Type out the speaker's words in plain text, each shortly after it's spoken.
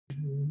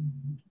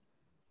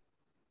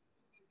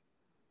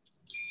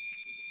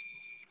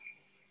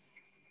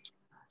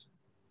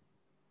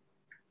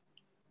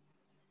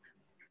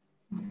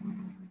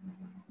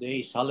Today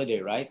is holiday,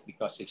 right?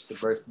 Because it's the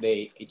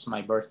birthday. It's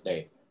my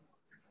birthday.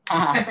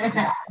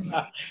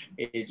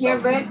 It's Your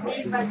October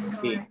birthday, 15. Pastor.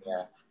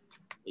 Yeah,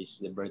 it's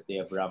the birthday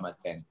of Rama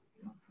 10.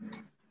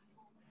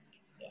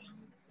 Yeah.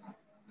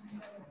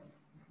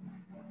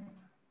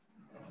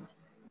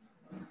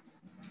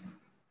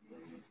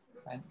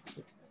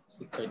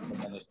 Secret mo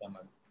na siya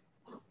mag.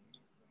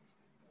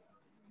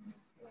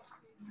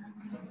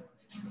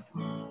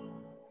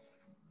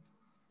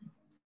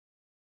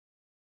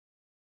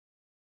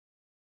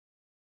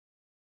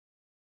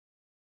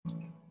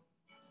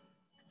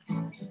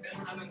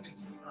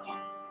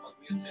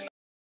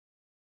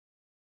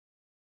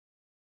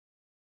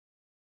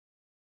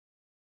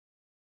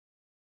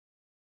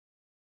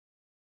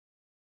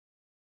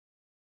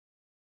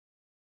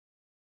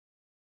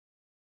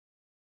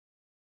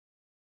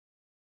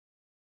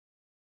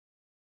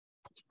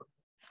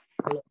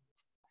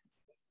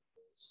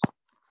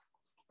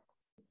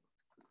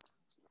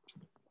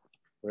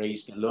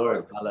 Praise the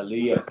Lord.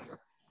 Hallelujah.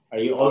 Are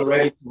you all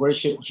ready to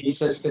worship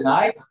Jesus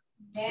tonight?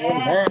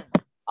 Yeah.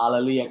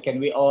 Hallelujah. Can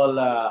we all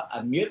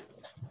unmute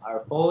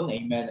our phone?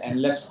 Amen.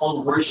 And let's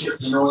all worship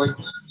the Lord.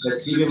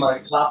 Let's give him our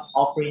clap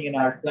offering and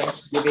our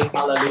thanksgiving.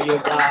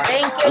 Hallelujah, God.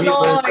 Thank you,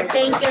 Lord.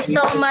 Thank you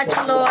so much,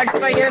 Lord,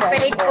 for your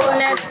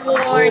faithfulness,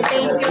 Lord.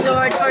 Thank you,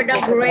 Lord, for the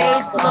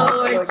grace,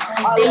 Lord.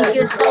 Thank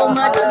you so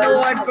much,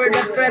 Lord, for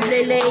the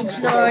privilege,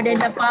 Lord, and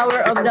the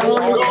power of the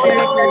Holy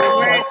Spirit that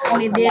works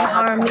within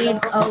our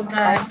midst, oh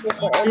God.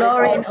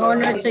 Glory and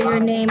honor to your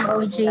name,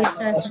 oh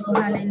Jesus. Oh,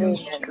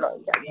 hallelujah.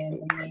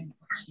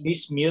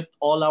 Please mute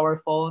all our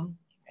phone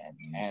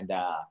and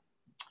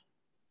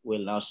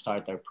we'll now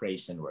start our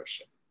praise and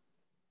worship.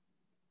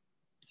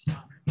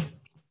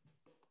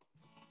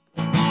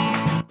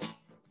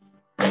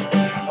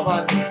 Come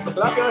on,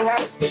 clap your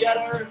hands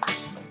together.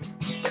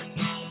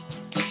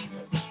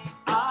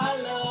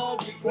 I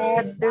love you,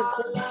 grace.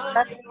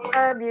 I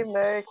love you,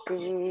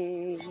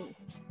 mercy.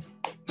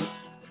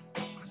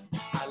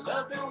 I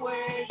love the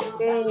way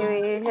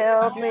You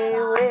help me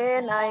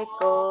when I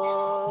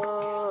go.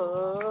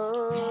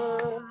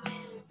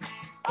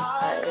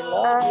 I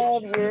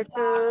love your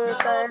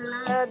truth. I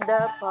love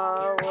the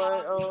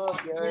power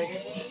of your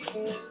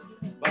name.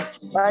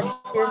 But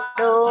you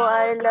know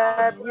I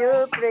love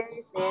your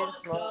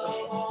presence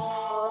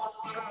more.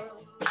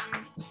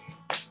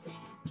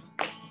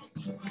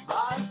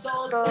 my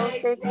soul So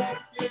takes take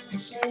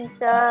refuge in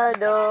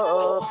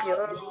shadow of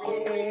your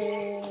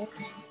wings.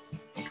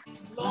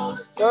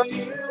 close to So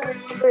you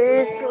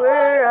is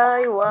where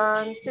I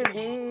want to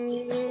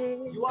be.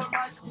 You are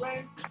my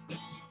strength.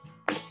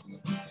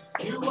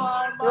 You You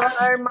are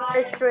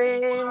my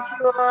strength,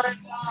 you are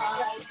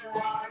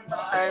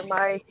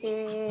my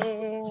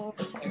king.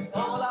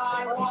 all I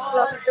All I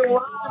want is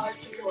want, what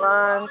you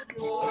want want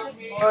for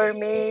me. for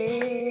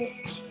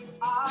me.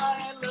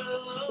 I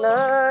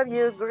Love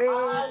you, grace,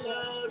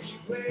 love you,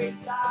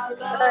 grace. I I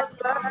love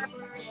love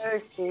your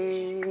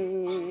mercy.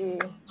 mercy.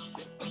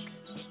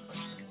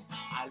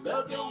 I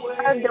love the Love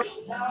way the you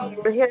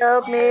help way you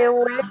help me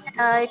when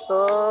I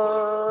go.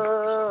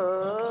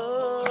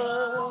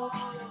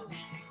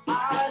 I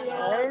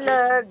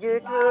love your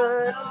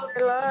truth, I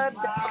love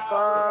the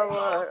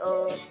power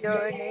of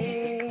your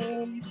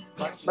name.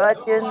 But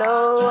you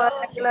know I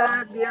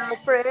love your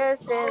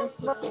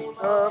presence most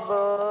of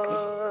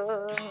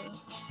all.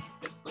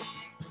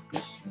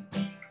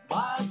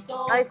 my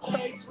soul My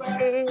takes soul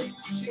refuge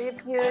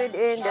refuge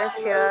in the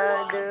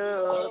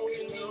shadow of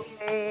your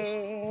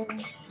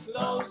wings.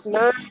 close to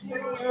Lord, you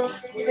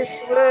is is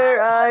where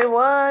where I I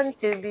want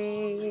to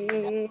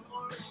be.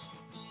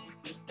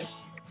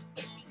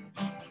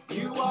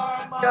 You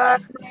are You my are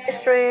my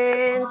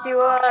strength, you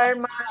are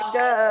my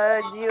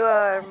God, you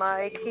are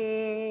my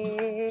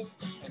King.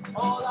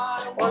 all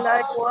I All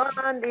I want.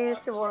 want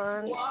is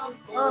one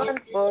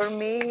for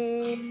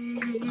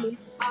me.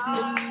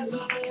 I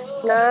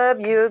Love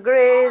you,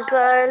 grace,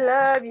 I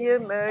love you,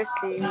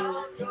 mercy.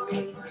 love your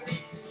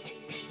mercy.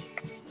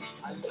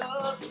 I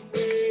love the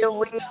way The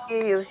way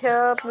you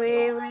help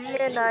me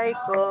when I I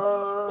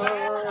go.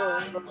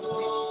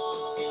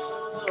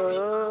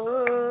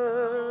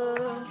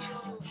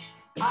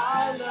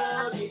 I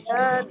love you,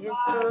 Love truth. you,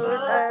 I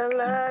truth, love I the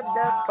love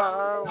the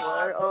power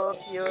power of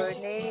of your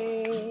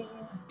name.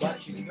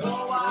 But you know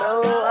You I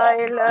know love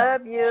I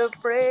love your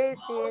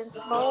presence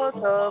most most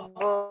of of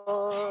all.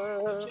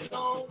 all. But you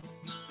know,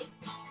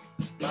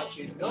 but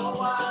you know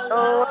I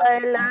Oh, love I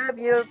you love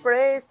your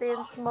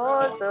presence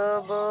most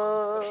of most of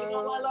But you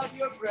know all. I love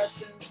your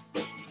presence.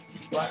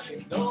 But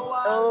you know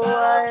I Oh, love I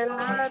your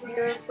love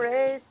your presence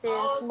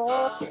presence most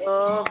most of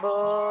of all.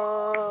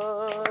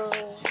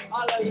 all.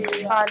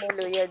 Hallelujah.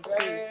 Hallelujah, Jesus.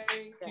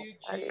 Thank you,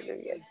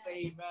 Hallelujah. Jesus.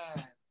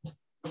 Amen.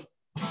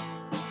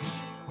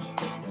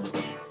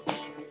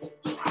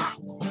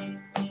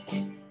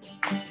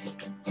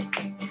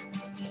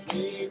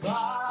 Revive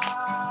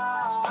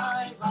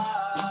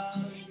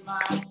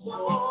my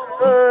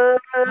soul.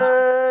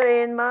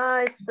 in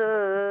my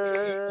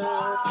soul.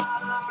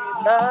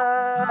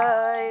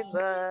 Bye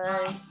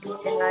bye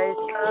in my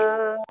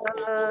soul.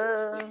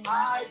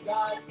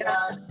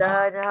 Got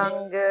that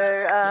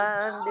hunger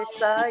and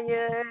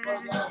desire.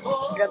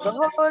 Got the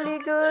Holy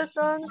Ghost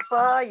on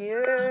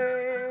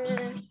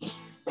fire.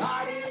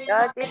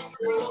 Got in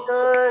my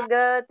soul,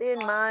 got in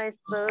my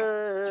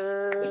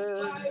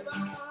soul.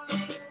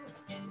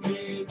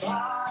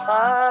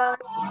 I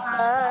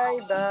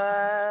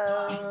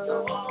bow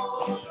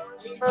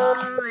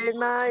in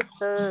my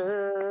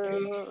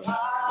soul.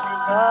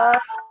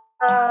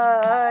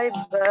 I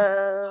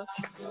bow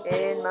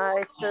in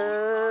my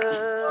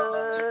soul.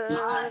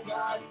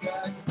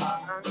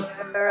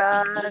 Hunger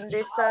and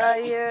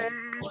desire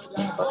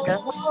for the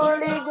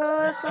Holy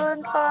Ghost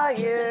on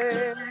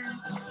fire.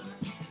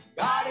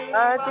 God in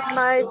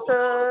my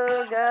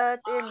soul, God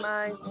in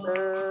my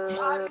soul.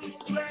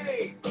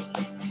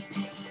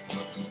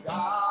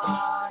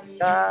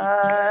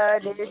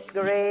 God is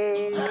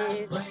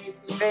great,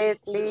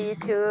 greatly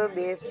to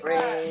be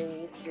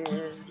praised.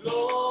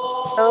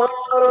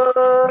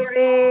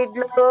 Glory,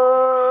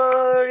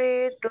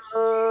 glory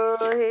to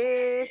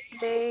His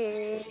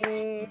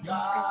name.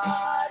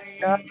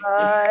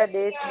 God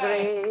is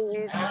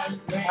great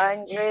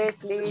and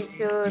greatly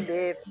to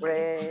be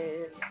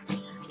praised.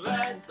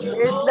 Bless the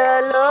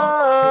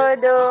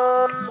Lord,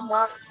 oh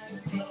my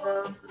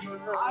soul.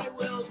 I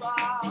will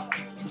bow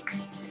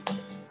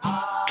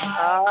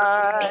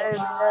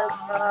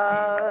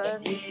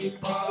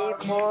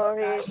before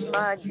His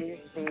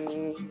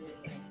majesty.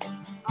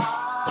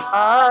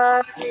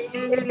 I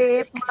will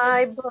lift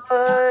my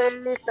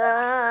voice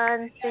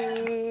and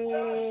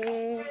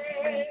sing.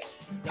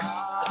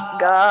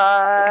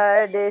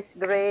 God is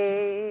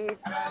great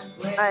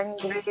and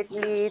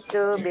greatly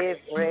to be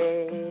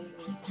praised.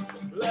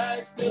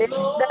 Bless the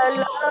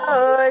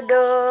Lord,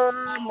 oh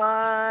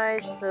my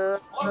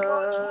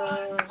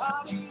soul.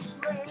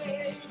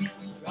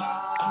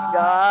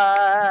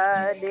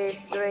 God is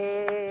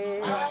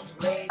great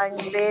and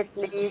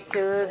greatly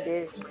to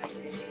be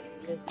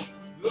praised.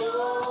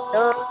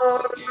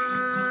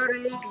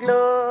 Glory,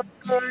 glory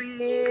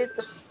to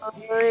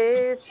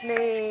His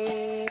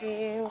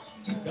name.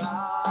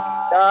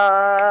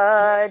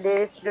 God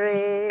is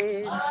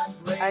great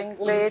and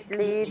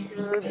greatly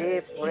to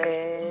be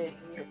praised.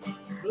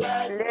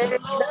 Bless the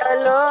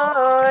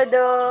Lord,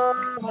 oh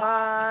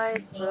my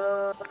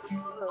soul.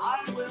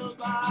 I will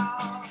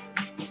bow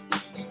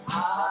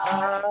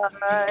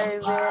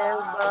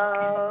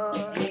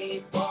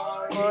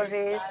for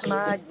His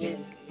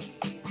majesty.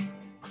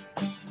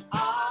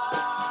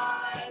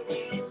 I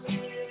will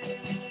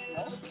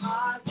lift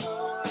my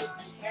voice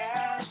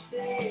and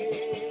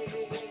say,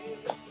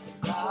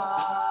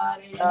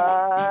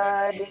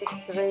 God is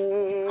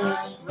great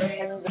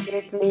and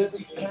greatly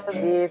to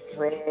be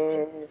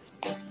praised.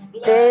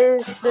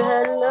 Bless the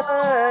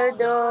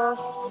Lord,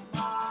 oh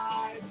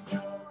my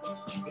soul.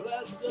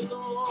 Bless the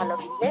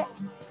Lord.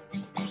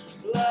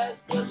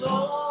 Bless the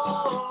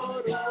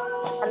Lord,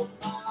 oh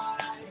my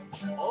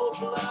soul. Oh,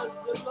 bless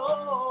the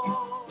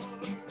Lord.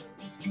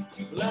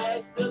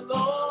 Bless the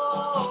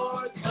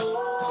Lord,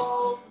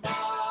 oh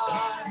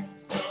my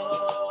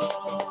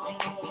soul.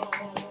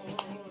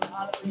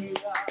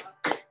 Hallelujah.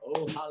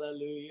 Oh,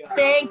 hallelujah.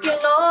 Thank you,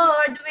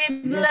 Lord.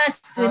 We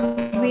bless you.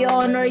 We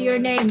honor your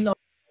name, Lord.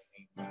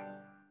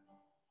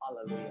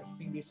 Hallelujah.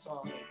 Sing this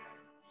song.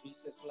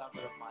 Jesus,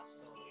 lover of my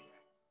soul.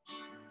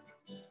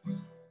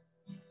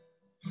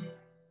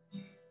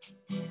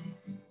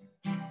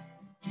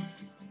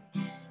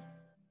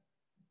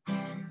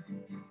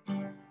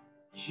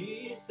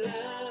 Jesus,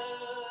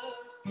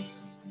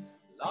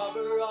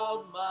 lover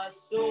of my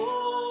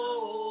soul.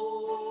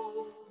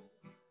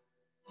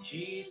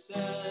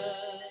 Jesus,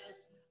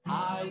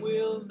 I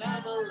will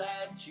never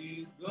let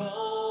you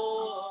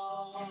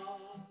go.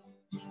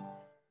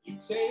 You've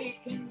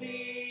taken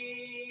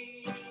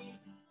me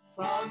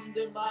from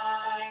the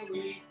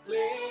miry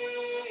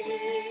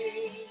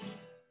clay,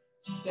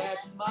 set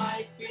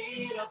my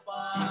feet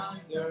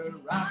upon the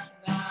rock.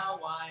 Now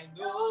I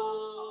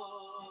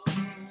know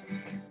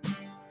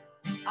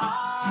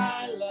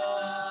I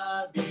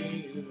love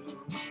you,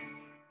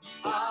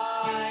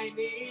 I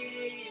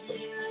need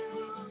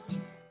you,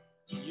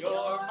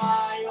 you're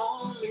my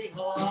only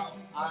hope,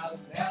 I'll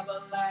never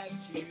let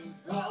you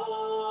go.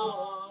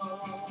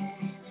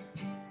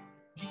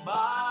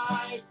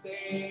 My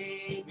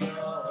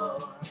Savior,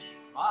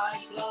 my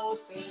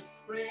closest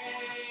friend,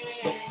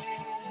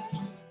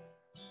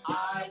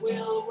 I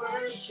will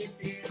worship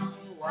you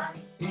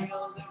until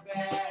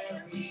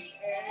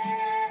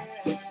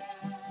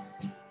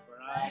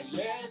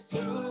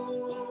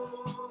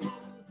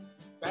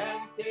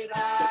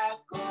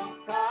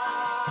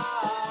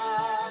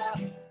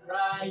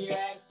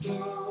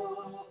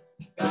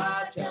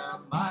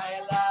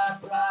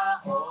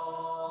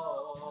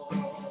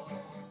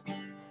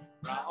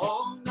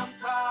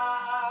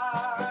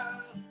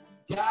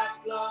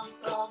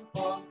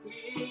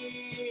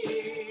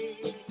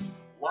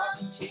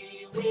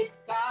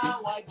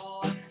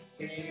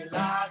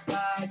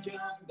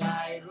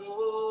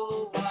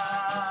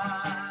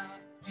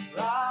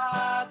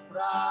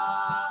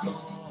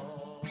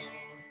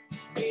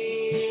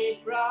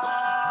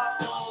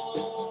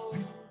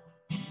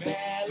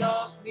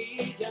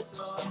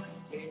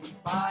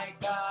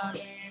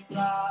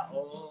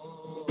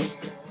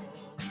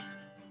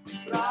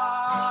พระ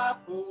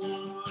ผู้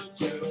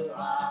ชื่อ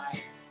อาย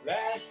แล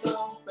ะทร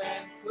งเป็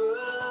นเพื่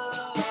อ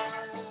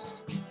น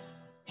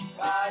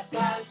กายสร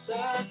รเส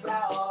ริญพร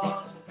ะอ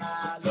งค์กา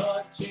ล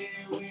ดชี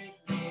วิต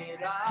นิ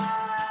รั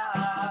น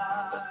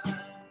ดร์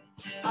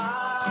I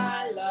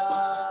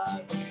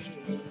love you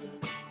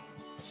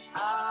I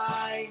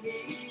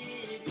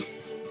need you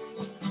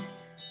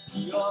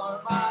You're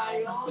my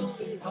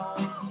only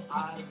hope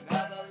I'll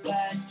never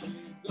let you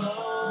go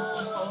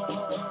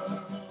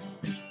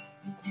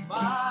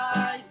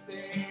My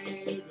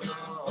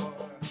Savior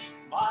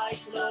my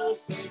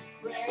closest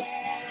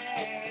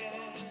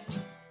friend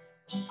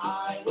I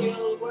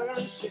will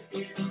worship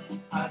you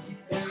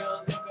until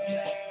the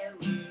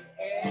very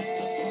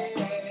end.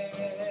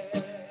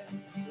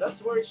 Let's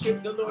worship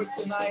the Lord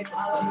tonight.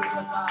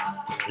 Hallelujah.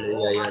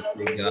 Hallelujah, yes,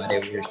 God, I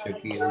worship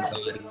you, God,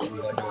 we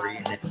adore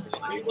you,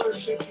 We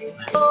worship you,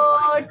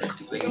 Lord,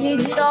 we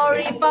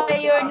glorify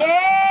your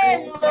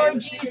name, Lord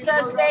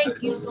Jesus.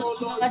 Thank you so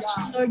much,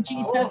 Lord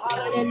Jesus.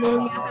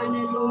 Hallelujah,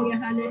 hallelujah,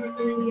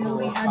 hallelujah.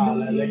 We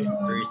adore you,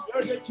 Lord.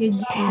 We give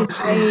you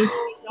praise.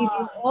 We give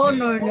you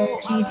honor,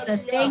 Lord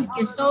Jesus. Thank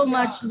you so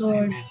much,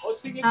 Lord.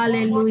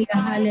 Hallelujah,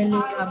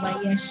 hallelujah.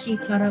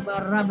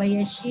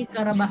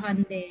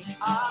 Bayashikarabahande.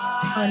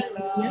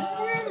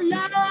 Hallelujah.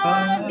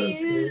 Love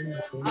you.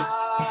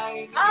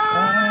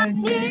 I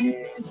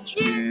need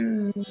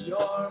you.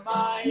 You're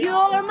my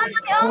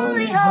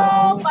only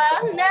hope.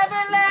 I'll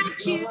never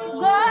let you go.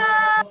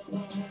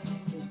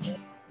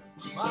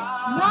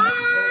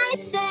 My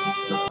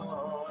Savior,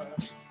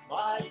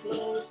 my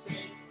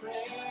closest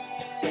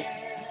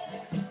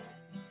friend.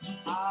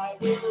 I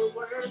will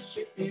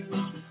worship you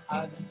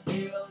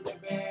until the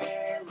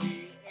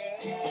very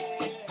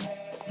end.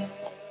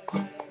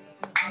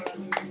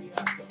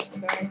 Hallelujah.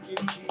 Thank you,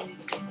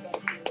 Jesus.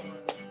 Thank you,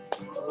 Lord.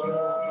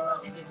 Oh,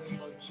 bless the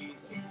name of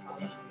Jesus.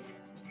 Hallelujah.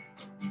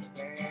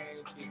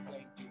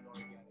 Thank you,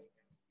 Lord.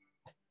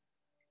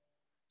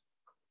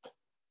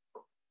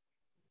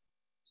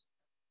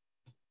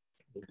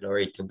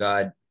 Glory to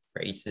God.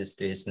 Praises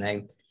to his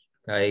name.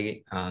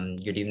 Okay,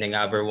 good evening,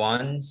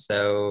 everyone.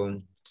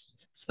 So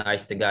it's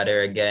nice to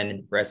gather again in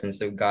the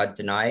presence of God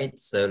tonight.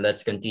 So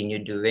let's continue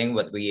doing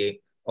what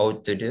we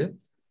ought to do.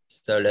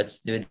 So let's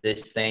do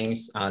these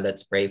things.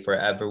 Let's pray for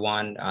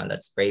everyone.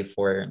 Let's pray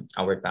for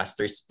our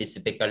pastors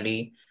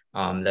specifically.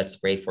 Let's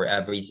pray for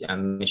every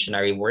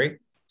missionary work.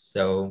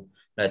 So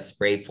let's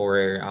pray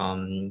for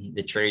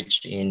the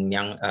church in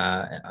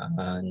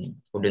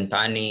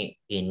Uduntani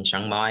in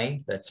Chiang Mai.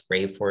 Let's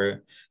pray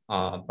for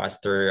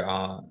Pastor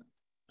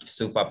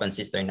Supap and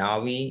Sister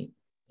Nawi,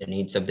 the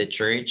needs of the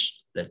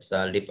church. Let's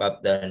lift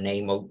up the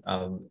name of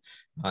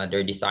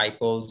their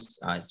disciples,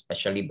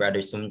 especially Brother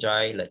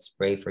Sumjai. Let's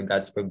pray for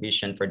God's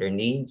provision for their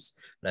needs.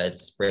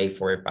 Let's pray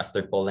for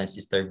Pastor Paul and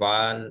Sister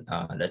Val.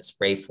 Let's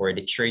pray for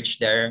the church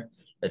there.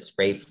 Let's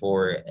pray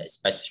for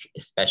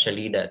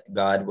especially that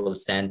God will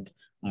send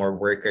more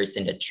workers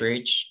in the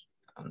church,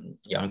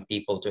 young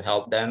people to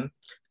help them.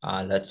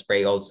 Let's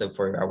pray also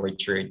for our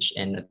church.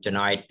 And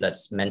tonight,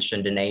 let's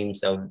mention the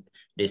names of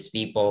these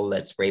people.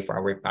 Let's pray for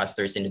our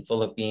pastors in the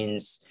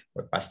Philippines,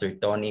 for Pastor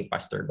Tony,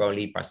 Pastor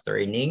Rolly, Pastor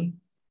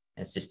Ining,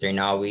 and Sister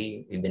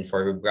Nawi. Even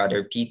for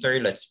Brother Peter,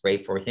 let's pray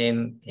for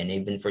him, and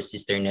even for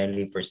Sister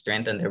Nelly for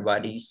strength in their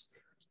bodies.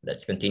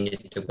 Let's continue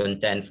to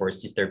contend for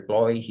Sister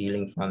Ploy,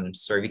 healing from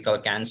cervical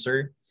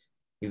cancer.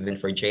 Even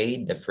for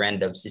Jade, the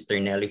friend of Sister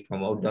Nelly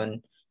from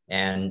Odon.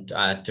 And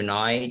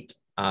tonight,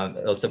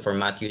 also for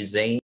Matthew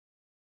Zane.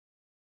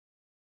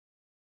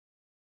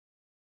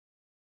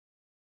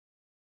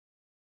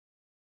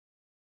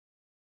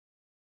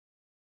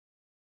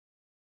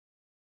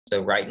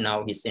 So right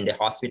now he's in the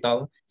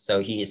hospital. So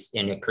he is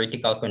in a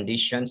critical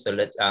condition. So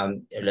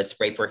let's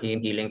pray for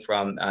him, healing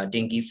from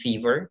dengue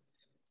fever.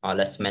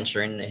 Let's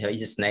mention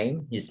his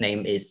name. His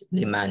name is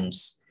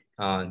Limans.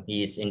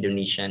 He is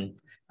Indonesian.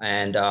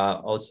 And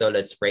also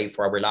let's pray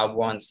for our loved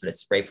ones.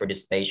 Let's pray for the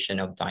station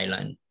of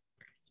Thailand.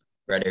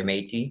 Brother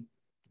Meiti.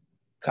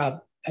 ครับ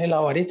ให้เรา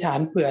อธิษฐาน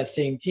เผื่อ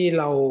สิ่งที่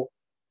เรา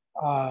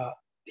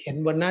เห็น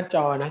บนหน้าจ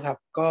อนะครับ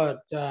ก็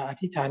จะอ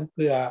ธิษฐานเ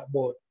ผื่อโบ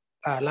สถ์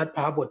ลาดพ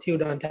ร้าวโบสถ์ที่อุ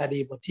ดรธานี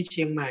โบสถ์ที่เ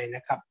ชียงใหม่น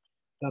ะครับ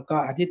แล้วก็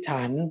อธิษฐ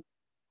าน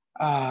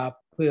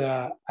เผื่อ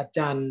อาจ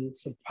ารย์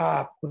สุภา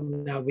พคุณ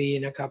นาวี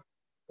นะครับ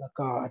แล้ว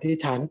ก็อธิษ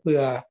ฐานเผื่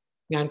อ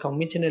งานของ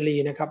มิชชันนารี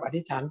นะครับอ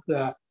ธิษฐานเผื่อ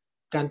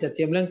การจัดเต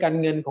รียมเรื่องการ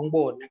เงินของโบ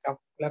สถ์นะครับ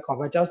และขอ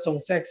พระเจ้าทรง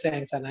แทรกแซง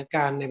สถานก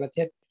ารณ์ในประเท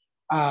ศ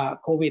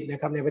โควิดน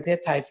ะครับในประเทศ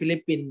ไทยฟิลิ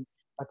ปปินส์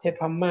ประเทศ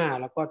พม่า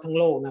แล้วก็ทั้ง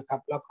โลกนะครั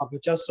บแล้วขอพร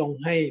ะเจ้าทรง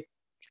ให้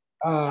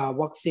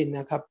วัคซีน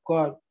นะครับก็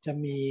จะ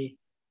มี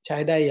ใช้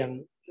ได้อย่าง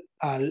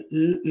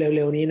เ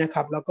ร็วๆนี้นะค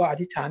รับแล้วก็อ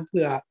ธิษฐานเ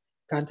ผื่อ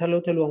การทะลุ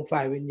ทะลวงฝ่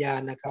ายวิญญาณ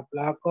นะครับแ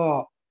ล้วก็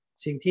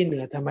สิ่งที่เหนื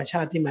อธรรมชา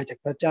ติที่มาจาก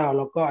พระเจ้าแ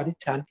ล้วก็อธิ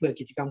ษฐานเผื่อ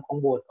กิจกรรมของ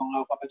โบสถ์ของเร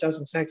าขอพระเจ้าท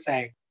รงแทรกแซ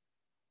ง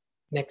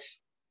next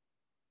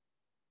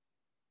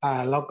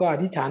แล้วก็อ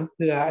ธิษฐานเ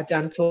ผื่ออาจา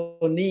รย์โท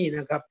นี่น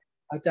ะครับ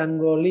อาจารย์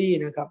โรลี่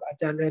นะครับอา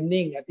จารย์เรน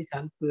นิ่งอธิษฐา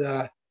นเผื่อ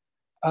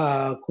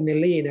คุณเนล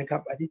ลี่นะครั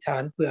บอธิษฐา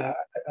นเผื่อ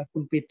คุ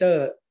ณปีเตอ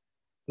ร์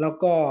แล้ว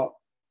ก็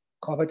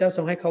ขอพระเจ้าท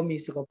รงให้เขามี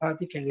สุขภาพ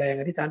ที่แข็งแรง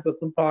อธิษฐานเผื่อ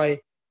คุณพลอย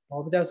ขอ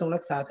พระเจ้าทรงรั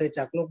กษาเธอจ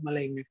ากโรคมะเ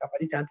ร็งนะครับอ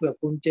ธิษฐานเผื่อ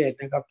คุณเจต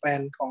นะครับแฟ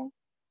นของ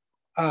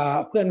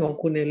เพื่อนของ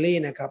คุณเนลลี่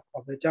นะครับขอ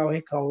พระเจ้าใ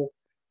ห้เขา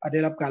ได้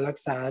รับการรัก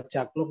ษาจ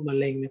ากโรคมะ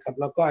เร็งนะครับ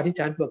แล้วก็อธิษ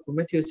ฐานเผื่อคุณแม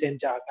ทธิวเซน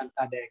จากอาการต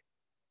าแดง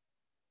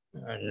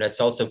Let's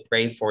also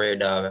pray for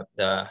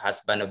the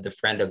husband of the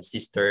friend of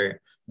Sister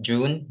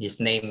June. His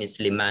name is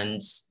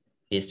Limans.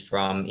 He's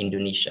from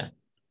Indonesia.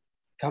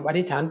 ครับอ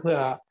ธิษฐานเผื่อ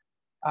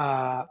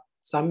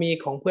สามี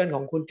ของเพื่อนข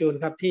องคุณจูน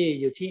ครับที่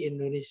อยู่ที่อิน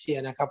โดนีเซีย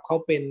นะครับเขา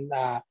เป็น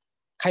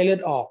ไข้เลือ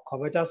ดออกขอ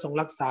พระเจ้าทรง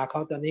รักษาเขา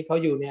ตอนนี้เขา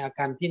อยู่ในอาก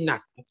ารที่หนั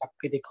กนะครับ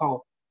critical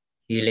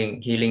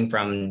healing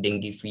from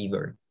dengue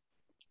fever.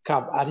 ครั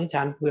บอธิษฐ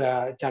านเผื่อ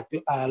จาก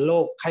โร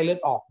คไข้เลือด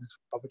ออกนะครั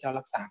บขอพระเจ้า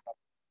รักษาครับ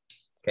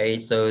Okay,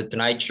 so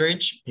tonight,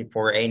 church,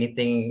 before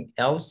anything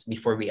else,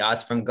 before we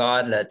ask from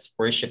God, let's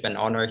worship and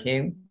honor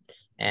Him,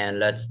 and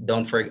let's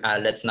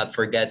not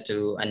forget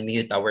to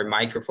unmute our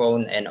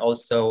microphone. And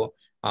also,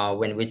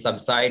 when we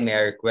subside, may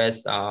I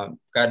request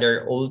Brother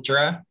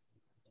Ultra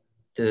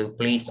to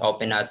please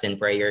open us in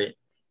prayer.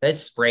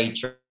 Let's pray,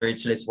 church.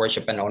 Let's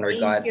worship and honor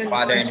God. You,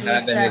 Father in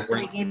Jesus, heaven,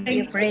 we give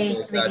you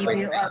praise, we give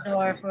you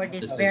adore for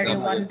this very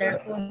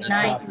wonderful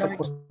night, Lord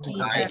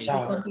Jesus.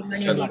 We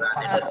continually lift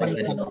up to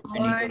you,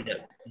 Lord.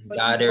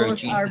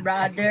 Those our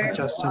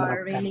brothers who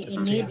are really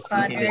in need,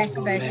 Father,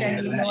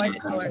 especially, Lord,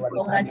 for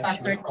oh God,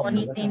 Pastor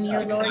Tony, you,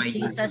 Lord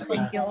Jesus.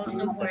 Thank you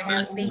also for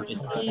helping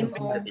him,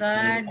 oh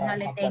God.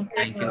 Thank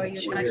you for you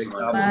touch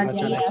the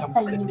body,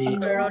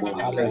 Pastor Ronnie,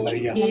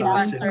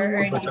 Pastor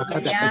Ernie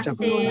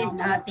Eliasis,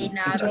 Ate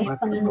Navi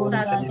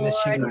Pusat,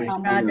 Lord,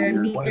 Brother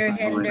Peter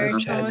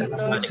Henderson,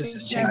 Lord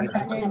Jesus,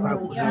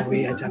 hallelujah,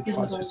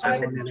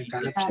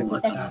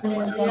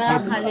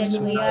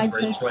 hallelujah,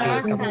 Jesus,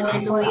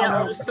 hallelujah,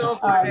 also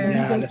for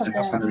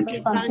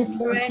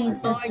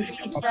strength, Lord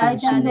Jesus,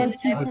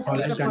 hallelujah,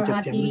 also for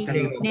Ate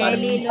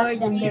Nelly, Lord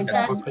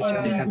Jesus, for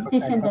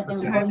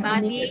her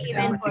body,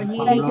 even for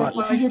healing her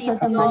foreseen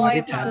joy,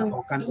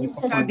 for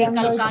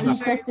cervical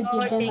cancer,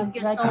 Lord, thank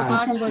you so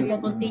much for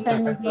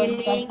continuous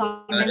healing,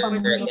 even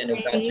for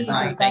Sister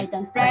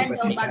friend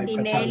of Ate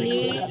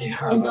Nelly in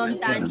Udon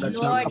Thani,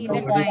 Lord,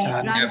 even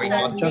my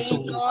grandson's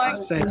name, Lord,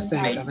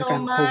 thank you so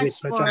much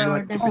for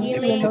the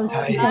healing of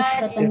God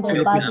in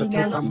her body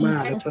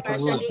development,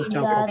 especially in the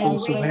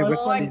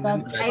brain,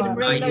 Lord. I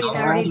pray, Lord,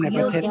 that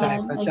rebuke any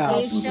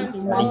medications,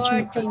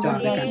 Lord, to give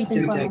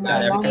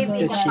me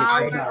the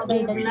power of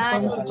your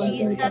blood of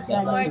Jesus,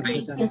 Lord.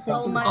 Thank you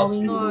so much,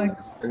 Lord.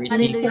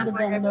 Hallelujah,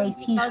 for the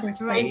physical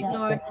strength,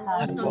 Lord, and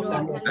also,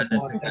 Lord,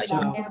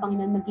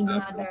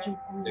 Father.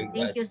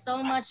 Thank you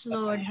so much,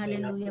 Lord.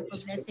 Hallelujah, for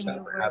blessing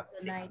your word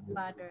tonight,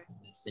 Father.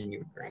 In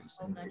your grace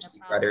and Bless mercy, the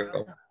power Brother.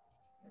 of the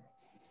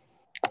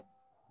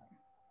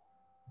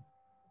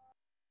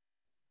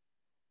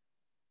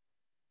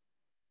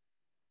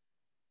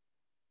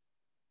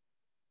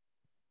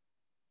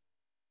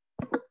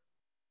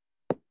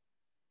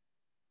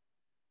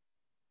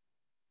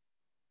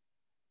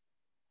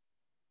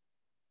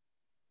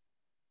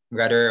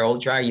Brother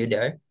Ultra, are you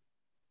there?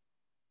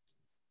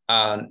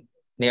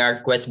 May I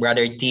request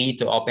Brother T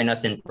to open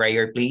us in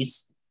prayer,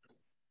 please?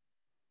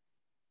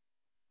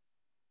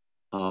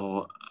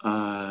 Good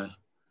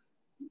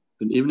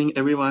evening,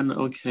 everyone.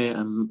 Okay,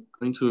 I'm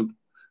going to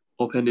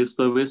open this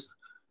service.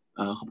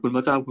 ขอบคุณพ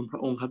ระเจ้าคุณพร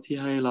ะองค์ครับที่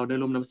ให้เราได้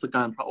ร่วมนมัสก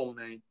ารพระองค์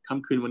ในค่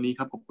ำคืนวันนี้ค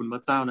รับขอบคุณพร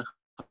ะเจ้านะค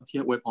รับที่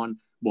อวยพร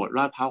โบสถ์ล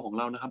าดพร้าวของ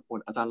เรานะครับโบส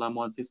ถ์อาจารย์ลาม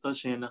อนซิสเตอร์เ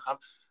ชนนะครับ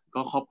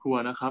ก็ครอบครัว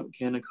นะครับเค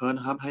นเคิร์น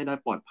นะครับให้ได้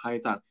ปลอดภัย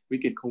จากวิ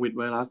กฤตโควิดไ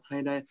วรัสให้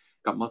ได้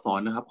กลับมาสอน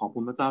นะครับขอบคุ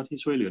ณพระเจ้าที่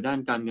ช่วยเหลือด้าน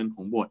การเงินข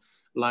องโบสถ์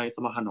ลายส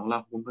มาพันธ์ของเรา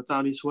ขอบคุณพระเจ้า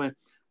ที่ช่วย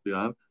เหลือ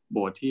โบ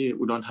สถ์ที่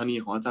อุดรธานี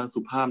ของอาจารย์สุ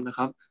ภาพนะค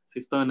รับซิ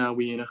สเตอร์นา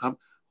วีนะครับ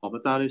ขอพร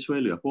ะเจ้าได้ช่วย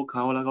เหลือพวกเข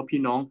าแล้วก็พี่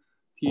น้อง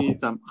ที่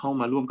จะเข้า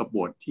มาร่วมกับโบ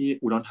สถ์ที่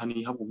อุดรธานี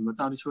ครับผมพระเ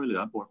จ้าที่ช่วยเหลือ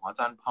โบสถ์ของอา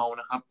จารย์เผา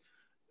นะครับ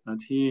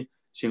ที่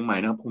เชียงใหม่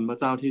นะครับคุณพระ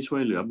เจ้าที่ช่ว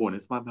ยเหลือโบสถ์ใน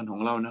สมาพันธ์ขอ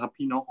งเรานะครับ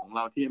พี่น้องของเร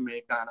าที่อเม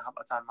ริกานะครับ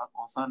อาจารย์มาร์คอ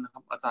อสันนะค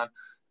รับอาจารย์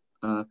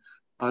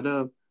Father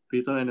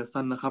Peter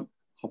Anderson นะครับ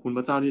ขอบคุณพ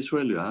ระเจ้าที่ช่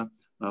วยเหลือ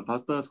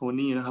Pastor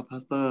Tony นะครับ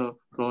Pastor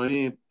Roy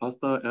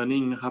Pastor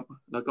Erning นะครับ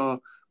แล้วก็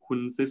คุณ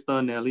Sister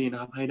Nelly น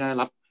ะครับให้ได้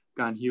รับ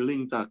การ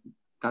healing จาก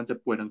การเจ็บ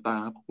ป่วยต่าง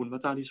ๆครับขอบคุณพร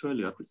ะเจ้าที่ช่วยเห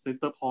ลือ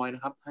Sister Poi น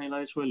ะครับให้ได้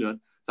ช่วยเหลือ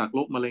จากโร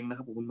คมะเร็งนะค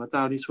รับขอบคุณพระเจ้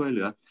าที่ช่วยเห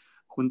ลือ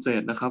คุณเจ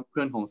ตนะครับเ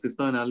พื่อนของ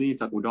Sister Nelly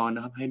จากอุดรน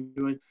ะครับให้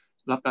ด้วย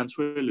รับการ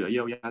ช่วยเหลือเยี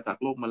ยวยาจาก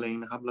โรคมะเร็ง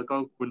นะครับแล้วก็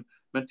คุณ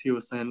Matthew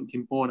San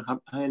Timpo นะครับ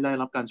ให้ได้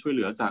รับการช่วยเห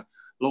ลือจาก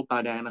โรคตา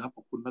แดงนะครับข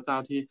อบคุณพระเจ้า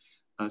ที่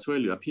ช่วย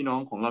เหลือพี่น้อง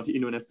ของเราที่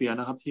อินโดนีเซีย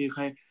นะครับที่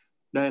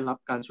ได้รับ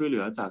การช่วยเหลื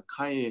อจากไ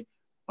ข้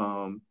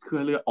เคลื่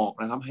อนเลือดออก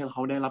นะครับให้เข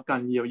าได้รับกา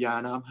รเยียวยา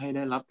นะครับให้ไ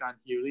ด้รับการ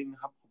ฮีลลิ่งน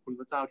ะครับขอบคุณ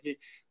พระเจ้าที่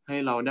ให้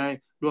เราได้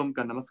ร่วม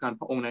กันนมัสการ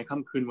พระองค์ในค่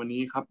ำคืนวัน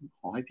นี้ครับ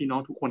ขอให้พี่น้อ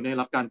งทุกคนได้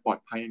รับการปลอด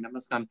ภัยในนมั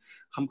สการ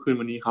ค่ำคืน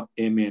วันนี้ครับเ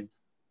อเมน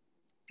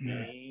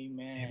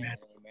Amen.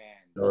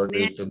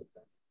 Glory to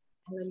God.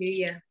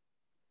 Hallelujah.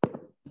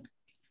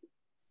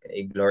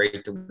 Okay, glory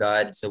to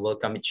God. So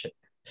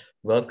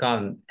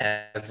welcome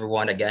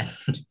everyone again.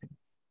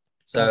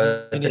 So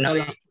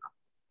tonight,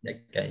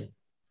 okay.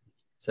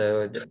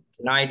 So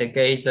tonight,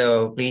 okay,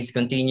 so please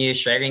continue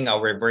sharing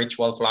our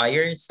virtual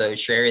flyer. So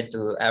share it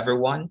to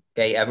everyone,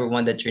 okay,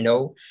 everyone that you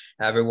know,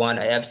 everyone,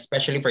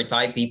 especially for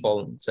Thai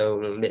people. So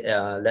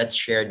let's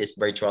share this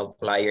virtual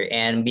flyer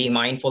and be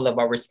mindful of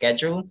our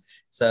schedule.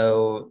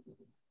 So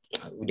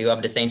we do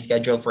have the same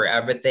schedule for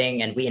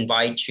everything, and we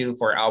invite you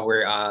for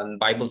our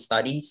Bible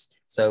studies.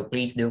 So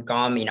please do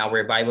come in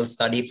our Bible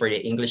study for the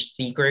English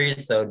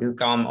speakers. So do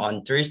come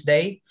on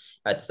Thursday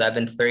at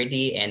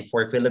 7:30, and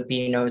for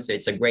Filipinos, so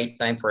it's a great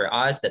time for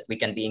us that we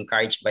can be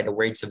encouraged by the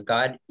words of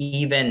God,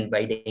 even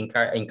by the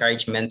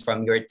encouragement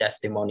from your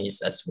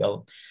testimonies as well.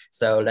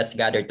 So let's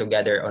gather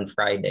together on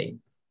Friday.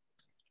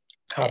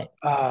 ครับ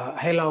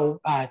ให้เรา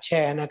แช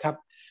ร์นะครับ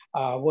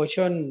เวอร์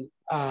ชัน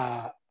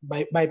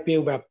ใบปลิ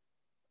วแบบ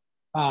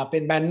เป็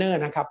นแบนเนอร์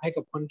นะครับให้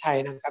กับคนไทย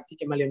นะครับที่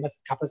จะมาเรียน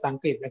ภาษาอัง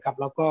กฤษนะครับ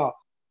แล้วก็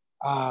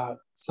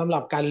สำหรั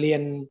บการเรีย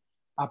น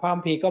พระคั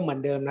มภีร์ก็เหมือน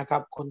เดิมนะครั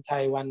บคนไท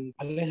ยวันพ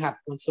ฤหัส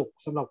วันศุกร์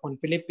สำหรับคน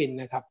ฟิลิปปินส์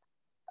นะครับ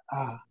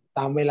ต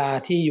ามเวลา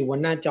ที่อยู่บน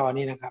หน้าจอ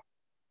นี้นะครับ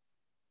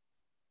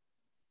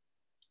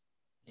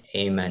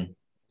Amen.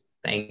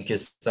 Thank you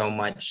so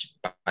much,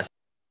 Pastor.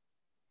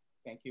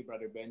 Thank you,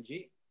 Brother Benji.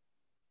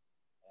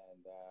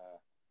 And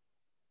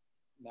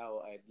now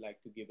I'd like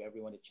to give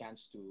everyone a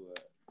chance to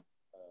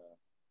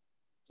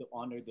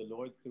honor the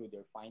Lord through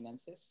their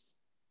finances.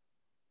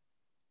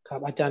 ครั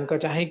บอาจารย์ก็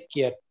จะให้เ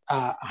กียรติ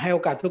ให้โอ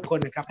กาสทุกคน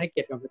นะครับให้เกี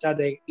ยรติกับพระเจ้า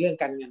ในเรื่อง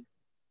การเงิน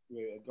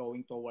We're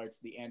going towards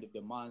the end of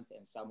the month,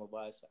 and some of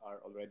us are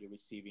already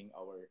receiving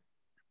our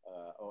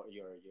or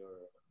your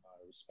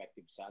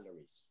respective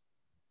salaries.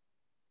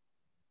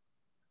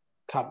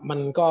 ครับมั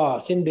นก็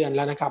สิ้นเดือนแ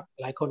ล้วนะครับ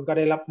หลายคนก็ไ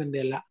ด้รับเงินเดื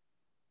อนแล้ว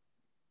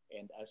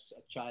And as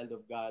a child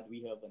of God, we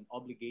have an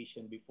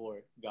obligation before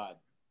God.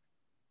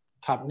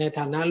 ครับในฐ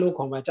านะลูก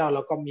ของพระเจ้าเร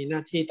าก็มีหน้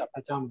าที่ต่อพร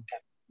ะเจ้าเหมือนกั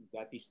น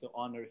That is to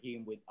honor Him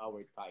with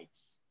our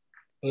tithes.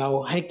 เรา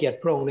ให้เกียรติ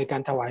พระองค์ในกา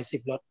รถวาย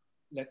10 ลด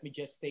Let me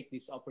just take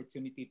this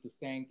opportunity to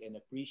thank and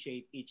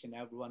appreciate each and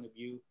every one of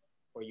you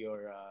for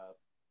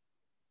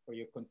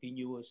your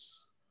continuous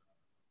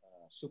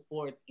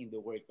support in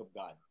the work of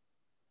God.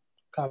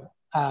 ครับ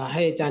ใ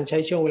ห้อาจารย์ใช้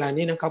ช่วงเวลา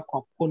นี้นะครับข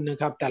อบคุณนะ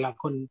ครับแต่ละ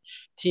คน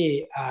ที่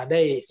ไ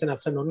ด้สนับ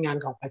สนุนงาน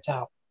ของพระเจ้า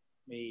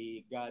May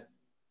God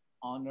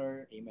honor,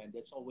 amen.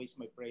 That's always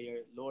my prayer.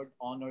 Lord,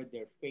 honor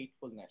their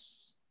faithfulness.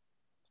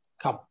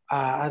 ครับ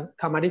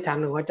คำอธิษฐาน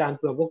ของอาจารย์เ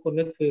ผื่อพวกคุณ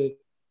ก็คือ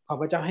ขอ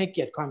พระเจ้าให้เ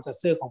กียรติความสัต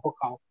ย์ซื่อของพวก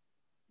เขา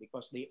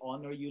Because they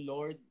honor you,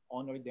 Lord,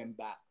 honor them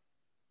back.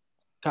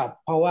 ครับ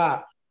เพราะว่า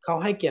เขา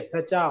ให้เกียรติพร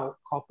ะเจ้า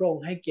ขอพระอง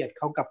ค์ให้เกียรติเ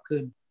ขากลับคื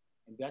น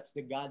And that's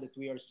the God that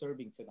we are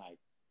serving tonight.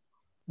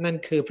 นั่น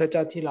คือพระเจ้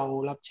าที่เรา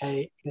รับใช้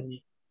วัน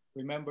นี้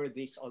Remember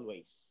this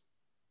always.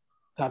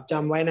 ครับจ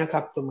ำไว้นะค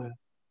รับเสมอ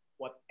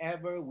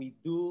Whatever we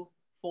do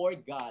for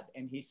God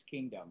and His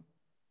kingdom,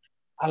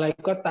 อะไร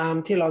ก็ตาม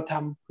ที่เราท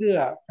ำเพื่อ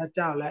พระเ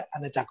จ้าและอา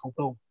ณาจักรของพ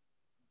ระองค์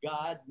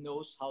God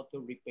knows how to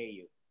repay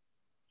you.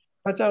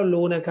 พระเจ้า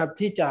รู้นะครับ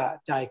ที่จะ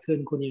จ่ายคืน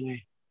คุณยังไง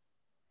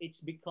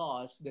It's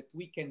because that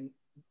we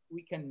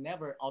can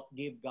never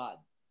outgive God.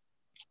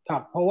 ครั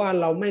บเพราะว่า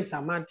เราไม่ส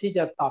ามารถที่จ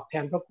ะตอบแท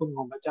นพระคุณข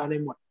องพระเจ้าได้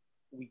หมด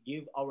We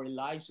give our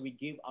lives, we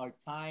give our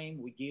time,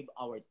 we give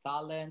our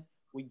talent,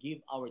 we give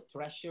our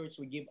treasures,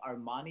 we give our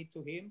money to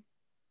Him.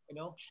 You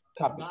know,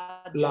 ครับ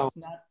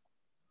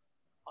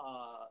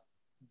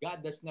God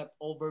does not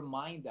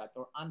overmine that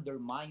or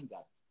undermine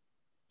that.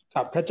 ค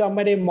รับพระเจ้าไ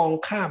ม่ได้มอง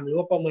ข้ามหรือ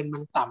ว่าประเมินมั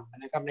นต่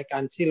ำนะครับในกา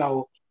รที่เรา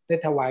ได้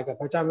ถวายกับ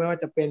พระเจ้าไม่ว่า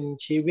จะเป็น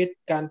ชีวิต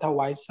การถว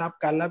ายทรัพย์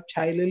การรับใ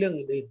ช้หรือเรื่อง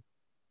อื่น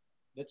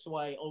That's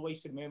why always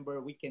remember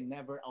we can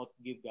never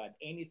outgive God.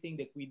 Anything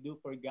that we do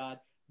for God,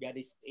 God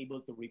is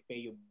able to repay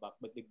you back.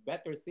 But the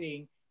better thing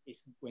is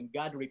when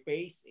God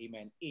repays,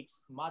 amen, it's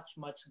much,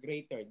 much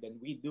greater than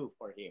we do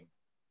for Him.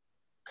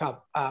 ครับ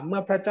เมื่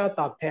อพระเจ้า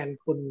ตอบแทน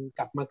คุณก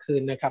ลับมาคื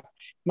นนะครับ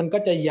มันก็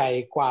จะใหญ่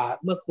กว่า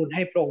เมื่อคุณใ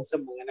ห้พระองค์เส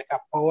มอนะครั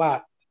บเพราะว่า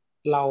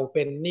เราเ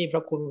ป็นหนี้พร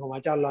ะคุณของพร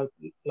ะเจ้า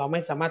เราไ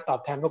ม่สามารถตอ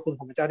บแทนพระคุณข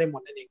องพระเจ้าได้หม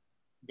ดนั่นเอง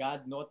God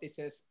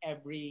notices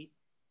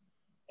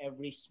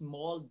every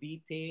small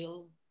detail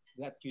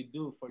that you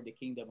do for the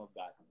kingdom of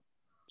God.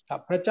 ครั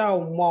บพระเจ้า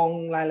มอง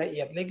รายละเ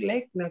อียดเล็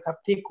กๆนะครับ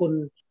ที่คุณ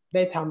ไ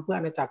ด้ทำเพื่อ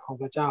อาณาจักรของ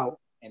พระเจ้า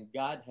And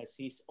God has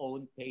His own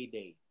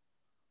payday.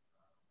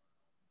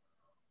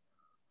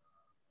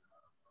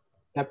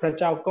 และพระ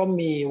เจ้าก็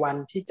มีวัน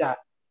ที่จะ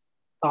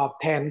ตอบ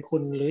แทนคุ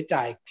ณหรือ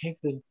จ่ายให้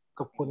คืน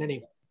กับคุณนั่นเอ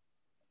ง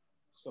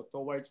So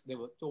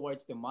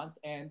towards the month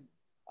end,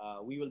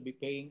 we will be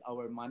paying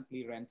our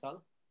monthly rental,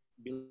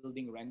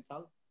 building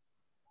rental.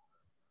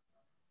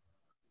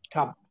 ค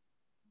รับ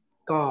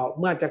ก็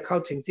เมื่อจะเข้า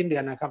ถึงสิ้นเดื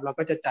อนนะครับเรา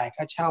ก็จะจ่าย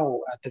ค่าเช่า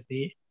ตึก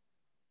นี้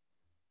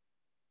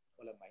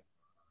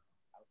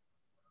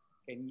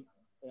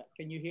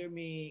Can you hear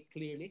me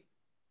clearly?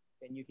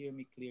 Can you hear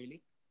me clearly?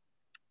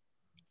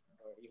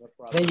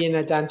 ได้ยิน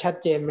อาจารย์ชัด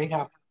เจนไหมค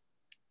รับ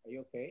Are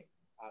you okay?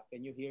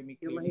 Can you hear me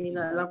Medyo clearly?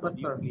 mahina lang,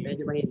 Pastor.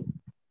 Medyo mahina.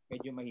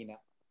 Medyo mahina.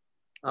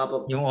 Opo.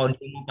 Yung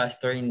audio mo,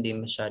 Pastor, hindi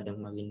masyadong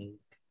marinig.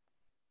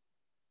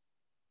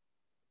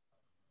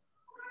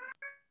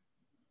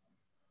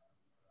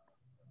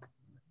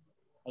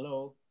 Hello?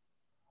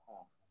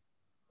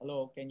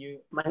 Hello, can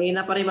you?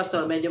 Mahina pa rin,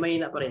 Pastor. Medyo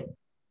mahina pa rin.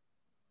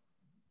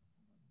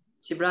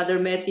 Si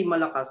Brother Meti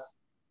malakas.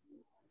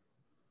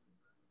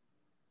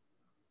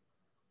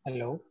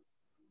 Hello.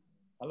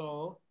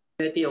 Hello.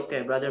 Meti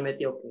okay. Brother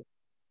Meti okay.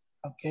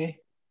 Okay.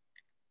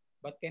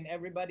 But can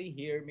everybody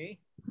hear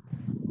me?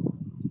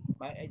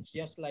 It's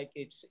just like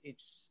it's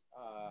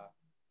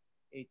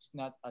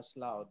not as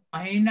loud.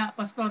 Mahina,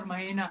 Pastor,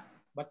 mahina.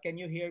 But can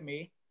you hear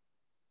me?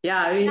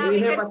 Yeah, we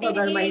we hear can Pastor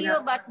still hear mahina. you,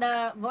 but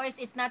the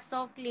voice is not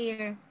so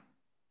clear.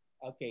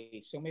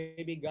 Okay, so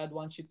maybe God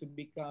wants you to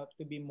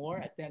be more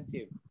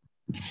attentive.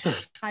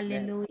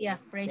 Hallelujah.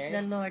 Praise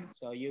the Lord.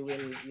 So you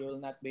will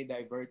not be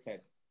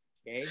diverted.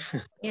 Okay?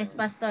 Yes,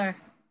 Pastor.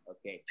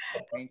 Okay.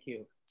 Thank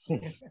you.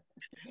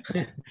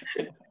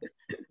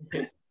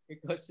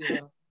 Because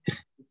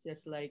it's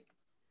just like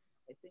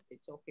I think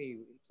it's okay.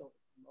 It's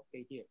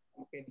okay here.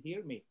 You can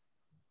hear me.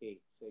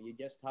 Okay. So you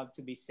just have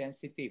to be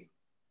sensitive.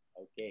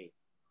 Okay.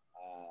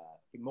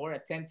 Be more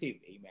attentive.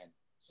 Amen.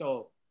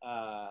 So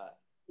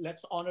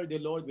let's honor the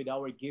Lord with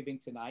our giving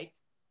tonight.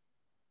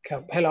 ครั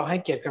บให้เราให้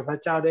เกียรติกับพระ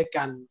เจ้าด้วยก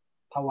าร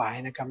ถวาย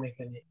นะครับใน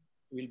คืนนี้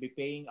We'll be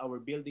paying our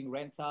building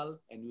rental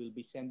and we'll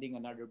be sending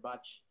another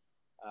batch.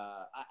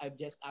 I've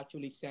just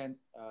actually sent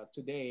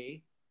today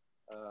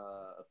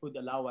a food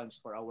allowance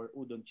for our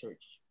Udon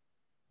Church.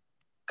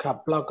 ครับ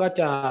เราก็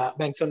จะแ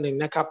บ่งส่วนหนึ่ง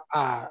นะครับ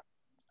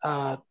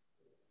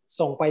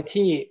ส่งไป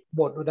ที่โบ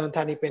สถ์อุดรธ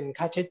านีเป็น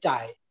ค่าใช้จ่า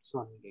ยส่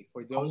วน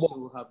For those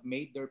who have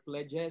made their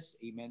pledges,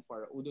 amen, for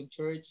our Udon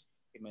Church,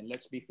 amen,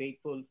 let's be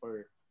faithful for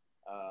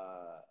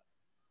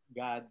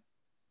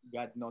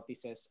God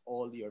notices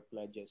all your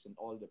pledges and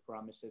all the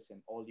promises and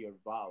all your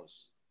vows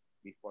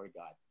before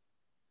God.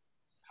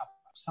 ครับ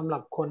สำหรั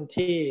บคน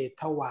ที่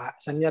ถวาย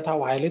สัญญาถ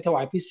วายหรือถว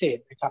ายพิเศษ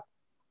นะครับ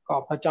ก็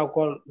พระเจ้า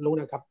ก็รู้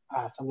นะครับ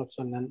สำหรับ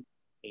ส่วนนั้น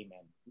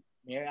Amen.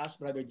 May I ask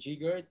Brother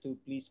Jigger to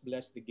please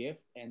bless the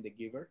gift and the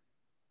giver?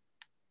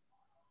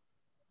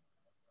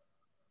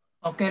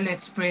 Okay,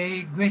 let's pray.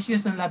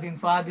 Gracious and loving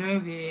Father,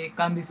 we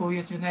come before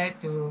you tonight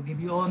to give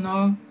you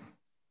honor,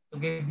 to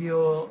give you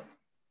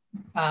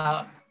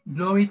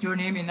glory to your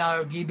name in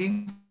our giving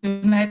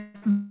tonight,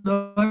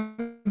 Lord.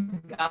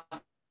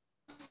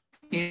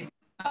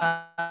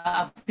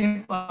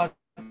 Accept our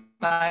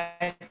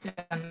tithes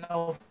and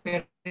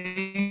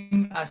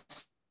offering as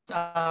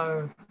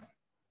our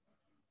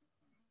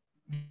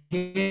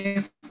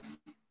gift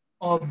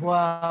of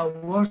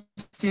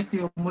worship.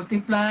 You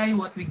multiply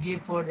what we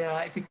give for the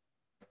effective.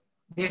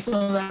 This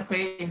all I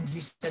pray in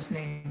Jesus'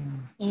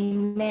 name.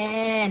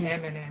 Amen.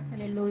 Amen.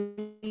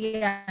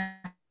 Hallelujah.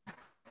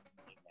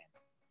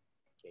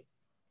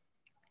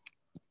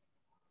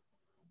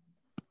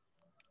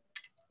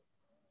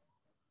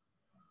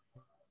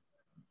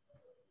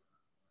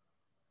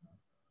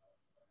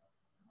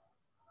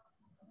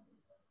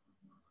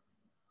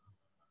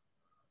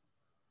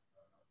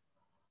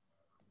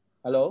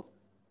 Hello?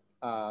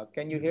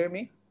 Can you hear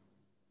me?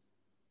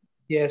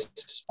 Yes,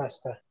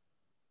 Pastor.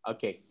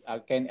 Okay.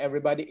 Can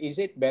everybody, is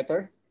it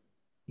better?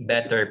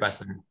 Better,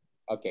 Pastor.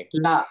 Okay.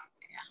 La.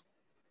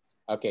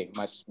 Okay,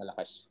 mas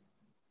malakas.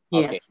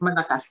 Yes,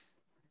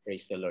 malakas.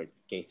 Praise the Lord.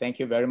 Okay,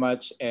 thank you very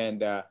much. And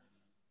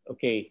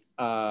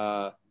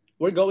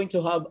we're going to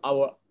have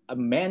our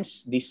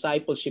men's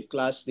discipleship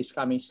class this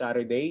coming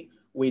Saturday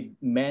with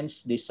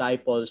men's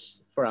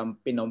disciples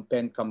from Phnom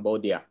Penh,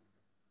 Cambodia.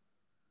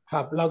 ค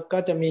รับเราก็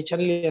จะมีชั้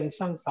นเรียน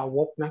สร้างสาว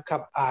กนะครั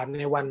บใน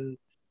วัน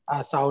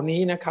เสาร์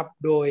นี้นะครับ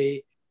โดย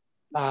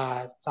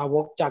สาว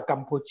กจากกั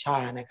มพูชา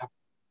นะครับ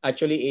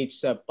Actually, it's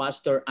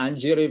Pastor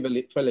Anjiri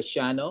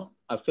Feliciano,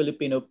 a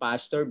Filipino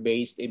pastor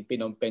based in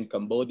Phnom Penh,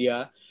 Cambodia,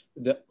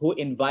 who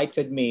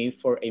invited me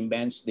for a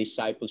men's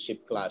discipleship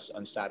class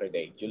on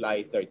Saturday, July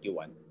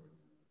 31.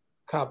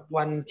 ครับ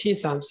วันที่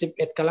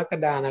31กรก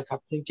ฎาคมนะครับ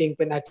จริงๆเ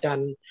ป็นอาจาร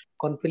ย์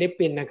คนฟิลิป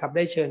ปินส์นะครับไ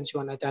ด้เชิญช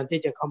วนอาจารย์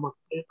ที่จะ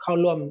เข้า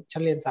ร่วมชั้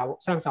นเรียน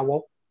สร้างสาว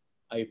ก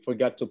I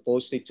forgot to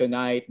post it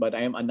tonight, but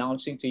I am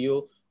announcing to you,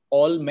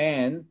 all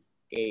men,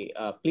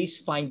 please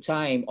find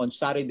time on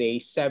Saturday,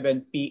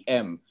 7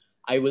 p.m.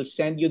 I will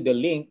send you the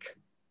link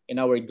in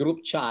our group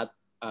chat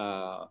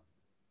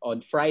on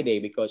Friday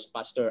because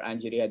Pastor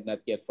Anjiri had not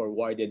yet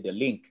forwarded the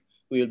link.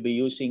 We will be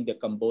using the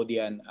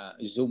Cambodian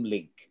Zoom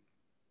link.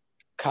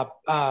 ครับ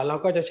เรา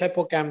ก็จะใช้โป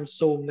รแกรม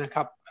Zoom นะค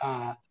รับ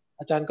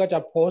อาจารย์ก็จะ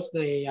โพสต์ใ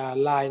น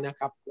ไลน์นะ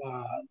ครับ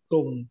ก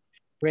ลุ่ม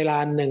เวลา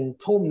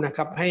1 ทุ่มนะค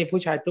รับให้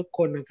ผู้ชายทุกค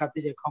นนะครับ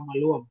ที่จะเข้ามา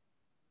ร่วม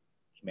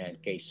Amen.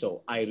 Okay, so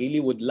I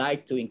really would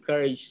like to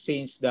encourage,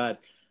 since that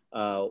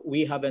we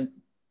haven't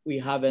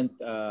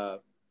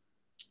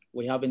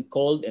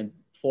called and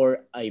for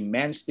a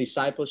men's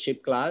discipleship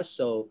class,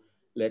 so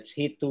let's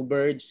hit 2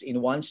 birds in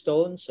 1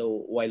 stone. So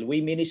while we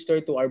minister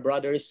to our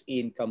brothers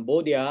in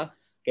Cambodia,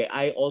 okay,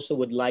 I also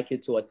would like you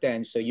to attend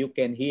so you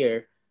can hear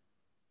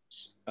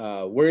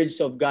words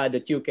of God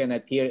that you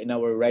cannot hear in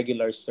our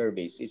regular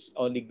service. It's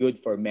only good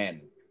for men.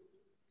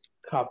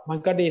 ครับมัน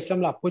ก็ดีส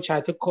ำหรับผู้ชาย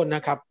ทุกคนน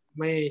ะครับ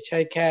ไม่ใช่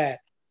แค่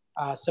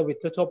สวิต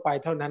ทั่วไป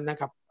เท่านั้นนะ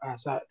ครับ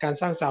การ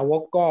สร้างสาว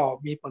กก็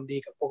มีผลดี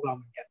กับพวกเราเ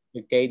หมือนกัน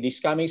Okay, this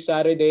coming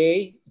Saturday,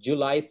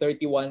 July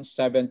 31,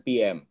 7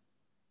 p.m.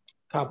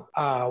 ครับ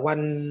วัน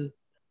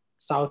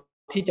เสาร์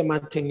ที่จะมา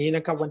ถึงนี้น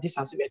ะครับวันที่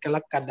31กร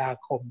กฎา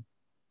คม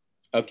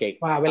Okay.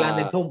 ว่าเวลา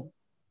1 ทุ่ม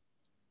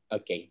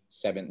Okay,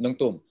 7 nung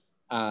tum.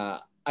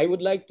 I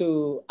would like to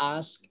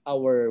ask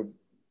our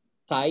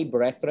Thai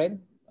brethren,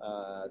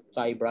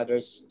 Thai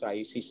brothers, Thai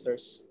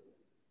sisters.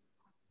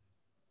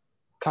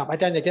 ครับอา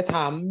จารย์อยากจะถ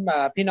าม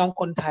พี่น้อง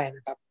คนไทยน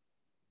ะครับ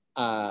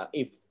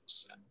If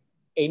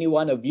any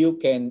one of you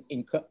can,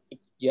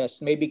 yes,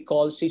 maybe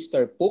call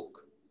Sister Puk,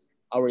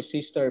 our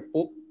Sister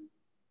Puk.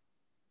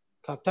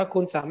 ครับถ้าคุ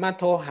ณสามารถ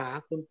โทรหา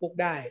คุณปุ๊ก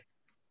ได้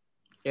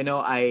You know,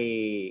 I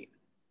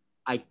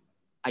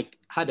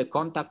had a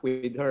contact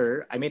with her.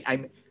 I mean,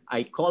 I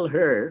call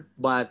her,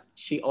 but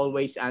she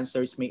always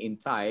answers me in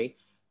Thai.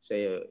 So,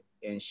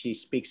 and she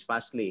speaks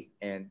fastly.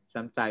 And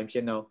sometimes,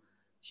 you know,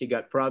 she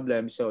got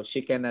problems, so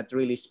she cannot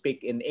really speak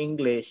in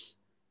English.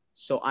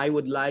 So I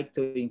would like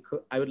to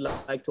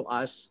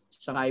ask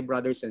some Thai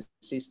brothers and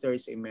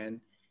sisters, amen,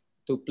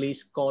 to please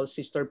call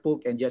Sister Puk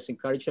and just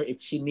encourage her. If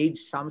she needs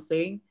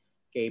something,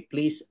 okay,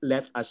 please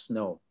let us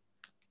know.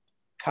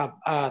 ครับ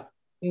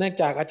เนื่อง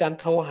จากอาจารย์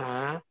โทรหา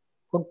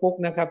คุณปุ๊ก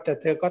นะครับแต่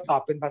เธอก็ตอ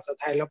บเป็นภาษา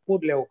ไทยแล้วพูด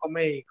เร็วก็ไ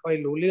ม่ค่อย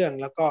รู้เรื่อง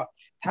แล้วก็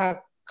ถ้า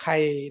ใคร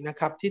นะ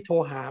ครับที่โทร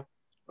หา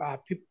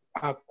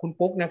คุณ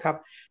ปุ๊กนะครับ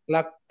แล้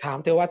วถาม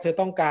เธอว่าเธอ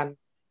ต้องการ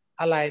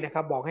อะไรนะค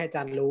รับบอกให้อาจ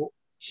ารย์รู้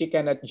She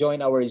cannot join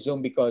our Zoom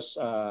because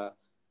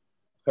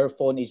her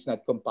phone is not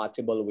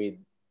compatible with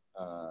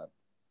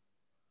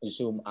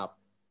Zoom app.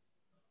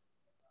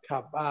 ครั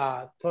บ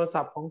โทร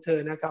ศัพท์ของเธอ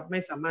นะครับไม่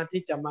สามารถ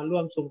ที่จะมาร่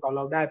วมซูมกับเร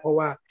าได้เพราะ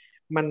ว่า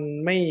มัน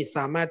ไม่ส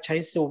ามารถใช้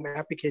Zoom แอ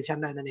ปพลิเคชัน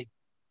ได้นั่นเอง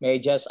May I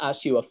just ask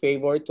you a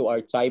favor to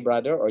our Thai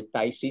brother or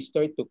Thai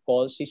sister to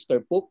call Sister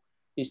Puk.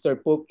 Sister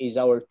Puk is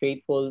our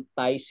faithful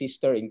Thai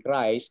sister in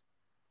Christ.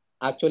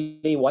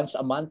 Actually, once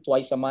a month,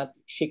 twice a month,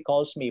 she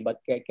calls me, but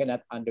I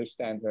cannot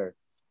understand her.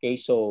 Okay,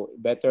 so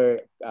better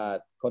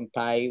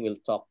Kontai will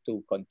talk to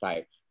Kontai.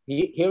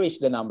 Here is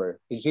the number,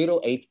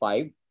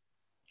 085.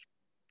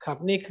 ครับ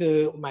นี่คือ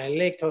หมาย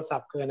เลขโทรศัพ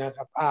ท์คือนะค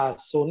รับ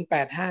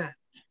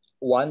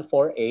085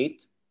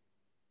 148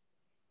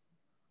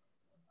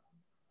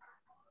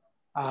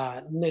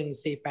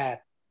 148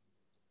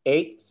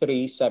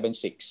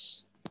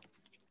 8376.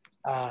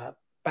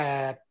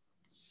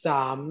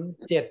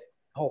 8376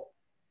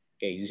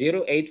 Okay,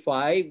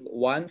 085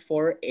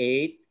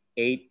 148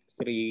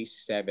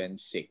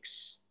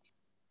 8376.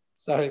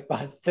 Sorry,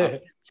 Pastor.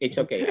 It's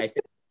okay. I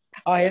think.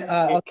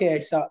 Okay,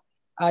 so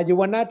อยู่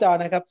บนหน้าจอ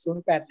นะครับ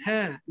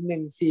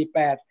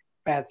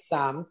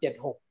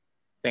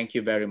085-148-8376 Thank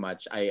you very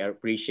much. I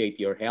appreciate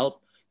your help.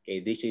 Okay,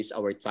 this is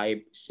our Thai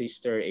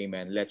sister.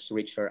 Amen. Let's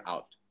reach her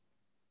out.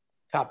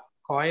 ครับ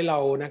ขอให้เรา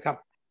นะครับ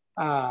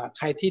ใ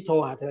ครที่โทร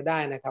หาเธอได้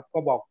นะครับก็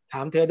บอกถ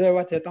ามเธอด้วย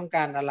ว่าเธอต้องก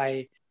ารอะไร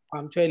ควา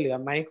มช่วยเหลือ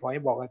ไหมขอให้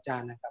บอกอาจา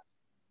รย์นะครับ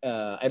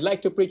I'd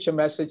like to preach a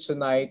message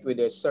tonight with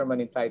a sermon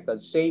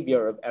entitled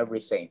Savior of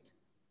Every Saint.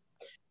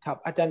 ครับ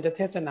อาจารย์จะเ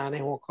ทศนาใน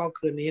หัวข้อ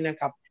คืนนี้นะ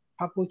ครับพ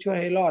ระผู้ช่วย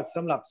ให้รอดส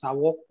ำหรับสา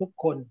วกทุก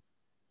คน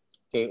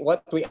Okay, what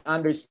we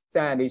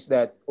understand is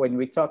that when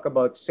we talk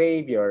about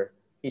Savior,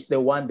 He's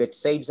the one that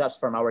saves us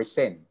from our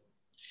sin.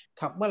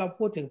 ครับเมื่อเรา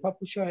พูดถึงพระ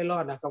ผู้ช่วยให้รอ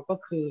ดนะครับก็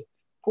คือ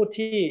ผู้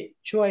ที่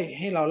ช่วยใ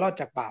ห้เรารอด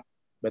จากบาป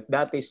But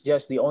that is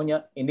just the only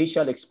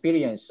initial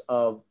experience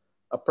of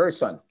a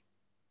person.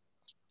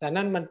 แต่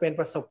นั่นมันเป็น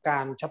ประสบกา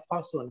รณ์เฉพา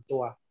ะส่วนตั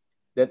ว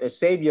That a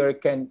Savior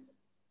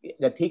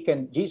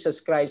Jesus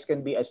Christ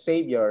can be a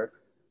Savior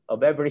of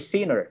every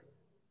sinner.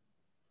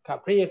 ครับ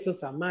พระเยซู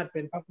สามารถเ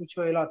ป็นพระผู้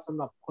ช่วยรอดสำ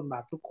หรับคนบา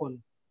ปทุกคน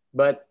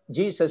But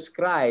Jesus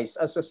Christ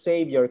as a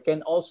Savior can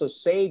also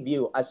save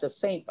you as a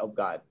saint of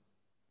God.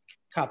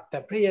 ครับแต่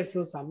พระเยซู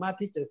สามารถ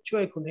ที่จะช่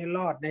วยคุณให้ร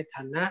อดในฐ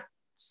านะ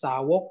สา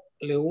วก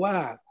หรือว่า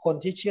คน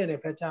ที่เชื่อใน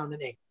พระเจ้านั่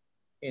นเอง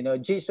You know,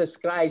 Jesus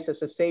Christ as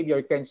a Savior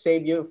can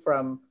save you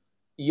from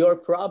your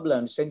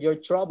problems and your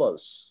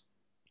troubles.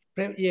 พ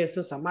ระเยซู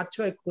สามารถ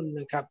ช่วยคุณ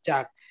นะครับจา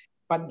ก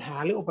ปัญหา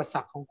หรืออุปส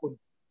รรคของคุณ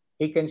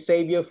He can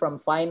save you from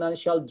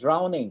financial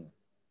drowning.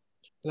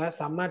 และ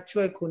สามารถ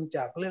ช่วยคุณจ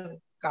ากเรื่อง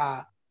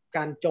ก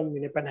ารจมอ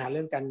ยู่ในปัญหาเ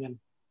รื่องการเงิน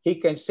He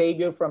can save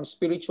you from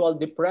spiritual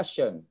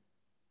depression.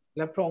 แ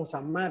ละพระองค์ส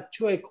ามารถ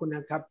ช่วยคุณน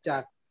ะครับจา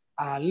ก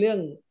เรื่อง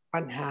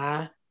ปัญหา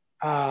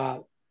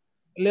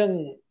เรื่อง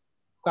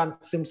การ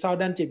ซึมเศร้า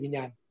ด้านจิตวิญญ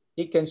าณ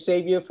He can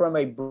save you from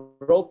a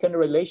broken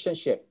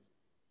relationship.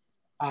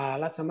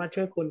 และสามารถ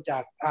ช่วยคุณจา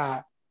ก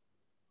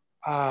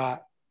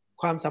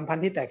ความสัมพัน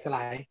ธ์ที่แตกสล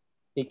าย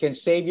He can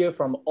save you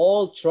from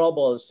all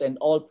troubles and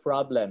all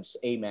problems.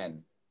 Amen.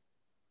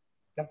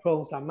 และพระอ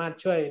งค์สามารถ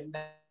ช่วย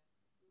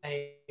ใน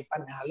ปั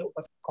ญหาและอุป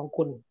สรรคของ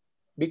คุณ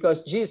Because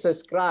Jesus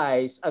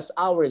Christ as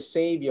our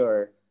Savior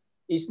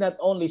is not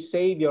only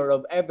Savior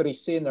of every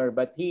sinner,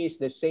 but He is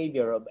the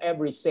Savior of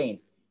every saint,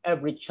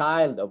 every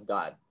child of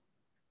God.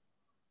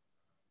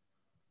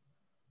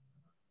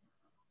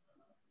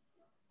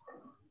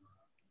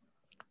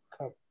 ค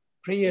รับ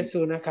พระเยซู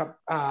นะครับ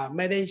ไ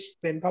ม่ได้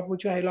เป็นพระผู้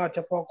ช่วยให้รอดเฉ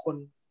พาะคน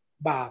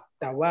บาป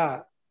แต่ว่า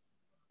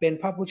เป็น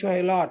พระผู้ช่วยใ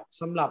ห้รอด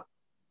สำหรับ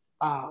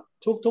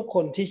ทุกค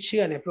นที่เ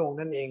ชื่อในพระองค์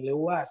นั่นเองหรือ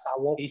ว่าสา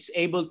วก He's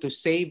able to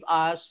save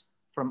us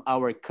from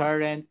our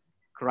current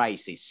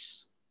crisis.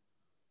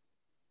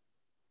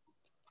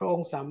 พระอง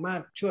ค์สามาร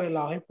ถช่วยเร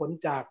าให้พ้น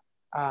จาก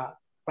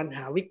ปัญห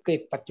าวิกฤ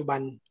ตปัจจุบั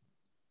น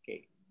Okay.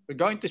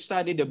 We're going to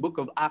study the book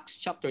of Acts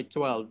chapter 12.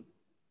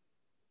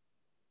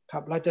 ครั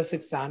บเราจะศึ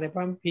กษาในพร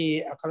ะคัมภี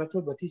ร์อัครทู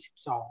ตบทที่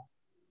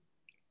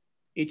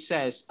It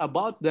says,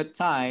 about that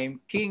time,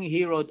 King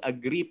Herod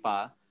Agrippa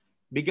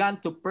began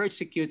to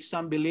persecute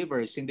some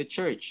believers in the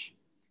church.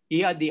 He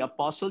had the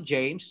apostle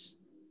James,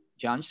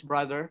 John's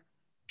brother,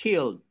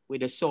 killed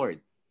with a sword.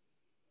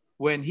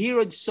 When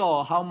Herod saw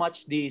how much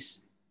this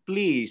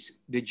pleased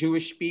the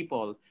Jewish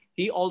people,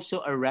 he also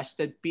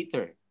arrested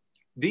Peter.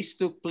 This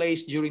took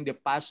place during the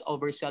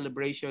Passover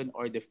celebration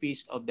or the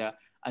Feast of the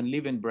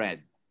Unleavened Bread.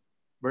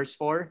 Verse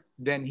 4,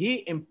 then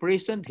he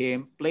imprisoned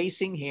him,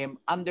 placing him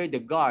under the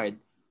guard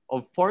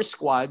of 4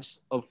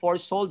 squads of 4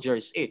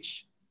 soldiers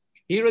each.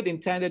 Herod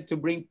intended to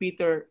bring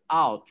Peter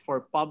out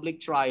for public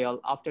trial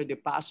after the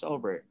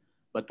Passover.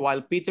 But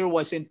while Peter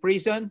was in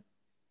prison,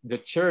 the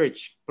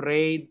church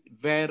prayed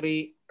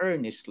very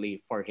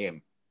earnestly for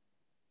him.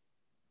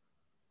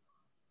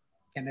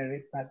 Can I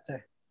read, Pastor?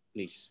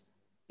 Please.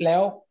 แ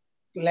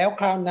ล้ว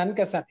คราวนั้น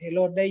กษัตริย์เฮโร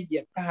ดได้เหยี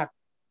ยดพระหัตถ์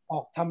อ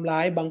อกทำร้า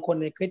ยบางคน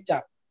ในคริสตจั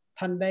กร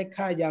ท่านได้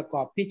ฆ่ายาก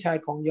อบพี่ชาย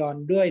ของยอห์น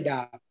ด้วยด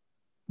าบ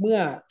เมื่อ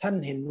ท่าน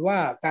เห็นว่า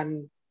การ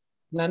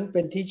นั้นเ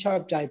ป็นที่ชอบ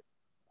ใจ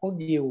พวก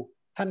ยิว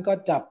ท่านก็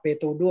จับเป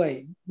โตรด้วย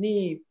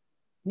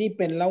นี่เ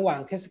ป็นระหว่าง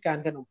เทศกาล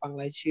ขนมปังไ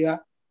ร้เชื้อ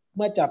เ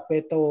มื่อจับเป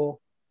โตร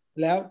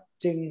แล้ว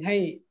จึงให้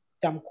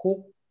จำคุก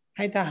ใ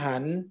ห้ทหา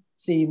ร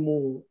4 ห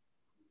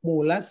มู่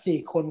ละ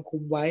4 คนคุ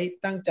มไว้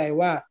ตั้งใจ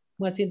ว่าเ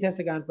มื่อสิ้นเทศ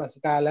กาลปัส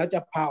กาแล้วจะ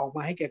พาออกม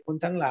าให้แก่คน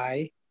ทั้งหลาย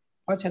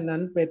เพราะฉะนั้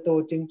นเปโตร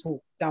จึงถูก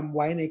จำไ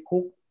ว้ในคุ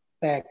ก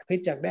แต่คริส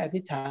ตจักรได้อ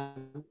ธิษฐาน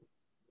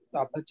ต่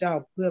อพระเจ้า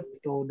เพื่อเป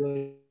โตรโดย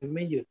ไ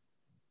ม่หยุด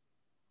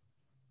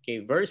Okay,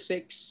 verse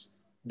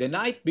 6. The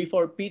night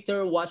before Peter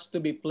was to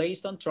be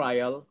placed on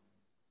trial,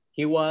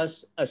 he was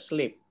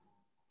asleep,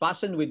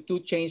 fastened with 2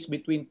 chains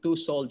between 2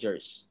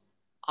 soldiers.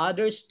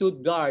 Others stood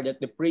guard at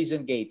the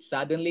prison gate.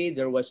 Suddenly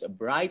there was a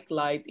bright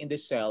light in the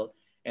cell,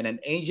 and an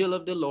angel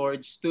of the Lord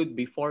stood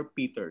before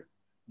Peter.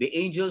 The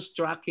angel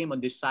struck him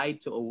on the side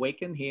to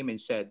awaken him and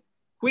said,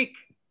 "Quick,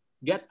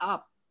 get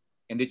up."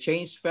 And the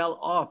chains fell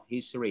off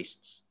his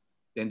wrists.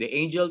 Then the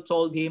angel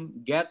told him,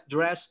 "Get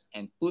dressed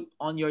and put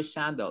on your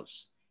sandals."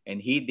 And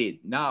he did.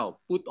 "Now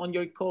put on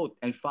your coat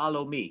and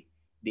follow me,"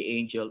 the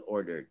angel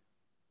ordered.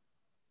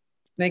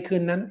 ในคื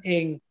นนั้นเอ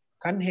ง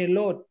ครั้นเฮโร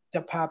ดจ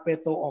ะพาเป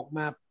โตรออกม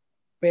า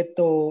เปโต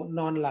รน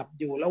อนหลับ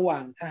อยู่ระหว่า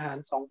งทหาร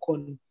2 คน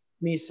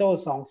มีโซ่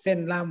2 เส้น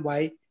ล่ามไว้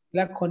แล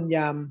ะคนย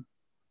าม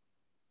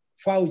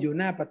เฝ้าอยู่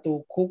หน้าประตู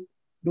คุก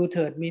ดูเ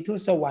ถิดมีทู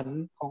ตสวรร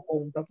ค์ของอ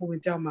งค์พระผู้เป็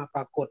นเจ้ามาป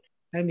รากฏ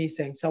และมีแส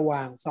งสว่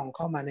างส่องเ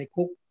ข้ามาใน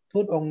คุกทู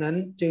ตองค์นั้น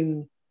จึง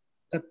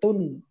กระตุ้น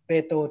เป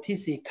โตรที่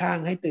4 ข้าง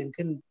ให้ตื่น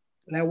ขึ้น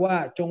และว่า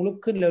จงลุก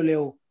ขึ้นเร็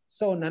วๆโ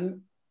ซ่นั้น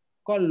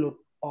ก็หลุด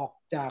ออก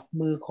จาก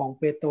มือของ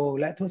เปโตร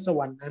และทูตสว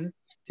รรค์นั้น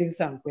จึง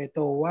สั่งเปโต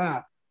รว่า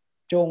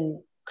จง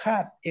คา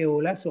ดเอว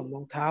และสวมร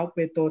องเท้าเป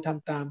โตรท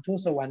ำตามทูต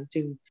สวรรค์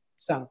จึง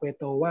สั่งเป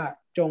โตรว่า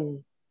จง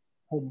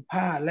ห่ม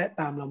ผ้าและ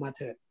ตามเรามา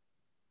เถิด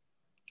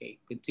Okay,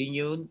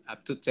 continue up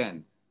to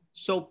 10.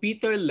 So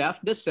Peter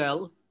left the cell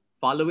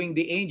following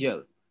the angel,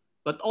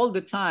 but all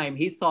the time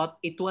he thought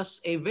it was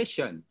a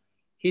vision.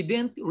 He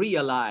didn't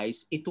realize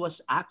it was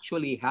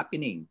actually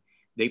happening.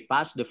 They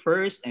passed the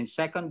first and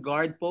second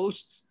guard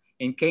posts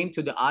and came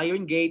to the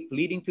iron gate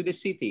leading to the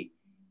city.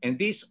 And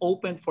this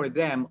opened for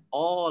them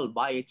all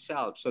by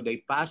itself. So they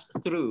passed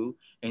through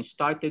and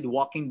started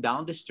walking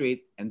down the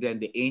street, and then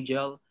the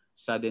angel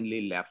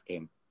suddenly left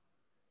him.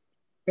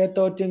 เปโต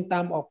รจึงต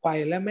ามออกไป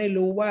และไม่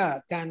รู้ว่า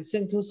การ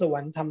ซึ่งทูตสวร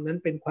รค์ทำนั้น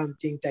เป็นความ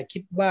จริงแต่คิ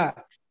ดว่า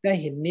ได้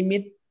เห็นนิมิ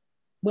ต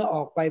เมื่ออ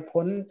อกไป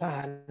พ้นทห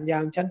ารยา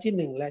มชั้น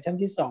ที่1และชั้น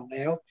ที่2แ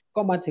ล้ว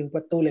ก็มาถึงป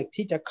ระตูเหล็ก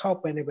ที่จะเข้า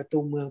ไปในประตู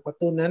เมืองประ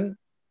ตูนั้น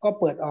ก็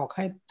เปิดออกใ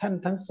ห้ท่าน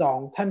ทั้งสอง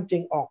ท่านจึ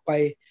งออกไป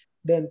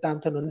เดินตาม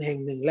ถนนแห่ง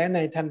หนึ่งและใน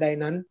ทันใด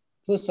นั้น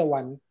ทูตสวร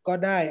รค์ก็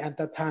ได้อัน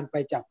ตรธานไป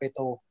จากเปโต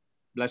ร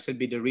Blessed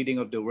be the reading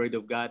of the word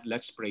of God.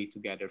 Let's pray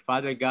together.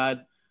 Father God,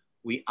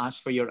 we ask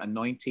for your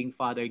anointing,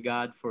 Father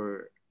God, for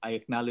I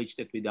acknowledge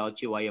that without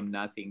you I am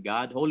nothing.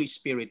 God, Holy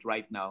Spirit,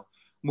 right now,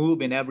 move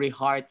in every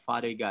heart,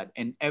 Father God,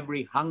 and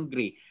every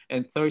hungry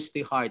and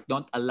thirsty heart.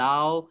 Don't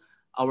allow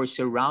our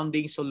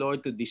surroundings, oh Lord,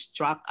 to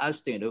distract us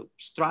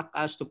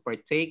to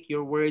partake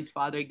your word,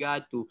 Father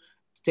God, to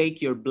take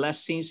your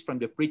blessings from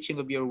the preaching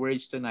of your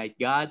words tonight.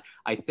 God,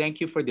 I thank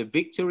you for the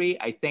victory.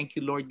 I thank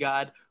you, Lord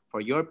God, for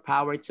your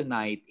power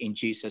tonight. In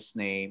Jesus'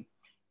 name,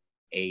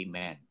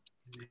 amen.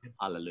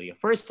 Hallelujah.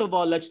 First of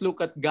all, let's look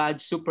at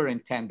God's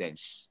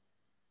superintendence.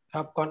 ค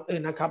รับก่อนอื่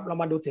นนะครับเรา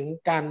มาดูถึง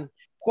การ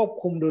ควบ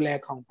คุมดูแล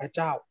ของพระเ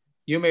จ้า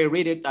You may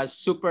read it as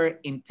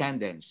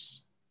superintendence.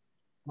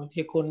 บาง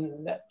ทีคุณ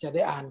จะไ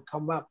ด้อ่านค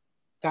ำว่า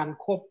การ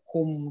ควบ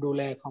คุมดูแ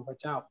ลของพระ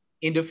เจ้า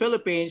In the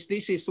Philippines,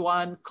 this is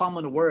one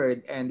common word,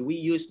 and we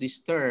use this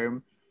term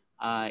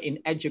in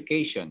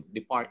education,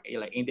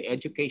 in the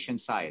education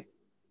side.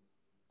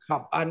 ครั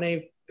บใน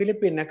ฟิ ฟิลิป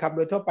ปินส์นะครับโด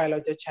ยทั่วไปเรา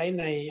จะใช้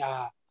ใน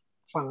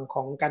ฝั่งข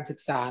องการศึก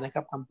ษานะค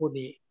รับคำพูด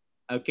นี้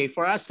Okay,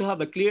 for us to have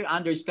a clear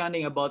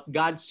understanding about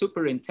God's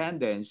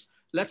superintendence,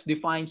 let's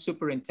define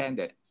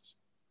superintendent.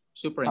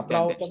 ครับเร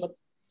า Superintendent.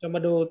 จะม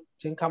าดู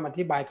ถึงคำอ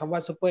ธิบายคำว่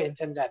า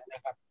superintendent น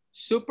ะครับ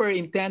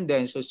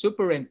Superintendence or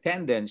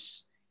superintendence,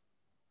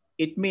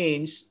 it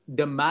means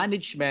the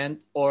management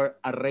or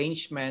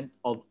arrangement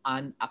of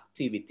an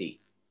activity.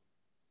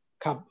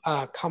 ครับ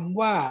คำ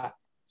ว่า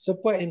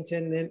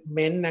superintendent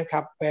นะค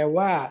รับแปล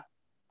ว่า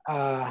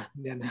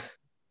เดี๋ยวนะ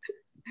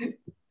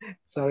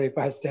sorry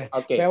pastor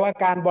แปลว่า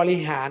การบริ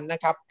หารนะ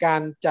ครับกา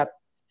รจัด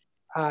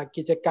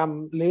กิจกรรม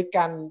หรือก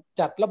าร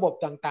จัดระบบ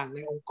ต่างๆใน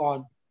องค์กร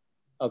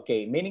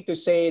Okay, meaning to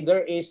say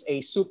there is a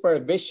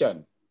supervision.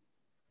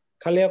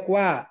 เขาเรียก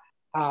ว่า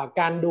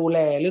การดูแล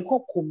หรือคว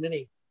บคุมนั่นเอ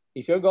ง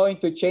If you're going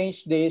to change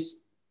this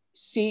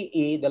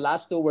CE, the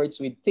last two words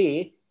with T,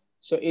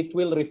 so it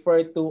will refer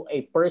to a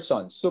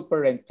person,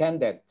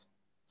 superintendent.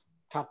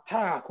 ครับถ้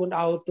าคุณเ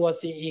อาตัว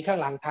CE ข้าง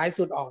หลังท้าย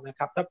สุดออกนะค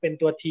รับถ้าเป็น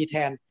ตัว T แท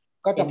น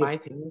ก็จะหมาย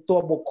ถึงตัว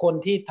บุคคล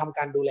ที่ทำก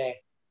ารดูแล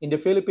In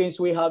the Philippines,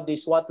 we have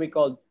this what we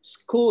call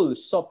school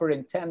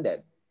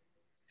superintendent.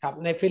 ครับ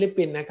ในฟิลิป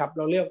ปินส์นะครับเ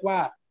ราเรียกว่า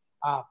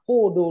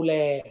ผู้ดูแล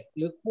ห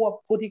รือ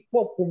ผู้ที่ค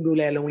วบคุมดู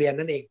แลโรงเรียน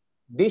นั่นเอง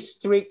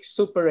District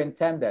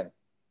superintendent.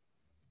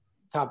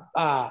 ครับ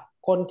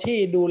คนที่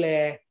ดูแล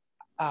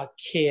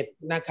เขต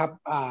นะครับ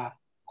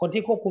คน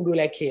ที่ควบคุมดูแ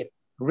ลเขต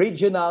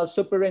Regional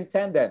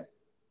superintendent.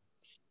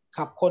 ค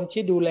รับคน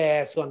ที่ดูแล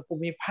ส่วนภู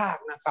มิภาค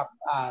นะครับ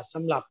ส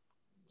ำหรับ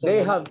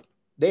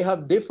They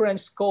have different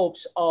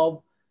scopes of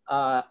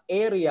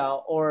area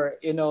or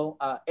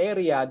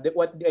area that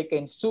what they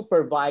can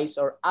supervise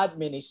or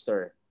administer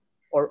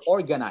or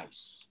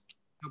organize.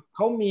 เข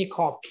ามีข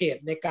อบเขต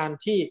ในการ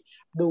ที่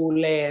ดู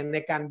แลใน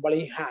การบ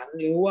ริหาร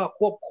หรือว่า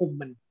ควบคุม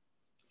มัน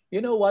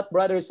You know what,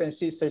 brothers and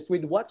sisters,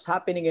 with what's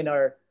happening in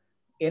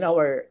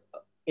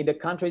the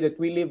country that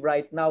we live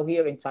right now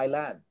here in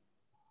Thailand.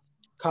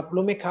 ครับ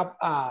รู้ไหมครับ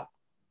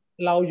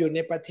เราอยู่ใน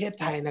ประเทศ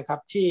ไทยนะครับ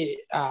ที่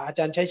อาจ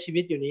ารย์ใช้ชี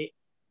วิตอยู่นี้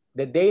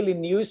The daily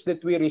news that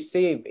we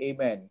receive,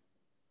 amen,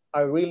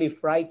 are really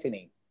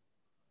frightening.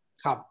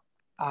 ครับ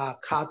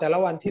ข่าวแต่ละ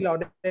วันที่เรา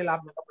ได้รับ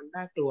นะครับมัน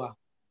น่ากลัว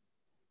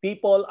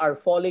People are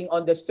falling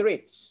on the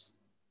streets.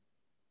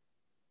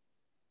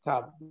 ครั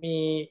บมี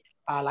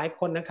หลาย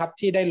คนนะครับ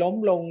ที่ได้ล้ม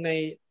ลงใน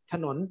ถ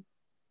นน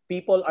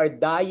People are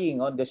dying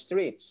on the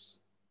streets.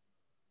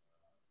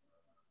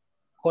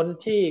 คน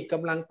ที่ก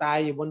ำลังตาย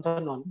อยู่บนถ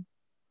นน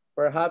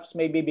Perhaps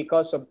maybe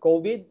because of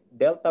COVID,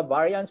 Delta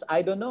variants, I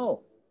don't know.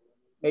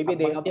 Maybe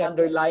they have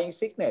underlying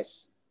sickness.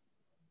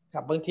 ค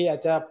รับบางทีอา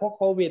จจะพวก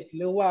โควิดห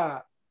รือว่า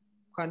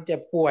การเจ็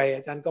บป่วยอ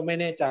าจารย์ก็ไม่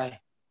แน่ใจ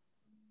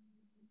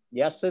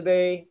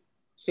Yesterday,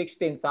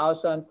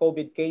 16,000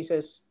 COVID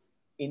cases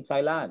in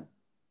Thailand,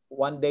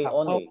 one day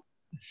only.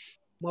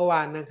 เมื่อว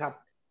านนะครับ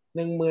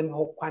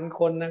 16,000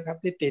 คนนะครับ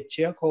ที่ติดเ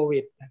ชื้อโควิ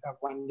ดนะครับ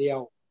วันเดียว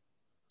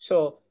So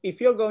if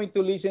you're going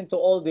to listen to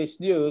all this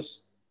news,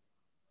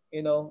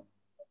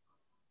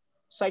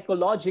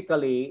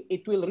 psychologically,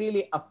 it will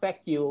really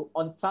affect you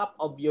on top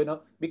of,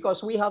 because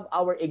we have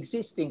our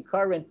existing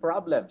current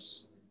problems.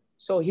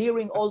 So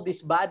hearing all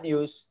this bad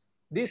news,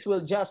 this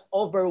will just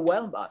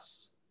overwhelm us.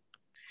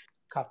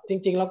 ครับจ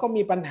ริงๆเราก็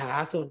มีปัญหา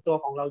ส่วนตัว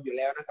ของเราอยู่แ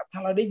ล้วนะครับถ้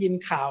าเราได้ยิน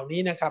ข่าว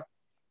นี้นะครับ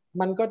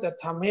มันก็จะ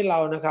ทำให้เรา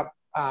นะครับ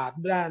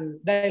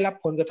ได้รับ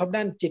ผลกระทบ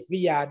ด้านจิตวิ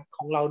ทยาข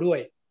องเราด้ว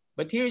ย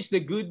But here's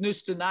the good news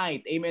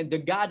tonight. Amen.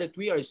 The God that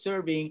we are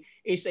serving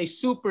is a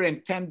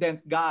superintendent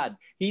God.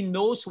 He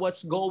knows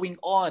what's going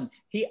on.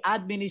 He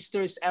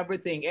administers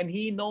everything and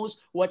he knows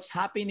what's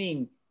happening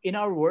in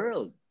our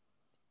world.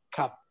 ค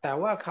รับแต่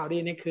ว่าข่าวดี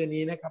ในคืน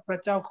นี้นะครับพระ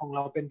เจ้าของเร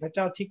าเป็นพระเ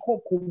จ้าที่ควบ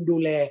คุมดู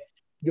แล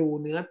อยู่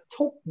เหนือ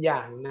ทุกอย่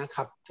างนะค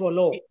รับทั่วโ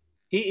ลก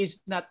He is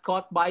not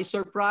caught by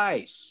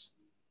surprise.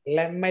 แล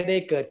ะไม่ได้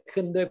เกิด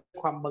ขึ้นด้วย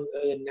ความบังเ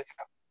อิญนะค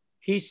รับ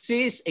He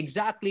sees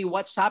exactly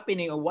what's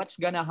happening or what's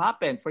gonna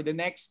happen for the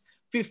next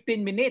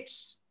 15 minutes.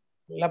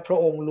 และพระ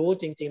องค์รู้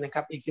จริงๆนะค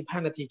รับอีก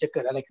15นาทีจะเ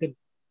กิดอะไรขึ้น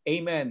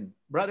Amen.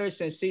 Brothers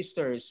and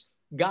sisters,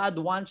 God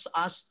wants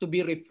us to be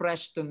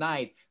refreshed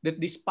tonight that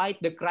despite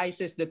the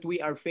crisis that we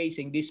are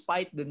facing,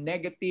 despite the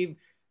negative,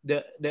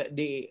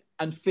 the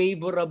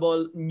unfavorable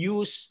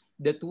news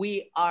that we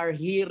are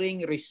hearing,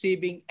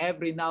 receiving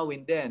every now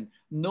and then,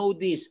 know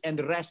this and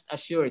rest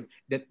assured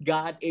that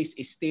God is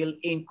still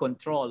in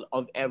control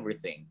of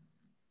everything.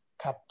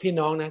 ครับพี่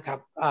น้องนะครับ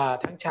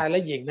ทั้งชายแล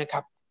ะหญิงนะค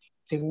รับ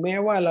ถึงแม้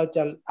ว่าเราจ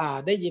ะ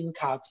ได้ยิน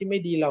ข่าวที่ไม่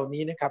ดีเหล่า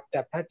นี้นะครับแต่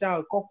พระเจ้า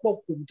ก็ควบ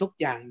คุมทุก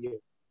อย่างอยู่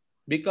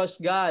Because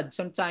God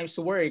sometimes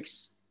works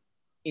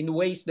in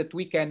ways that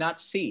we cannot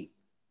see.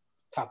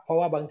 ครับเพราะ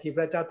ว่าบางทีพ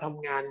ระเจ้าท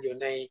ำงานอยู่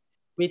ใน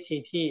วิธี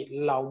ที่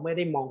เราไม่ไ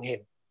ด้มองเห็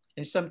น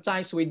And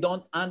sometimes we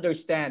don't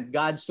understand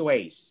God's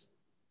ways.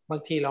 บา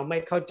งทีเราไม่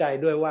เข้าใจ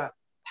ด้วยว่า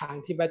ทาง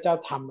ที่พระเจ้า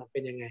ทำมันเป็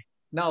นยังไง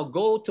Now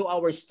go to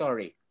our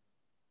story.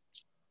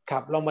 ครั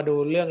บเรามาดู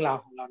เรื่องราว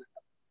ของเรานะค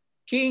รับ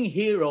King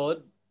Herod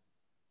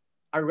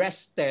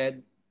arrested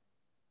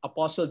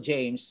Apostle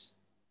James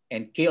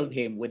and killed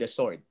him with a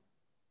sword.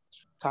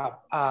 ครับ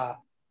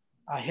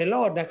เฮโร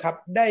ดนะครับ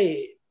ไ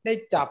ด้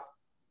จับ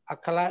อั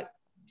คร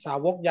สา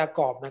วกยาก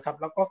อบนะครับ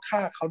แล้วก็ฆ่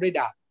าเขาด้วย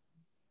ดาบ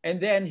And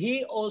then he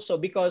also,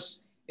 because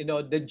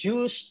the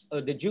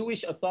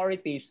Jewish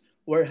authorities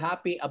were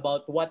happy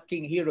about what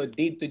King Herod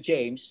did to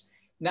James,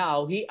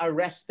 now he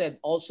arrested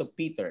also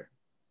Peter.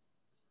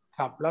 ค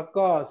รับแล้ว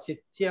ก็สิท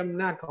ธิอ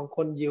ำนาจของค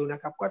นยิวนะ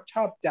ครับก็ช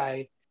อบใจ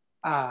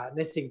ใน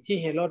สิ่งที่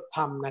เฮโรดท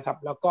ำนะครับ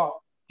แล้วก็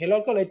เฮโร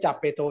ดก็เลยจับ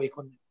เปโตรอีกค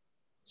นหนึ่ง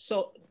So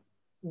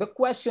the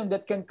question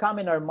that can come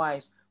in our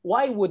minds,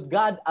 why would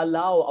God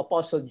allow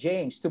Apostle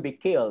James to be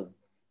killed?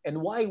 And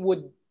why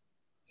would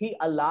he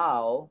allow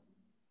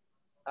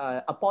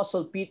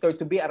Apostle Peter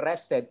to be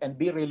arrested and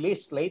be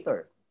released later?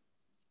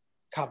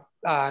 ครับ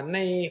ใน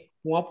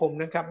หัวผม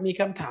นะครับมี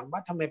คำถามว่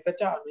าทำไมพระเ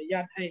จ้าอนุญ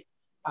าตให้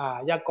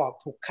ยากอบ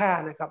ถูกฆ่า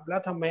นะครับแล้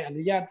วทำไมอ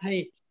นุญาตให้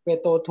เป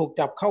โตรถูก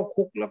จับเข้า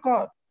คุกแล้วก็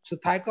สุด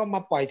ท้ายก็ม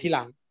าปล่อยทีห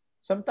ลัง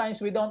Sometimes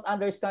we don't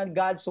understand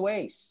God's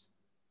ways.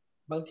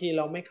 บางทีเ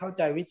ราไม่เข้าใ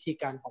จวิธี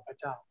การของพระ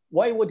เจ้า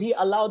Why would he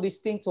allow this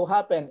thing to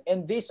happen and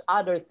this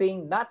other thing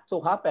not to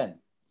happen?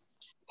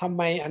 ทำไ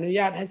มอนุญ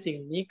าตให้สิ่ง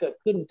นี้เกิด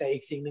ขึ้นแต่อี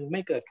กสิ่งหนึ่งไ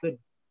ม่เกิดขึ้น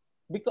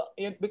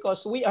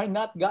Because we are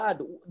not God.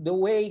 The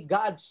way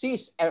God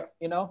sees,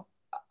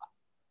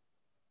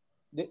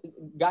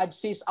 God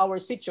sees our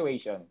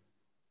situation.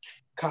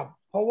 ครับ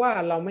เพราะว่า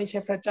เราไม่ใช่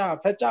พระเจ้า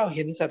พระเจ้าเ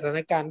ห็นสถาน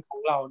การณ์ของ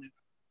เราเนี่ย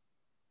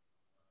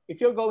If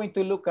you're going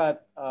to look at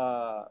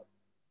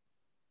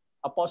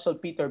Apostle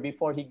Peter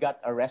before he got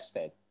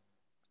arrested.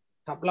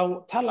 ครับ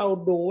ถ้าเรา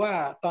ดูว่า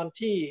ตอน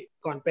ที่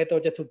ก่อนเปโตร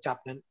จะถูกจับ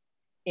นั้น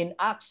In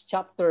Acts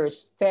chapters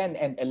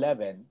 10 and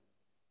 11.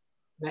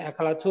 ในอัค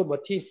รทูตบ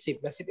ทที่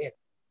10และ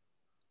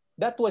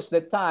11 That was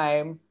the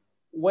time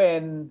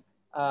when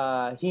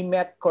he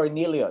met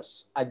Cornelius,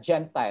 a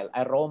Gentile,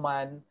 a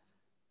Roman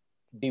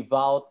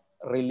devout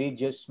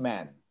religious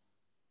man.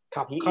 ค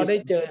รับเขาได้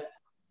เ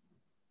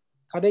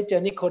จอ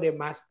นิโคเด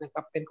มัสนะค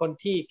รับเป็นคน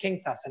ที่เคร่ง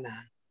ศาสนา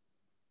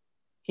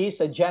He's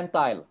a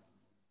Gentile.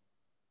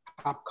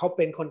 ครับเขาเ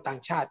ป็นคนต่า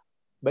งชาติ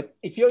But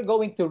if you're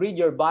going to read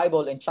your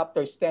Bible in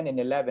chapters 10 and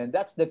 11,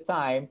 that's the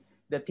time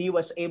that he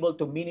was able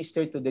to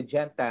minister to the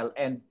Gentile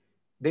and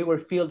they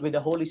were filled with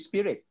the Holy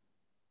Spirit.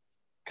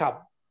 ครับ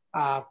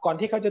ก่อน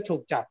ที่เขาจะถู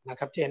กจับนะ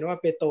ครับจะเห็นว่า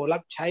เปโตรรั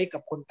บใช้กั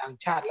บคนต่าง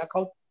ชาติแล้วเข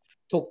า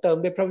ถูกเติม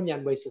ด้วยพระวิญญา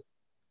ณบริสุทธิ์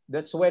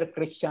That's where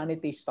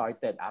Christianity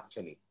started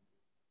actually.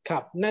 ครั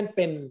บนั่นเ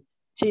ป็น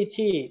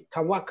ที่ค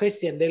ำว่าคริสเ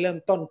ตียนได้เริ่ม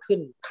ต้นขึ้น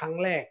ครั้ง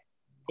แรก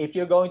If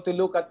you're going to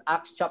look at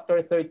Acts chapter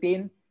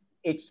 13,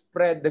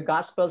 the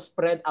gospel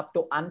spread up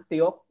to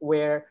Antioch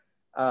where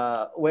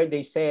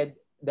they said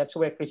that's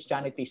where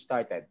Christianity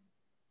started.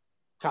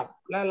 ครับ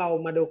แล้วเรา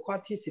มาดูข้อ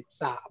ที่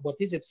13บท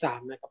ที่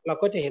13นะครับเรา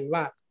ก็จะเห็น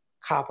ว่า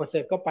ข่าวประเสริ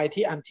ฐก็ไป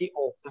ที่อันทิโอ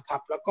กนะครั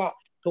บแล้วก็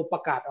ถูกปร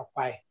ะกาศออกไ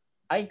ป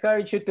I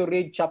encourage you to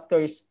read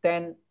chapters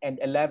 10 and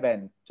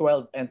 11,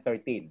 12 and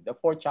 13, the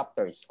 4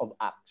 chapters of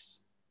Acts.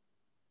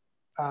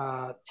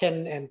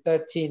 10 and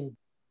 13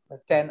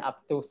 10 up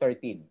to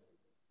 13.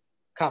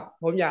 ครับ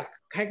ผมอยาก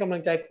ให้กำลั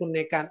งใจคุณใน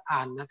การอ่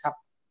านนะครับ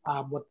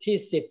บทที่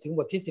10ถึงบ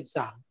ทที่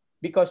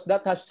13 Because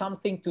that has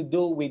something to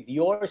do with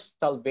your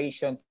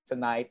salvation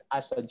tonight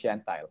as a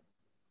Gentile.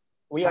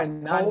 We are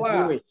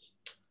non-Jewish.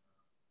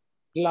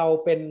 เรา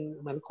เป็น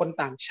เหมือนคน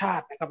ต่างชา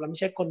ตินะครับเราไม่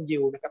ใช่คนยิ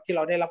วนะครับที่เร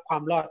าได้รับควา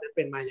มรอดนั้นเ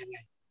ป็นมาอย่างไง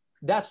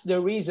That's the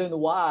reason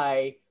why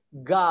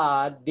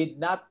God did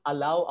not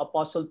allow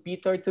Apostle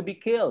Peter to be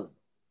killed.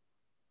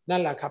 นั่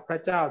นแหละครับพร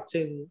ะเจ้า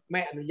จึงไ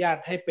ม่อนุญาต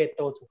ให้เปโต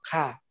รถูก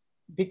ฆ่า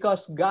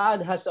Because God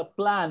has a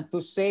plan to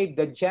save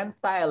the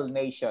Gentile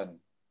nation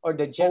or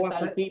the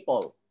Gentile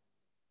people.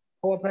 เ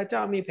พราะว่าพระเจ้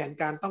ามีแผน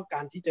การต้องกา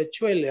รที่จะ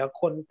ช่วยเหลือ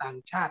คนต่าง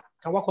ชาติ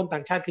คำว่าคนต่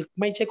างชาติคือ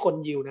ไม่ใช่คน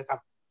ยิวนะครับ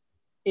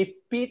If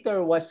Peter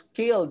was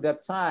killed that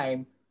time,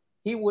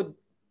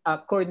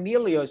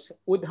 Cornelius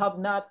would have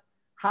not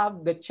have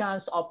the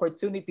chance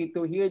opportunity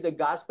to hear the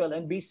gospel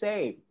and be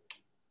saved.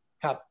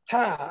 ครับถ้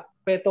า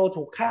เปโตร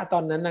ถูกฆ่าตอ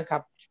นนั้นนะครั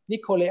บนิ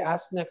โคเลอั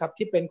สนะครับ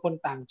ที่เป็นคน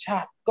ต่างชา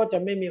ติก็จะ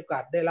ไม่มีโอกา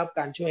สได้รับก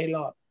ารช่วยให้ร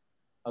อด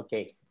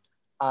Okay.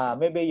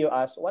 Maybe you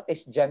ask, what is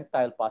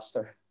Gentile,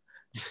 Pastor?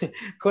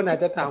 คนอาจ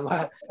จะถามว่า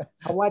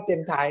คำว่าเจ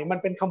นไทยมัน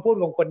เป็นคำพูด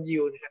ของคนยิ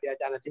วนะครับเดี๋ยวอา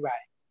จารย์อธิบาย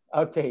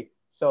Okay.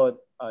 So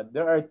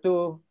there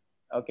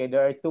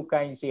are two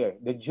kinds here,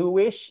 the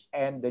Jewish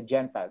and the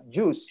Gentile,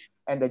 Jews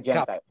and the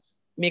Gentiles.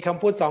 มีค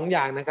ำพูดสองอ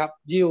ย่างนะครับ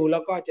ยิวแล้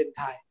วก็เจน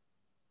ไทย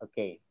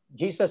Okay.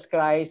 Jesus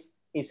Christ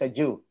is a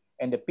Jew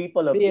and the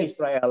people of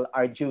Israel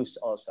are Jews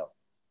also.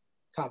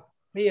 ครับ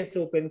พระเยซู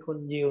เป็นคน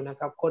ยิวนะ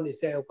ครับคนอิส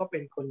ราเอลก็เป็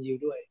นคนยิว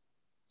ด้วย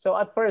So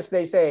at first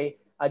they say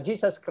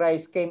Jesus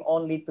Christ came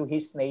only to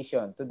his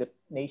nation, to the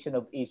nation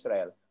of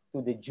Israel, to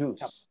the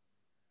Jews.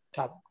 ค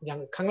รับอย่าง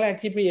ครั้งแรก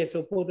ที่พระเยซู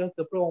พูดก็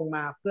คือพระองค์ม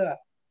าเพื่อ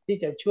ที่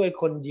จะช่วย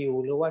คนยิว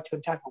หรือว่าชน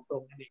ชาติของพระอ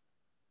งค์นั่นเอง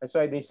That's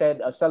why they said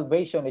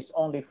salvation is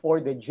only for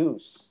the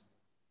Jews.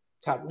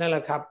 ครับนั่นแหล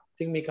ะครับ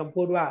จึงมีคำ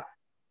พูดว่า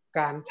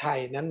การไถ่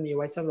นั้นมีไ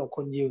ว้สำหรับค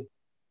นยิว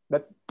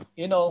But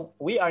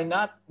we are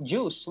not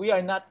Jews, we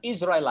are not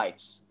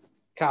Israelites.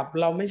 ครับ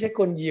เราไม่ใช่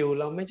คนยิว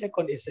เราไม่ใช่ค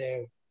นอิสราเอ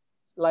ล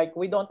Like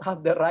we don't have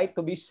the right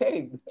to be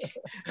saved.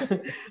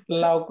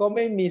 เราก็ไ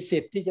ม่มีสิ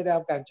ทธิ์ที่จะได้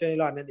รับการช่วย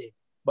รอดนั่นเอง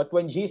But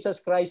when Jesus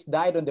Christ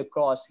died on the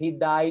cross, he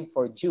died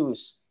for Jews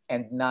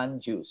and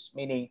non-Jews,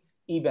 meaning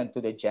even to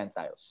the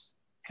Gentiles.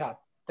 ครับ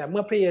แต่เ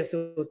มื่อพระเยซู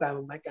ตายบ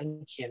นไม้กาง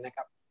เขนนะค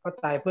รับก็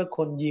ตายเพื่อค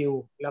นยิว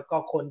แล้วก็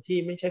คนที่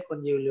ไม่ใช่คน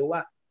ยิวหรือว่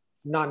า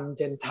non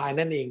Gentile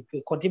นั่นเองคื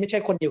อคนที่ไม่ใช่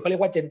คนยิวเขาเรีย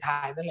กว่า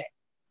Gentile นั่นแหละ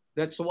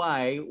That's why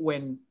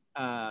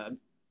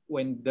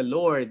when the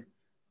Lord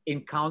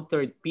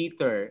encountered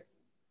Peter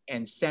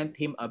and sent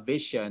him a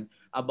vision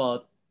about,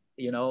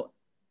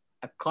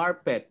 a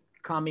carpet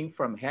coming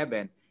from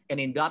heaven, and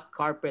in that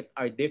carpet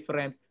are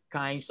different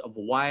kinds of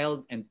wild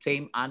and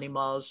tame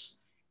animals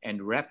and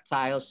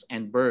reptiles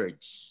and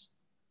birds.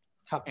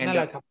 ครับนั่นแ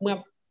หละครับเมื่อ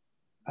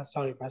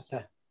sorry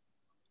pastor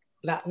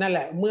นั่นแห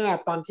ละเมื่อ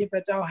ตอนที่พร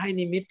ะเจ้าให้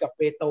นิมิตกับเ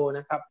ปโตร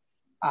นะครับ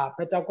พ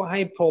ระเจ้าก็ใ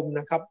ห้พรหม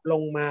นะครับล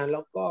งมาแล้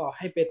วก็ใ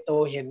ห้เปโตร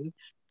เห็น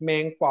แม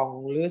งป่อง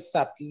หรือ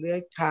สัตว์เลื้อ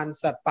ยคลาน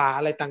สัตว์ป่าอ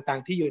ะไรต่า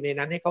งๆที่อยู่ใน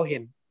นั้นให้เขาเห็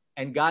น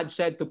And God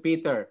said to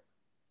Peter,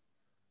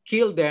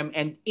 kill them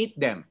and eat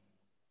them.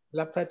 แล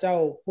ะพระเจ้า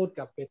พูด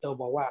กับเปโตร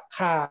บอกว่า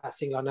ฆ่า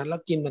สิ่งเหล่านั้นแล้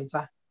วกินมันซ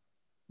ะ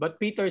But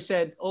Peter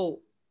said,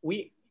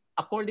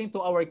 according to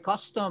our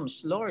customs,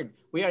 Lord,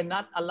 we are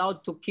not allowed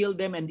to kill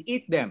them and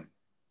eat them.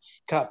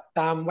 ครับ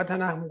ตามวัฒ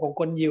นธรรมของ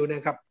คนยิวน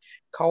ะครับ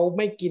เขาไ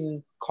ม่กิน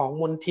ของ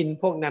มลทิน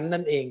พวกนั้น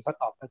นั่นเองเขา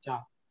ตอบพระเจ้า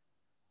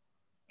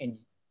And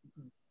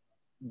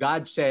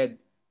God said,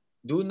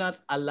 do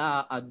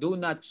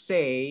not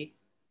say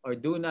or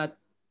do not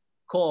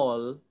call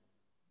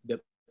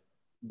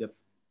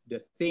the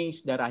things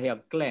that I have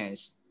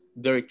cleansed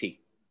dirty.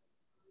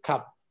 ครั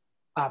บ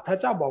พระ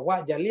เจ้าบอกว่า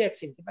อย่าเรียก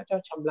สิ่งที่พระเจ้า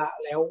ชำระ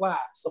แล้วว่า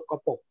สก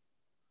ปรก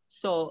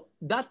So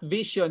that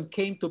vision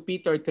came to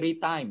Peter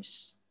 3 times.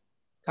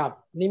 ครับ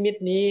นิมิต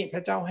นี้พร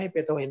ะเจ้าให้เป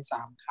โตรเห็น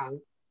3 ครั้ง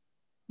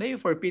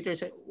Therefore Peter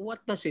said, what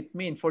does it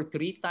mean? For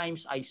 3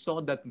 times I saw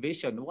that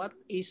vision. What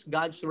is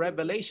God's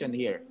revelation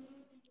here?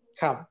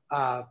 ครับ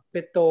เป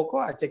โตรก็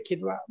อาจจะคิด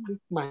ว่ามัน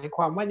หมายค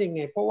วามว่ายังไ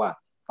งเพราะว่า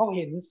เขาเ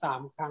ห็น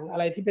3 ครั้งอะ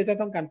ไรที่พระเจ้า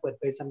ต้องการเปิดเ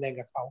ผยแสดง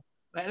กับเขา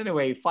But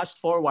anyway, fast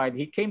forward,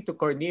 he came to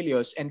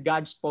Cornelius and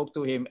God spoke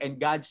to him, and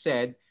God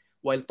said,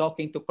 while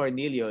talking to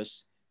Cornelius,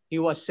 he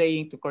was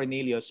saying to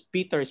Cornelius,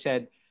 Peter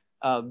said,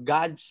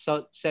 God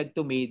said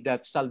to me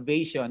that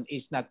salvation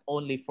is not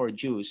only for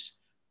Jews,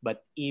 but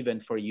even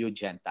for you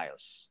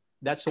Gentiles.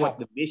 That's what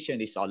the vision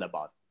is all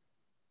about.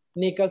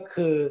 นี่ก็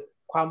คือ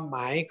ความหม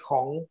ายข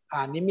อง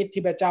นิมิต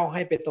ที่พระเจ้าใ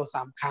ห้เปโตร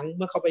3 ครั้งเ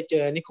มื่อเขาไปเจ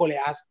อนิโค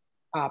ลัส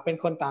เป็น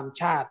คนต่าง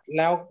ชาติแ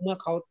ล้วเมื่อ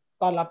เขา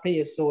ต้อนรับพระเย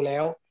ซูแล้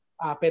ว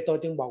เปโตร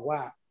จึงบอกว่า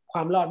คว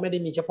ามรอดไม่ได้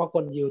มีเฉพาะค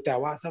นยิวแต่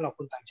ว่าสำหรับค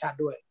นต่างชาติ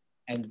ด้วย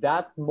And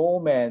that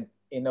moment,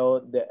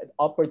 the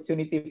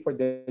opportunity for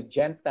the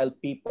Gentile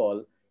people,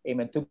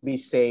 amen, to be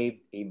saved,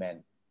 amen,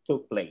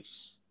 took place.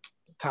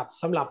 ครับ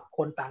สำหรับค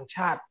นต่างช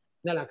าติ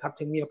นั่นแหละครับ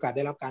ถึงมีโอกาสไ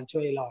ด้รับการช่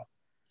วยรอด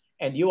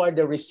And you are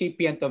the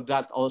recipient of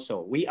that also.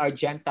 We are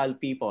Gentile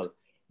people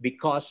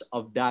because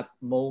of that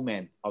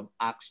moment of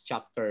Acts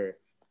chapter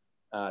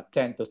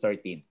 10 to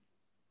 13.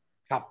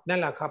 ครับนั่น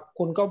แหละครับ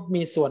คุณก็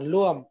มีส่วน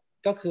ร่วม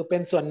ก็คือเป็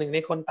นส่วนหนึ่งใน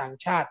คนต่าง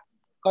ชาติ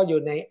ก็อ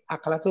ยู่ในอั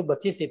ครทูตบท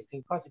ที่10 ถึ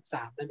งข้อ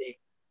 13 นั่นเอง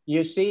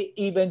You see,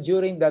 even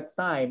during that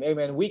time,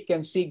 amen, we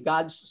can see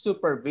God's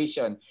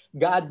supervision.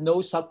 God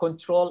knows how to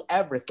control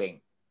everything.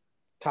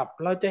 ครับ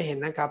เราจะเห็น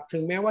นะครับถึ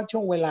งแม้ว่าช่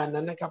วงเวลา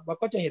นั้นนะครับเรา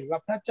ก็จะเห็นว่า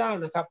พระเจ้า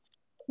นะครับ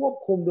ควบ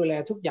คุมดูแล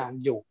ทุกอย่าง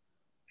อยู่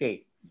Okay,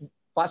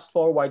 fast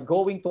forward,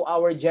 going to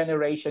our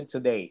generation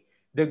today.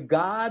 The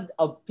God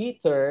of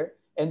Peter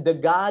and the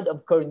God of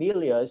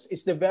Cornelius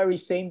is the very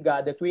same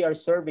God that we are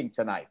serving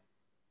tonight.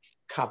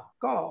 ครับ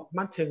ก็ม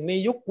าถึงใน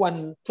ทุ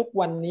ก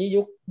วันนี้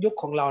ยุค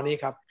ของเรานี่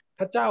ครับ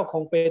พระเจ้าขอ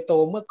งเปโตร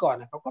เมื่อก่อน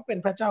นะครับก็เป็น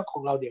พระเจ้าขอ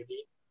งเราเดี๋ยว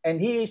นี้ And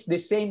he is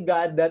the same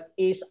God that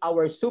is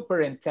our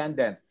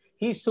superintendent.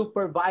 He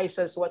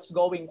supervises what's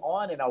going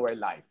on in our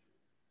life.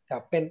 ครั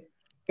บเ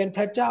ป็นพ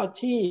ระเจ้า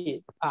ที่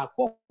ค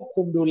วบ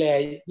คุมดูแล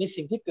ใน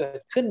สิ่งที่เกิ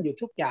ดขึ้นอยู่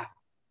ทุกอย่าง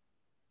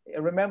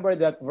Remember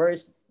that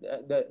verse,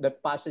 the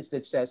passage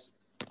that says,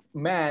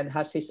 man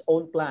has his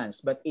own plans,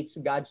 but it's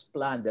God's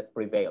plan that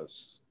prevails.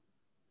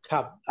 ค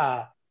รับ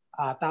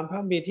ตามพระ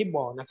คัมภีร์ที่บ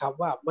อกนะครับ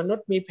ว่ามนุษ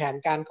ย์มีแผน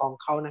การของ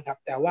เขานะครับ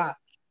แต่ว่า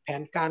แผ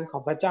นการขอ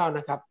งพระเจ้าน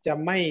ะครับจะ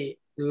ไม่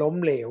ล้ม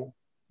เหลว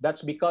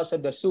That's because of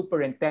the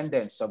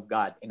superintendence of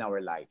God in our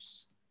lives.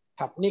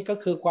 ครับนี่ก็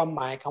คือความห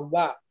มายคำ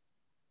ว่า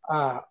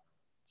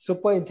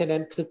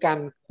superintendent คือการ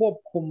ควบ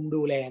คุม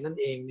ดูแลนั่น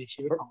เองใน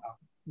ชีวิตของเรา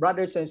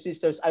Brothers and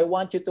sisters, I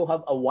want you to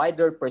have a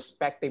wider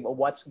perspective of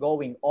what's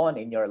going on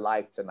in your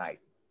life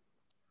tonight.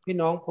 พี่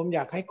น้องผมอย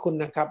ากให้คุณ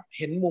นะครับเ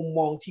ห็นมุมม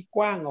องที่ก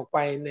ว้างออกไป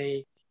ใน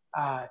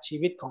ชี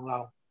วิตของเรา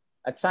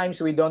At times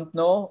we don't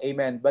know,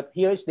 amen, but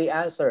here's the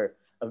answer.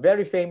 A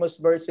very famous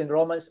verse in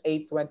Romans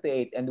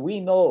 8:28, and we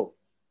know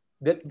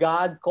that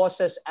God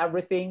causes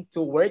everything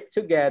to work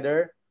together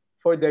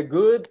for the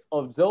good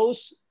of those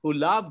who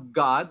love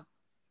God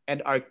and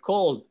are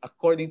called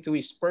according to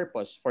his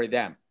purpose for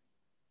them.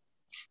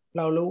 เ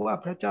รารู้ว่า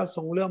พระเจ้าท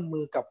รงร่วม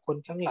มือกับคน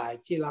ทั้งหลาย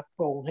ที่รักพ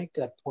ระองค์ให้เ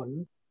กิดผล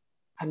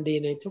อันดี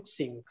ในทุก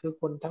สิ่งคือ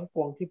คนทั้งป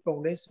วงที่พระอง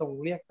ค์ได้ทรง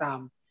เรียกตาม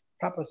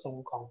พระประสง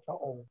ค์ของพระ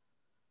องค์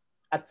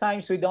At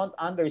times we don't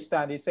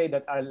understand. We say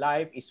that our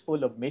life is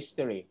full of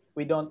mystery.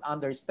 We don't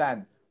understand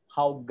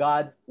how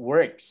God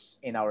works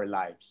in our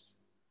lives.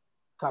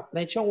 ครับใน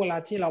ช่วงเวลา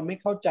ที่เราไม่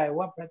เข้าใจ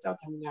ว่าพระเจ้า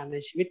ทำงานใน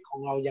ชีวิตของ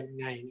เรายัง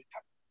ไงนะค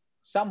รับ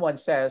Someone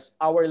says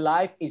our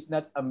life is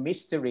not a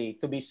mystery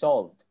to be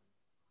solved.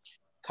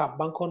 ครับ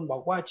บางคนบอ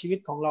กว่าชีวิต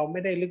ของเราไ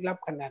ม่ได้ลึกลับ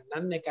ขนาดนั้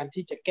นในการ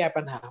ที่จะแก้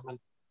ปัญหามัน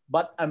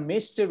but a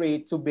mystery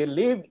to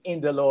believe in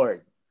the Lord.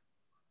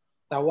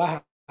 แต่ว่า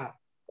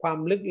ความ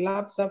ลึกลั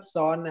บซับ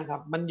ซ้อนนะครั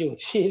บมันอยู่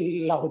ที่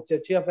เราจะ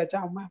เชื่อพระเจ้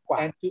ามากกว่า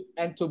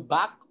and to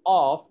back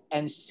off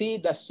and see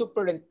the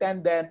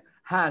superintendent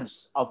hands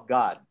of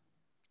God.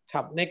 ค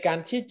รับในการ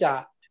ที่จะ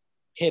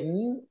เห็น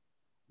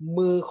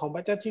มือของพ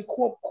ระเจ้าที่ค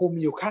วบคุม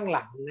อยู่ข้างห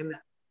ลังนั่นน่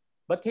ะ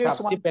But ครับ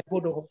ที่เป็นผู้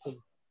ดูควบคุม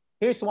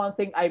here's one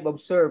thing I've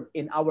observed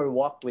in our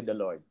walk with the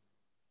Lord.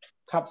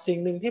 ครับสิ่ง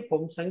หนึ่งที่ผ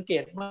มสังเก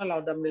ตเมื่อเรา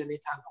ดำเนินใน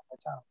ทางของพร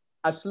ะเจ้า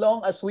As long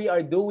as we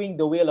are doing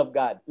the will of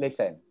God,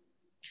 listen.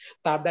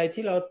 ตราบใด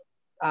ที่เรา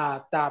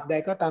ตราบใด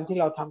ก็ตามที่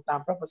เราทำตาม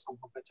พระประสงค์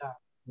ของพระเจ้า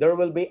There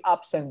will be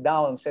ups and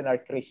downs in our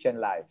Christian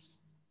lives.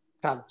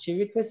 ครับชี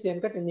วิตคริสเตียน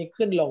ก็จะมี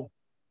ขึ้นลง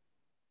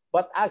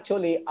But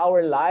actually, our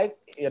life,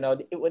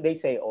 they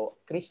say, oh,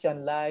 Christian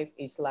life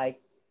is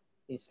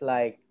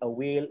like a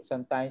wheel,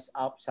 sometimes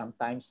up,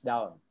 sometimes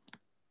down.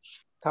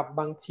 ครับ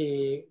บางที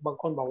บาง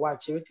คนบอกว่า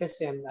ชีวิตคริสเ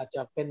ตียนอาจจ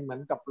ะเป็นเหมือ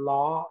นกับ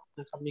ล้อ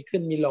นะครับมีขึ้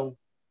นมีลง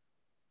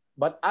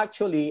But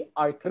actually,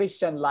 our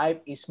Christian life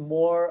is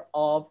more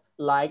of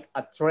like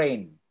a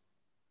train.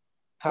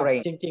 ครับ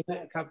จริงๆน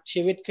ะครับ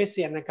ชีวิตคริสเ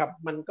ตียนนะครับ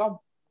มันก็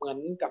เหมือน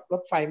กับร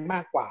ถไฟม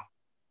ากกว่า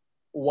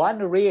One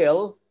rail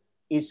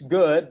is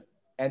good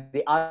and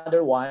the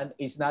other one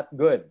is not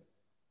good.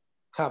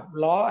 ครับ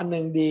ล้ออันห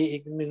นึ่งดีอี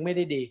กหนึ่งไม่ไ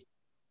ด้ดี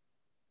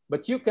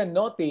But you can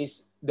notice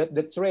that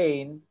the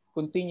train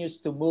continues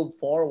to move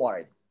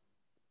forward.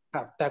 ค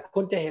รับแต่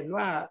คุณจะเห็น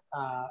ว่า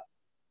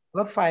ร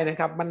ถไฟนะ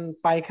ครับมัน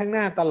ไปข้างห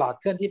น้าตลอด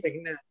เคลื่อนที่ไปข้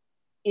างหน้า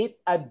It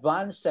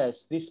advances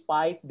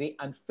despite the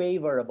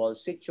unfavorable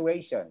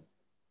situation.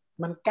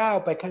 มันก้าว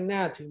ไปข้างหน้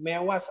าถึงแม้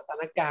ว่าสถา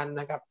นการณ์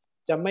นะครับ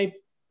จะไม่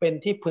เป็น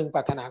ที่พึงป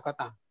รารถนาก็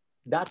ตาม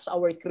That's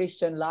our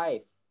Christian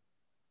life.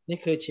 นี่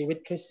คือชีวิต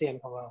คริสเตียน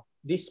ของเรา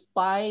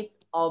Despite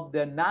of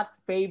the not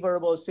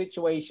favorable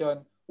situation,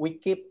 we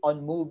keep on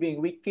moving,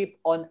 we keep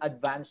on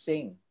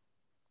advancing.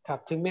 ครับ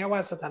ถึงแม้ว่า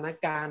สถาน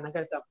การณ์นะค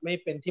รับจะไม่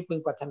เป็นที่พึง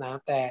ปรารถนา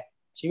แต่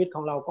ชีวิตข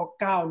องเราก็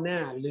ก้าวหน้า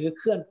หรือเ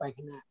คลื่อนไป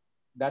ข้างหน้า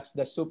That's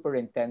the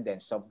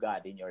superintendence of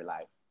God in your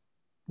life.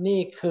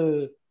 นี่คือ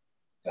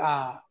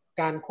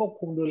การควบ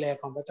คุมดูแล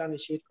ของพระเจ้าใน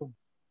ชีวิตคุณ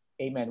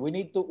Amen. We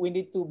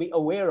need to be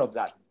aware of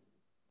that.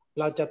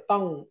 เราจะต้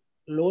อง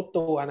รู้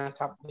ตัวนะ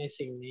ครับใน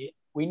สิ่งนี้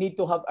We need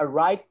to have a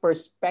right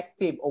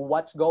perspective of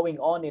what's going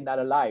on in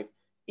our life.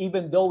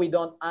 Even though we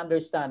don't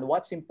understand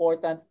what's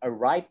important, a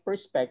right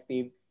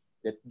perspective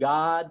that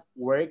God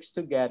works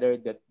together,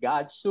 that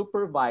God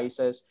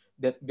supervises,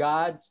 that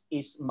God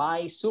is my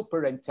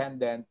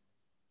superintendent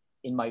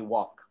in my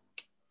walk.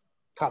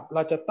 ครับเร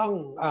าจะต้อง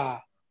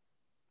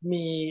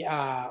มี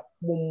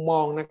มุมม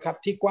องนะครับ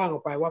ที่กว้างอ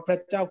อกไปว่าพระ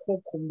เจ้าควบ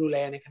คุมดูแล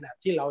ในขณะ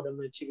ที่เราดำเ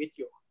นินชีวิต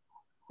อยู่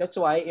That's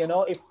why,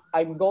 if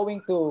I'm going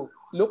to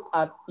look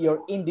at your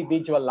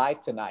individual life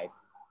tonight.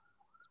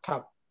 ครั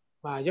บ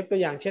ยกตัว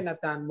อย่างเช่นอา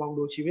จารย์มอง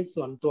ดูชีวิต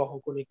ส่วนตัวของ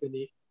คุณในคืน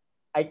นี้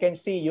I can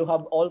see you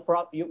have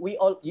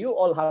you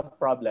all have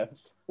problems.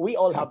 We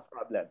all have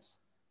problems.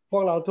 พว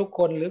กเราทุกค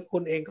นหรือคุ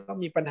ณเองก็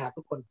มีปัญหา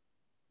ทุกคน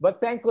But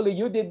thankfully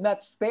you did not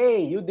stay,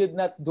 you did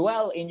not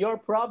dwell in your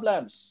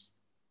problems.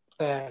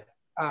 แต่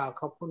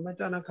ขอบคุณพระเ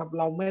จ้านะครับ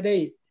เราไม่ได้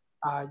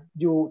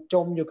อยู่จ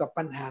มอยู่กับ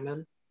ปัญหานั้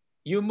น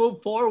You move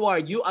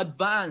forward, you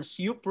advance,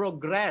 you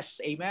progress.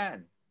 Amen.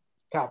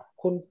 ครับ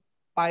คุณ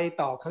ไป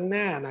ต่อข้างห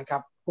น้านะครั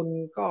บคุณ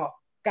ก็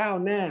ก้าว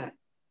หน้า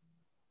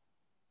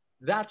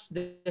That's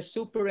the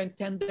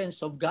superintendence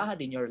of God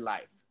in your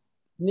life.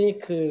 นี่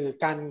คือ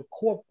การ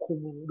ควบคุม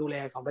ดูแล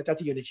ของพระเจ้า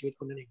ที่อยู่ในชีวิต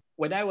คุณนั่นเอง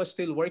When I was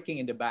still working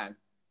in the bank,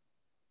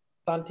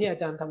 ตอนที่อา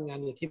จารย์ทำงาน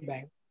อยู่ที่แบ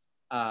งก์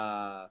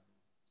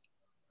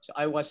so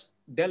I was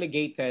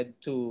delegated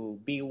to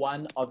be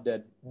one of the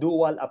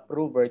dual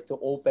approver to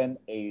open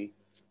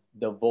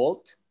the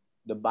vault,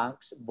 the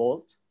bank's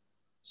vault.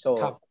 So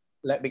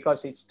because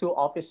it's two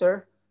officer,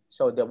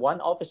 so the one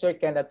officer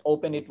cannot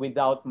open it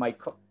without my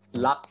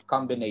lock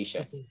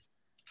combination.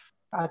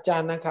 อาจา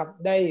รย์นะครับ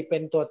ได้เป็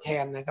นตัวแท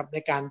นนะครับใน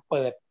การเ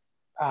ปิด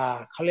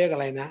เขาเรียกอะ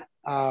ไรนะ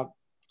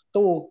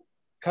ตู้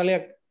เขาเรีย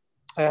ก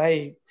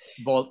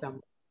vault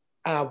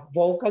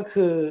vault ก็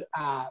คือ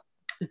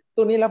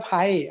ตู้นิร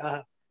ภัย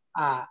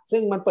ซึ่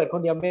งมันเปิดค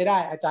นเดียวไม่ได้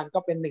อาจารย์ก็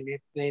เป็นหนึ่ง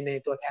ใน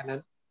ตัวแทนนั้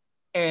น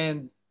and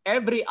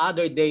every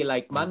other day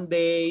like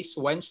Mondays,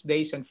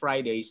 Wednesdays and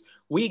Fridays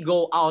we go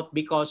out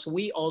because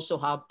we also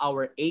have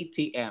our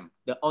ATM,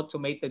 the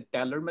automated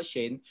teller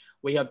machine.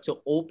 We have to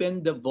open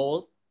the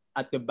vault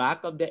at the back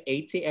of the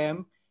ATM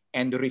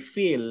and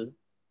refill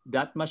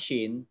that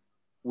machine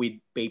with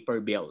paper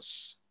bills.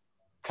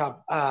 ครับ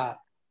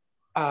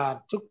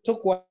ทุก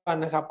วัน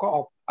นะครับก็อ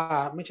อก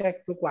ไม่ใช่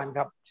ทุกวันค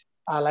รับ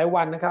หลาย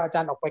วันนะครับอาจ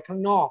ารย์ออกไปข้า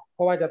งนอกเพ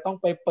ราะว่าจะต้อง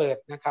ไปเปิด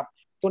นะครับ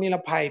ตู้นิร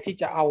ภัยที่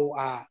จะเอา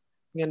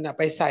เงินไ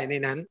ปใส่ใน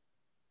นั้น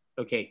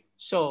Okay,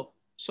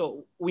 so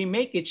we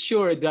make it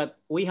sure that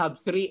we have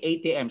 3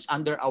 ATMs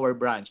under our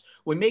branch.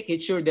 We make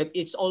it sure that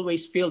it's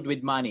always filled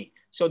with money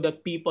so that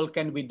people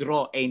can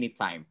withdraw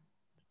anytime.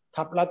 ค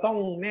รับเราต้อง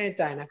แน่ใ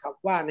จนะครับ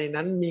ว่าใน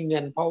นั้นมีเงิ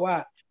นเพราะว่า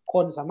ค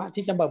นสามารถ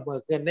ที่จะเบิ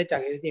กเงินได้จา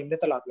ก ATM ได้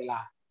ตลอดเวลา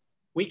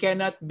We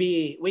cannot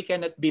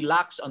be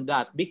lax on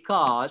that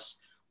because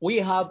we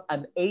have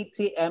an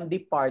ATM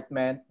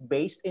department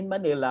based in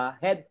Manila,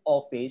 head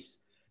office,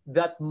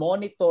 that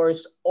monitors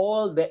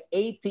all the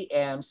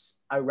ATMs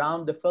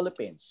around the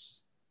Philippines.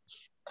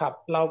 ครับ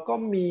เราก็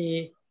มี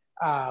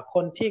ค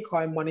นที่คอ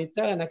ยมอนิเต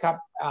อร์นะครับ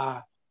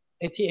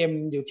ATM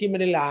อยู่ที่มะ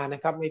นิลาน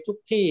ะครับในทุก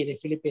ที่ใน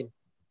ฟิลิปปินส์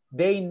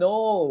They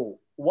know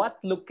what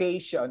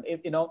location,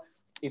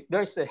 if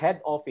there's a head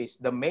office,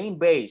 the main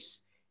base,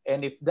 and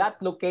if that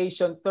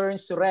location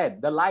turns red,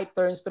 the light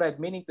turns red,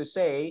 meaning to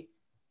say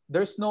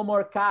there's no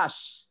more cash.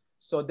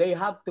 So they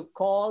have to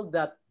call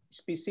that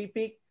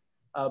specific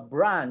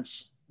branch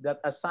that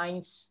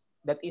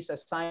is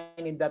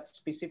assigned in that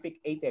specific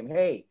ATM.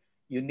 Hey,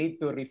 you need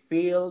to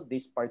refill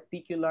this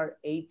particular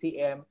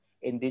ATM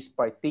in this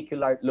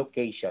particular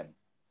location.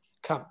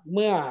 ครับเ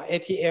มื่อ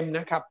ATM น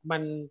ะครับมั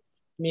น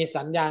มี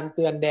สัญญาณเ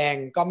ตือนแดง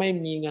ก็ไม่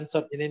มีเงินส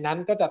ดอยู่ในนั้น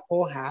ก็จะโทร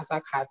หาสา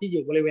ขาที่อ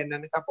ยู่บริเวณนั้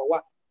นนะครับบอกว่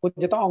าคุณ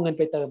จะต้องเอาเงิน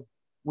ไปเติม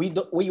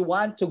We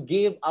want to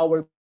give our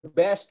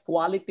best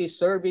quality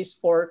service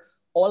for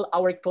all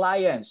our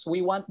clients. We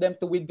want them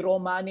to withdraw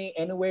money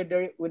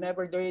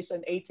whenever there is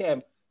an ATM.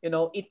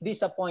 It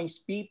disappoints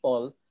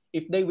people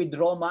if they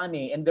withdraw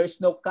money and there's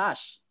no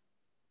cash.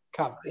 ค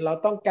รับเรา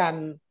ต้องการ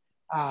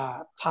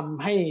ท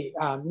ำให้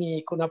มี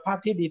คุณภาพ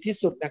ที่ดีที่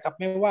สุดนะครับ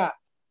ไม่ว่า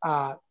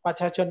ประ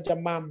ชาชนจะ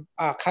มา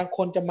ค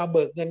นจะมาเ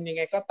บิกเงินยัง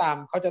ไงก็ตาม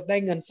เขาจะได้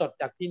เงินสด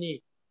จากที่นี่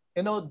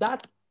That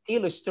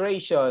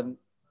illustration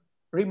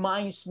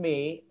reminds me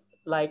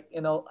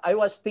I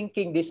was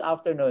thinking this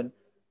afternoon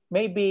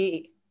maybe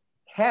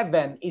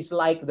heaven is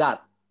like that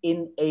in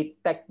a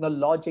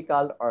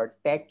technological or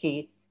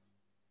techie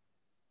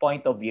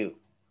point of view.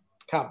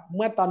 ครับเ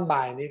มื่อตอนบ่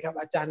ายนี้ครับ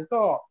อาจารย์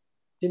ก็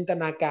จินต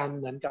นาการ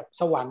เหมือนกับ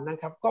สวรรค์นะ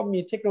ครับก็มี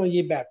เทคโนโล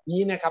ยีแบบ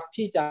นี้นะครับ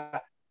ที่จะ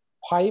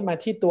พอยต์มา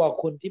ที่ตัว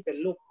คุณที่เป็น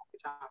ลูกของพร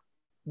ะเจ้า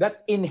That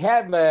in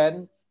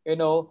heaven,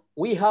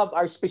 we have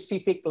our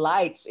specific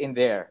lights in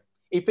there.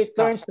 If it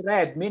turns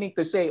red, meaning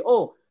to say,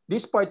 oh,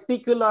 this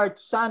particular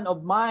son of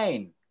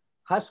mine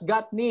has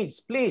got needs,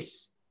 please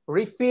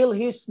refill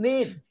his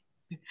need.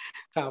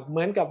 ครับเห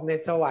มือนกับใน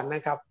สวรรค์น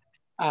ะครับ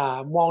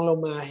มองลง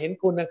มาเห็น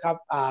คุณนะครับ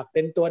เ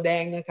ป็นตัวแด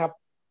งนะครับ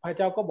พระเ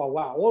จ้าก็บอก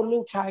ว่าโอ้ลู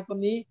กชายคน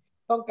นี้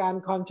ต้องการ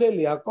ความช่วยเห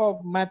ลือก็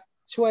มา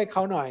ช่วยเข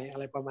าหน่อยอะ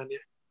ไรประมาณ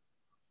นี้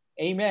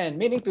Amen.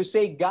 Meaning to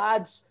say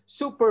God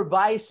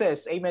supervises,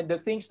 amen, the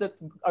things that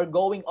are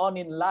going on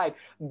in life.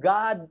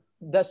 God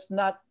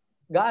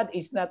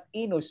is not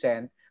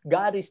innocent.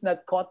 God is not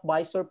caught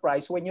by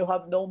surprise when you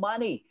have no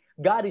money.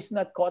 God is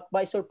not caught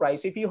by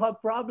surprise if you have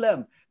problem.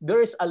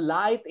 There is a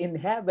light in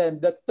heaven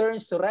that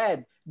turns red,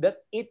 that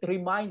it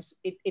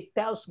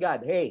tells God,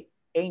 hey,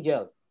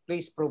 angel,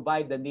 please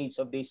provide the needs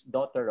of this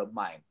daughter of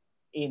mine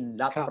in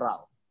Laprao.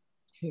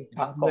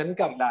 เหมือน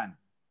กับ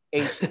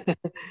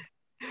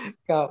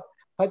กับ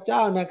พระเจ้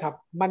านะครับ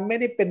มันไม่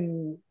ได้เป็น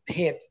เห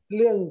ตุเ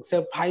รื่องเซอ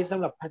ร์ไพรส์ส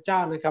ำหรับพระเจ้า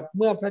นะครับเ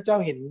มื่อพระเจ้า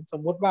เห็นส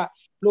มมุติว่า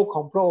ลูกข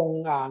องพระอง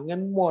ค์เงิ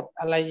นหมด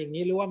อะไรอย่าง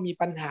นี้หรือว่ามี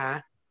ปัญหา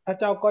พระ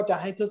เจ้าก็จะ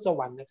ให้ทูตสว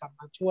รรค์นะครับ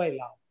มาช่วย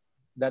เรา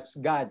That's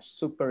God's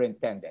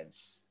superintendence.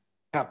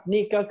 ครับ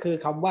นี่ก็คือ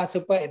คำว่า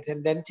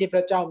superintendent ที่พร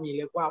ะเจ้ามีเ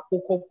รียกว่าผู้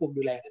ควบคุม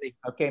ดูแลนั่นเอง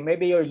Okay,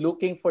 maybe you're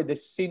looking for the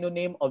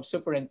synonym of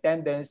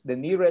superintendence. The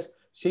nearest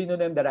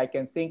synonym that I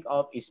can think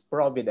of is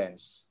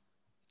providence.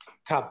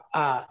 ครับ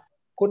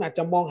คุณอาจจ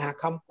ะมองหา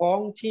คำพ้อง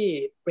ที่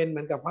เป็นเห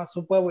มือนกับว่า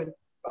providence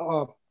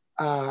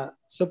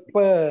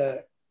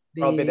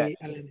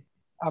อะไร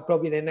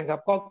providence นะครับ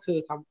ก็คือ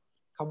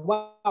คำว่า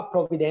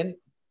providence.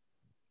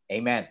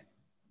 Amen.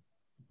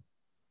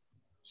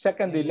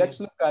 Secondly, let's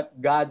look at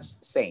God's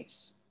saints.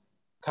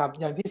 ครับ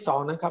อย่างที่สอง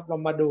นะครับเรา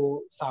มาดู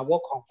สาว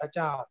กของพระเ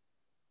จ้า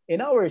In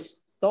our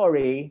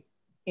story,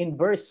 in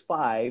verse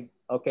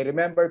 5, okay,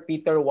 remember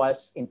Peter was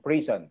in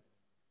prison.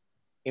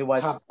 He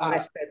was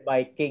arrested by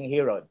King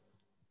Herod.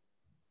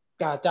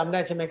 จำได้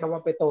ใช่ไหมครับว่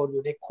าเปโตรอ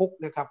ยู่ในคุก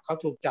นะครับเขา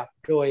ถูกจับ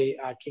โดย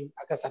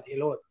กษัตริย์เฮ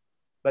โรด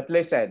But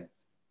listen,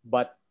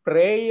 but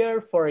prayer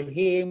for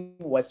him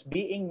was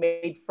being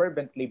made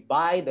fervently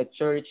by the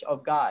church of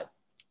God.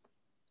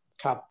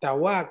 ครับแต่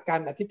ว่ากา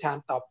รอธิษฐาน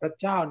ต่อพระ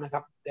เจ้านะค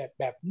รับ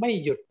แบบไม่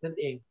หยุดนั่น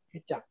เองให้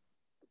จับ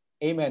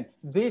Amen.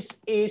 This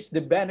is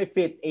the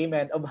benefit,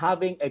 amen, of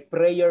having a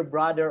prayer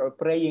brother or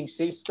praying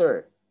sister.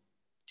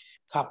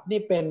 ครับ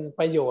นี่เป็น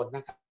ประโยชน์น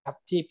ะครับ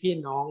ที่พี่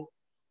น้อง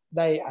ไ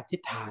ด้อธิ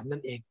ษฐาน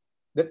นั่นเอง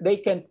That they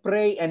can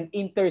pray and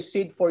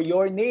intercede for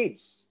your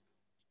needs.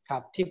 ครั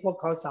บที่พวก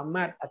เขาสาม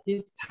ารถอธิ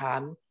ษฐา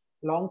น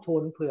ร้องทู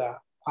ลเผื่อ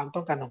ความต้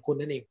องการของคุณ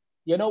นั่นเอง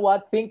You know what?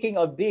 Thinking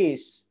of this,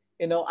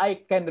 I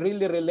can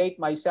really relate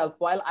myself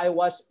while I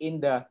was in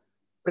the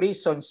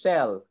prison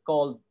cell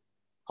called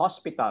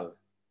hospital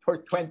for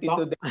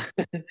 22 days.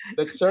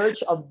 The Church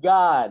of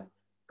God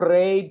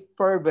prayed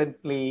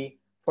fervently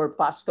for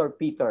Pastor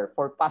Peter,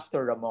 for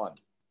Pastor Ramon.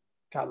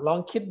 ครับลอง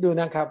คิดดู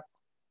นะครับ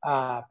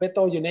เปโต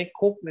รอยู่ใน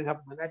คุกนะครับ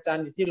เหมือนอาจาร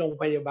ย์อยู่ที่โรง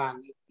พยาบาล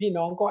พี่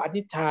น้องก็อ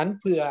ธิษฐาน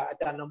เผื่ออา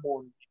จารย์ละมุ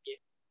นอย่างนี้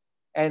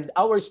And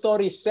our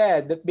story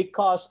said that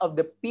because of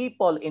the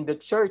people in the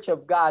church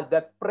of God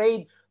that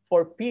prayed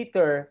for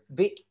Peter,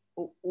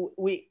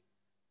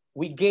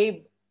 we gave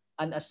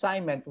an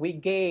assignment, we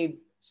gave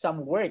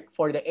some work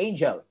for the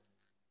angel.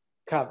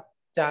 ครับ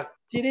จาก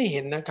ที่ได้เ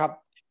ห็นนะครับ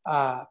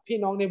พี่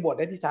น้องในโบส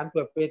ถ์อธิษฐานเ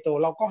ผื่อเปโตร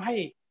เราก็ให้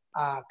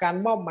การ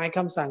มอบหมายค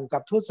ำสั่งกั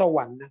บทูตสว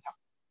รรค์นะครับ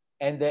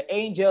And the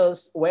angels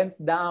went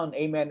down,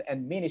 amen, and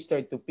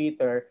ministered to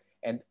Peter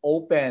and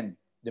opened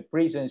the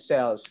prison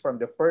cells from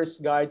the first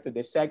guard to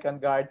the second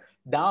guard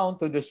down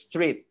to the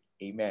street,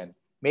 amen,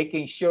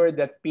 making sure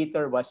that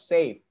Peter was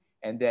safe.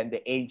 And then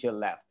the angel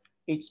left.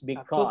 It's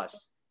because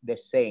the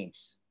saints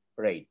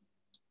prayed.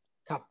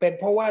 ครับเป็น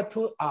เพราะว่า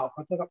ข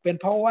อโทษครับเป็น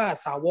เพราะว่า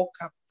สาวก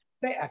ครับ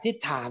ได้อธิษ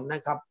ฐานน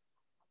ะครับ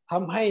ท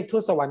ำให้ทู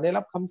ตสวรรค์ได้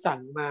รับคำสั่ง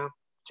มา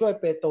ช่วย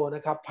เปโตรน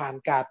ะครับผ่าน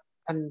การ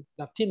อัน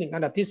ดับที่1อั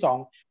นดับที่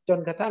2จน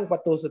กระทั่งปร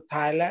ะตูสุด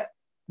ท้ายและ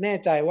แน่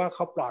ใจว่าเข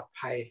าปลอด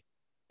ภัย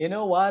You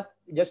know what?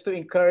 Just to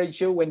encourage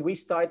you, when we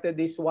started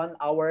this 1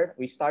 hour,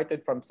 we started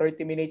from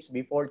 30 minutes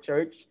before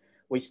church.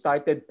 We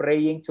started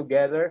praying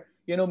together.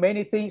 You know,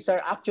 many things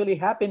are actually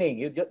happening.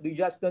 You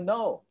just don't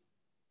know.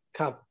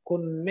 ครับคุ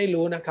ณไม่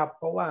รู้นะครับ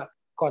เพราะว่า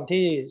ก่อน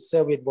ที่เซอ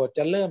ร์วิสโบสถ์จ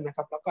ะเริ่มนะค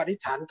รับแล้วก็อธิ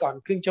ษฐานก่อน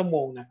ครึ่งชั่วโม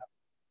งนะครับ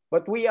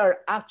But we are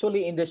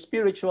actually in the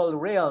spiritual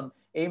realm,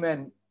 amen,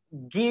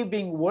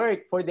 giving work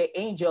for the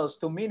angels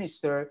to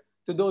minister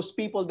to those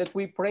people that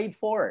we prayed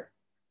for.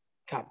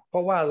 ครับเพร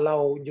าะว่าเรา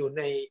อยู่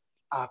ใน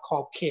ขอ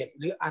บเขต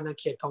หรืออาณา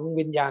เขตของ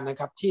วิญญาณนะ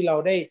ครับที่เรา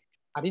ได้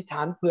อธิษฐ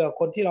านเผื่อ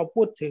คนที่เรา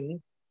พูดถึง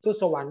ทูต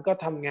สวรรค์ก็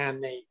ทำงาน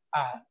ใน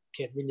เข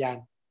ตวิญญาณ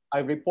I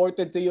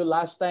reported to you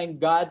last time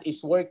God is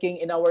working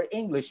in our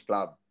English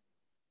club.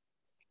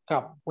 ครั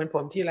บเหมือนผ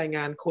มที่รายง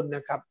านคุณน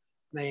ะครับ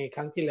ในค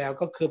รั้งที่แล้ว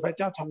ก็คือพระเ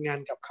จ้าทำงาน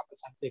กับขับภา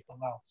ษาอังกฤษของ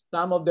เรา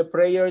Some of the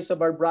prayers of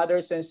our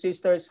brothers and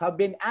sisters have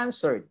been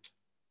answered.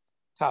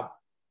 ครับ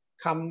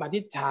คำอ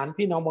ธิษฐาน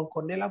พี่น้องบางค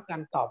นได้รับกา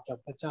รตอบจาก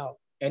พระเจ้า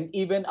And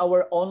even our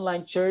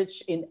online church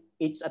in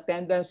its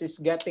attendance is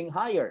getting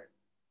higher.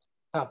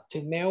 ครับถึ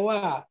งแม้ว่า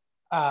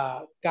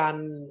การ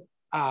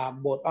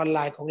โบสถ์ออนไล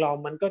น์ของเรา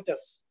มันก็จะ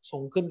สู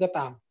งขึ้นก็ต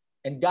าม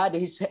And God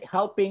is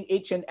helping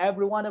each and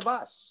every one of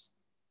us.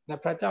 และ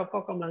พระเจ้าก็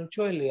กำลัง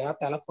ช่วยเหลือ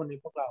แต่ละคนใน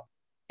พวกเรา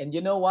And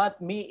you know what?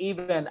 Me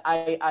even,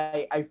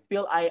 I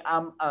feel I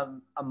am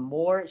a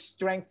more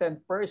strengthened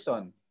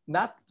person.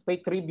 Not to pay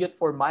tribute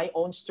for my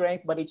own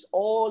strength, but it's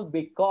all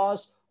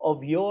because of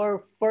your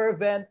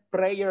fervent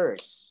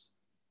prayers.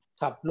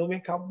 ครับรู้ไหม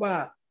ครับว่า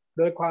โ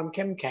ดยความเ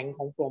ข้มแข็งข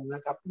องผมน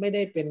ะครับไม่ไ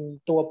ด้เป็น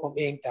ตัวผม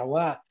เองแต่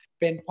ว่า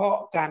เป็นเพราะ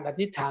การอ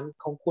ธิษฐาน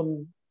ของคุณ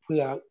เผื่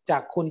อจา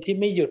กคุณที่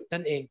ไม่หยุด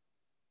นั่นเอง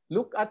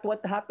Look at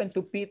what happened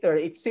to Peter.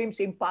 It seems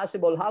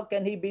impossible. How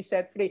can he be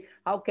set free?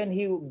 How can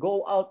he go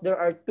out? There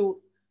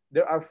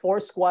are 4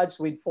 squads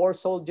with 4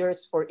 soldiers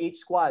for each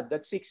squad.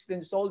 That's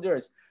 16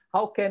 soldiers.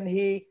 How can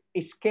he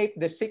escape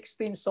the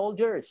 16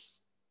 soldiers?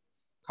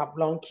 ครับ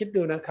ลองคิด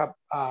ดูนะครับ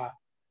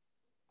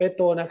เปโต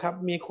รนะครับ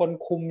มีคน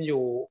คุมอ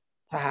ยู่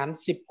ทหาร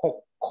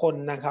16คน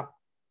นะครับ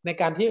ใน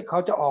การที่เขา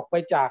จะออกไป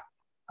จาก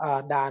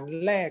ด่าน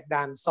แรก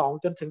ด่าน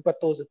2จนถึงประ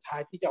ตูสุดท้า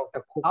ยที่จะออกจ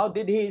ากคุก How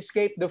did he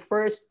escape the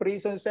first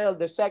prison cell,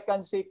 the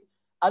second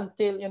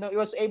until he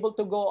was able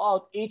to go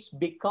out? It's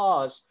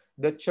because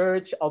the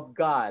church of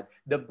God,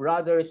 the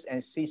brothers and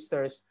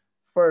sisters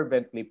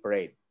fervently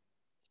prayed.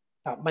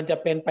 มันจะ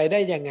เป็นไปได้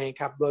ยังไง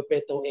ครับโดยเป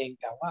โตรเอง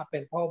แต่ว่าเป็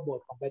นเพราะโบส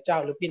ถ์ของพระเจ้า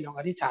หรือพี่น้อง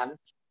อธิษฐาน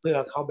เพื่อ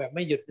เขาแบบไ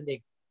ม่หยุดนั่นเอ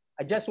ง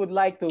I just would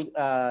like to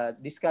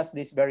discuss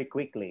this very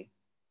quickly.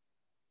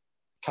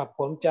 ครับ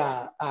ผมจะ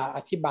อ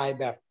ธิบาย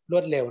แบบร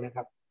วดเร็วนะค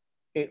รับ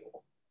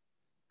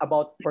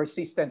About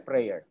persistent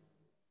prayer.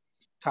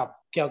 ครับ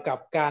เกี่ยวกับ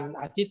การ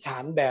อธิษฐา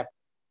นแบบ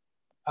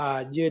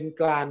ยืน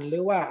กรานหรื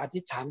อว่าอธิ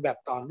ษฐานแบบ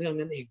ต่อเนื่อง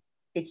นั่นเอง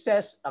It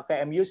says, okay,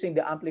 I'm using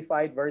the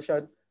amplified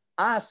version.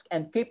 Ask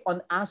and keep on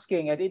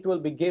asking and it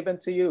will be given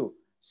to you.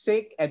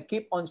 Seek and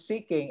keep on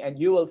seeking and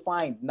you will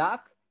find.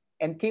 Knock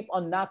and keep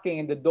on knocking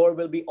and the door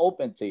will be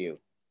open to you.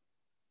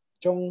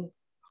 จง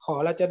ขอ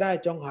แล้วจะได้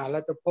จงหาแล้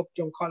วจะพบจ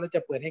งเคาะแล้วจ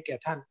ะเปิดให้แก่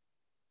ท่าน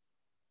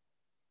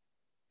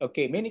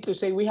Okay, meaning to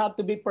say we have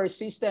to be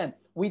persistent.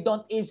 We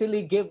don't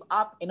easily give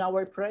up in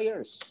our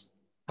prayers.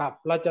 ครับ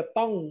เราจะ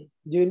ต้อง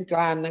ยืนกร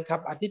านนะครั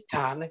บอธิษฐ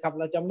านนะครับ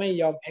เราจะไม่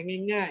ยอมแพ้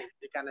ง่ายๆ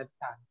ในการอธิษ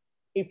ฐาน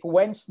If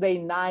Wednesday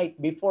night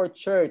before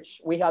church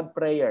we have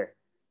prayer,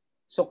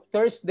 so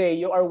Thursday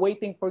you are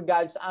waiting for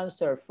God's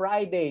answer.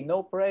 Friday no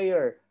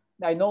prayer,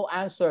 no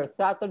answer.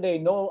 Saturday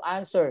no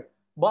answer.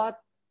 But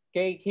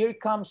okay, here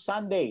comes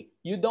Sunday.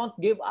 You don't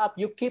give up.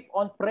 You keep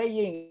on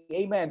praying.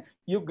 Amen.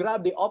 You grab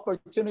the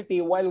opportunity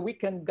while we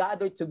can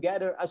gather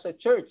together as a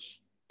church.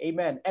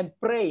 Amen. And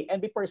pray and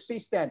be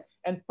persistent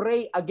and pray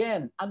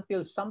again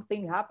until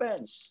something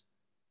happens.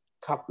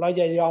 ครับเราอ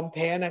ย่ายอมแ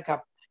พ้นะครั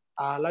บ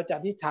เราจะอ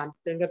ธิษฐาน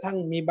จนกระทั่ง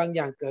มีบางอ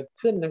ย่างเกิด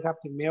ขึ้นนะครับ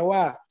ถึงแม้ว่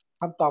า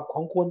คำตอบข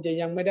องคุณจะ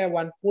ยังไม่ได้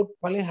วันพุธ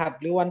พฤหัส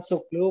หรือวันศุ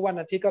กร์หรือวัน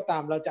อาทิตย์ก็ตา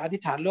มเราจะอธิ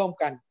ษฐานร่วม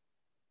กัน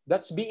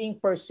That's being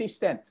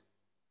persistent.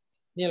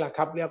 นี่แหละค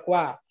รับเรียกว่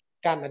า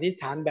การอธิษ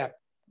ฐานแบ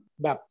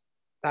บ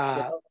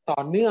ต่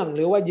อเนื่องห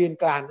รือว่ายืน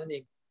กรานนั่นเอ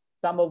ง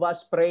Some of us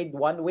prayed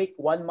 1 week,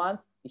 1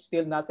 month,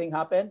 still nothing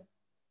happened.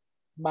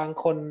 บาง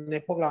คนใน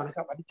พวกเรานะค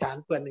รับอธิษฐาน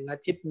เผื่อ1 อา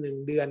ทิตย์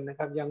1 เดือนนะค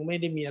รับยังไม่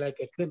ได้มีอะไรเ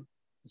กิดขึ้น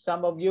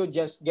Some of you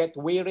just get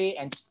weary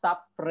and stop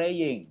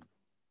praying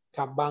ค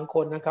รับบางค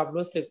นนะครับ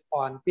รู้สึก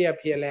อ่อนเปลี้ยเ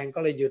พลียแรงก็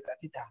เลยหยุดอ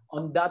ธิษฐาน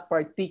on that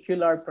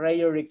particular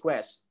prayer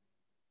request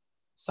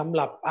สำห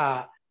รับ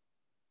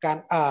การ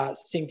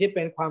สิ่งที่เ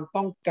ป็นความ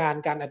ต้องการ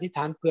การอธิษฐ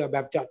านเผื่อแบ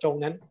บเจาะจง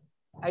นั้น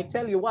I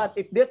tell you what,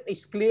 if that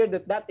is clear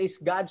that that is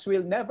God's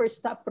will, never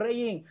stop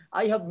praying.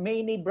 I have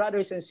many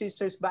brothers and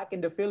sisters back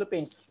in the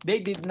Philippines. They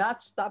did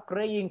not stop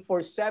praying for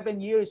 7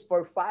 years,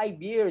 for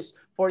 5 years,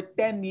 for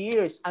 10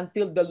 years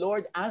until the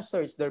Lord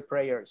answers their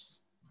prayers.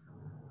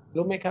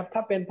 รู้ไหมครับถ้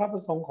าเป็นพระปร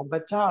ะสงค์ของพร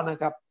ะเจ้านะ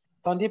ครับ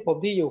ตอนที่ผม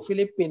ที่อยู่ฟิ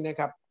ลิปปินส์นะ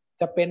ครับ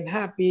จะเป็น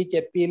5 ปี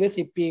 7 ปีหรือ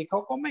10 ปีเขา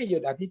ก็ไม่หยุ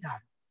ดอธิษฐาน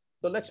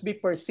So let's be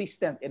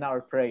persistent in our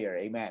prayer.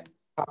 Amen.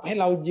 ครับให้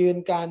เรายืน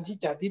การที่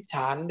จะอธิษฐ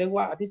านเรียก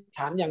ว่าอธิษฐ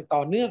านอย่างต่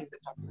อเนื่องน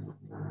ะครับ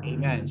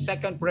Amen.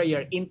 Second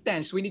prayer,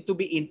 intense. We need to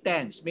be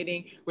intense,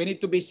 meaning we need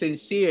to be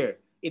sincere.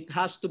 It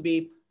has to be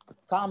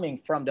coming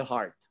from the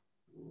heart.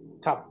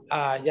 ครับ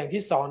อย่าง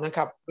ที่สองนะค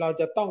รับเรา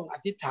จะต้องอ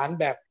ธิษฐาน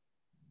แบบ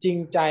จริง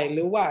ใจห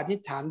รือว่าอธิ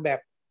ษฐานแบบ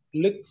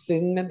ลึก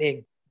ซึ้งนั่นเอง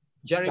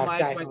จาก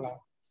ใจ Jeremiah ของเรา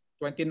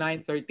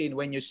 29:13.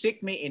 When you seek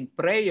me in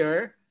prayer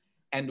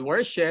and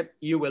worship,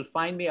 you will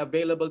find me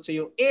available to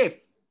you if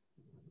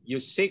you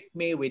seek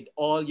me with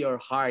all your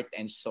heart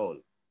and soul.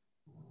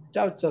 เ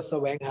จ้าจะแส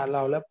วงหาเร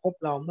าและพบ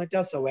เราเมื่อเจ้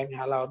าแสวงห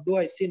าเราด้ว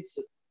ยสิ้น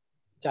สุด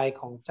ใจ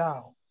ของเจ้า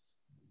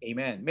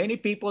Amen. Many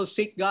people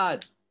seek God,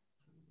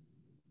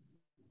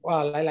 ว่า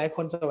หลายๆค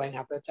นแสวงห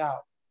าพระเจ้า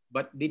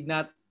but did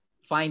not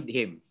find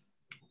him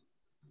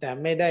แต่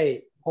ไม่ได้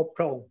พบพ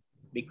ระองค์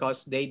because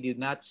they did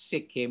not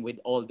seek him with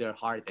all their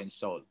heart and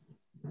soul.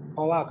 เพ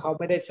ราะว่าเขา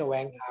ไม่ได้แสว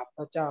งหาพ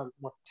ระเจ้า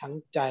หมดทั้ง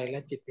ใจและ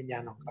จิตวิญญา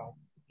ณของเขา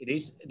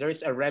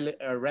There's a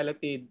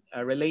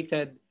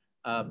related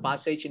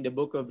passage in the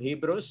book of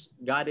Hebrews.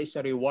 God is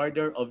a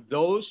rewarder of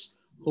those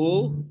who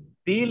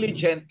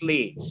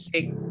diligently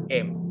seek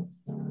him.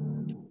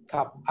 ค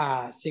รับ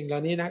สิ่งเหล่า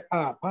นี้นะ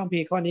พระคัมภี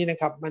ร์ข้อนี้นะ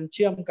ครับมันเ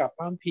ชื่อมกับพ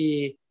ระคัมภี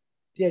ร์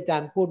ที่อาจา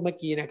รย์พูดเมื่อ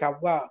กี้นะครับ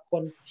ว่าค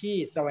นที่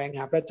แสวงห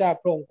าพระเจ้า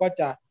พระองค์ก็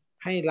จะ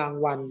ให้ราง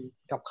วัล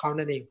กับเขา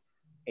นั่นเอง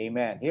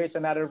Amen. Here's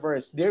another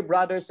verse. Dear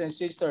brothers and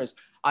sisters,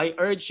 I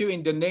urge you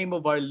in the name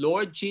of our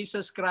Lord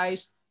Jesus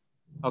Christ.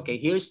 Okay,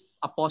 here's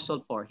Apostle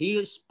Paul.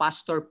 Here's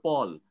Pastor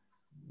Paul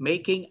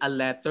making a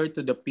letter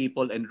to the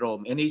people in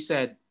Rome. And he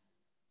said,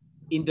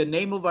 in the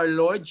name of our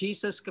Lord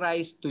Jesus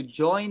Christ, to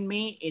join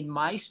me in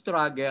my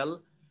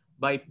struggle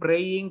by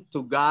praying to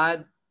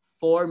God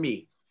for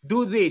me.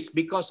 Do this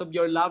because of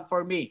your love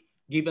for me,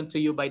 given to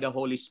you by the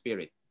Holy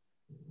Spirit.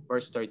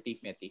 Verse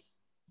 30, Meti.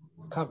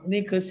 ครับ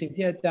นี่คือสิ่ง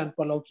ที่อาจารย์เป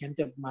าโลเขียน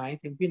จดหมาย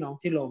ถึงพี่น้อง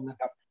ที่โรมนะ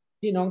ครับ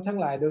พี่น้องทั้ง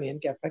หลายโดยเห็น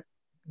แก่พระ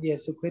เย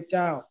ซูคริสต์เ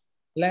จ้า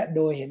และโ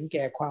ดยเห็นแ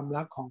ก่ความ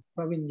รักของพ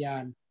ระวิญญา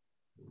ณ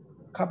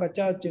ข้าพเ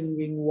จ้าจึง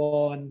วิงว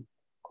อน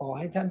ขอใ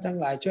ห้ท่านทั้ง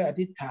หลายช่วยอ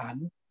ธิษฐาน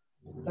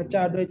พระเจ้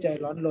าด้วยใจ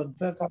ร้อนรนเ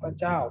พื่อข้าพ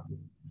เจ้า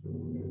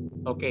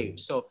Okay,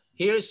 so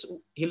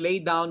he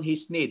laid down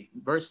his need.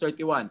 Verse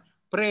 31.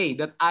 Pray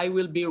that I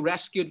will be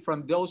rescued from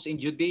those in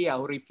Judea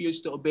who refuse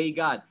to obey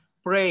God.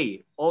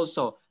 Pray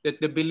also that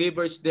the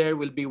believers there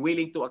will be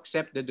willing to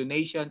accept the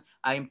donation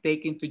I am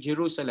taking to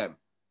Jerusalem.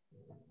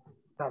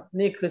 ครับ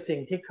นี่คือสิ่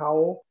งที่เขา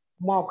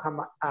มอ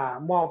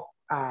บ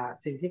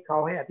สิ่งที่เขา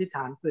ให้อธิษฐ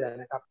านเผื่อ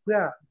นะครับเพื่อ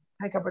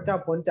ให้ข้าพเจ้า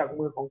พ้นจาก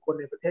มือของคน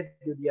ในประเทศ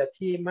ยูเดีย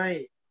ที่ไม่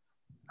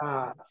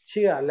เ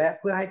ชื่อและ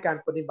เพื่อให้การ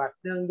ปฏิบัติ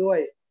เนื่องด้วย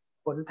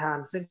ผลทาน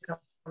ซึ่ง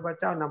ข้าพ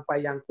เจ้านำไป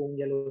ยังกรุง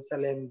เยรูซา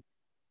เล็ม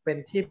เป็น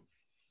ที่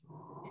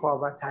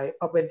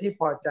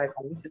พอใจข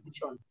องวิสุทธิ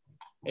ชน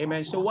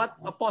Amen. So what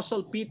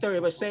Apostle Peter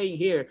was saying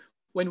here,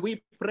 when we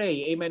pray,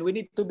 amen, we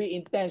need to be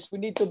intense, we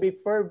need to be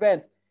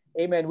fervent.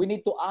 Amen. We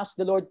need to ask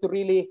the Lord to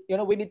really,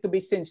 we need to be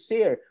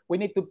sincere. We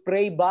need to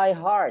pray by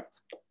heart.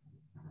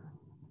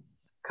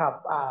 ครับ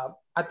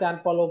อาจารย์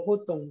เปาโลพูด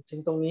ถึง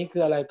ตรงนี้คื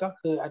ออะไรก็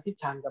คืออธิษ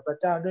ฐานกับพระ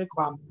เจ้าด้วยค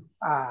วาม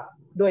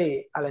ด้วย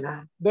อะไรนะ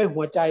ด้วย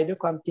หัวใจด้วย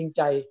ความจริงใ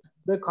จ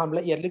ด้วยความล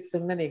ะเอียดลึก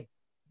ซึ้งนั่นเอง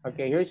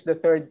Okay, here's the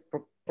third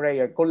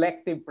prayer,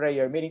 collective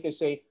prayer, meaning to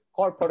say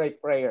corporate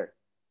prayer.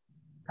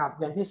 ครับ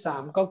อย่างที่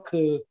3ก็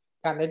คือ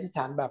การอธิษฐ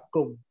านแบบก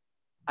ลุ่ม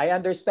I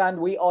understand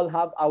we all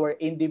have our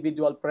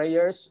individual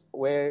prayers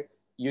where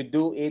you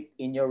do it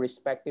in your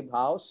respective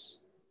house.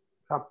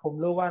 ครับผม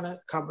รู้ว่านะ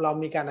ครับเรา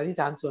มีการอธิษ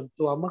ฐานส่วน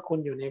ตัวเมื่อคุณ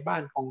อยู่ในบ้า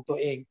นของตัว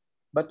เอง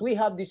But we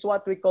have this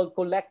what we call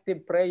collective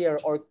prayer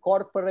or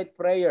corporate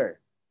prayer.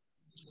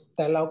 แ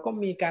ต่เราก็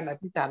มีการอ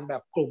ธิษฐานแบ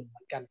บกลุ่มเห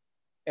มือนกัน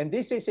And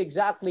this is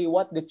exactly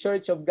what the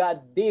Church of God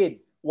did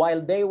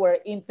while they were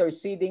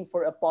interceding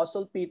for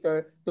Apostle Peter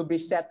to be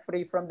set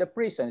free from the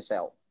prison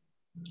cell.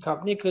 ครับ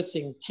นี่คือ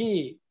สิ่งที่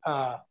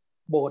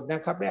โบสถ์น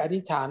ะครับได้อ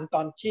ธิษฐานต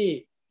อนที่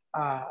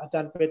อาจา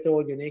รย์เปโตร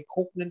อยู่ใน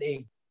คุกนั่นเอง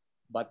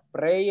But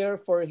prayer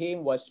for him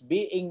was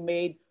being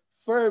made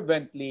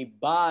fervently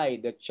by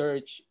the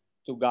church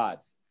to God.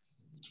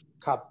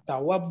 ครับแต่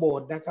ว่าโบส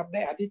ถ์นะครับไ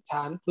ด้อธิษฐ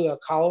านเผื่อ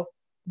เขา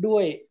ด้ว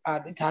ยอ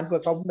ธิษฐานเผื่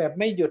อเขาแบบ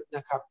ไม่หยุดน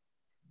ะครับ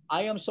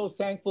I am so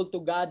thankful to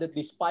God that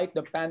despite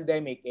the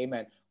pandemic,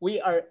 amen, we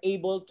are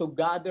able to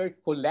gather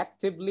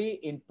collectively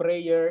in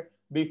prayer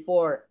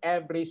before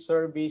every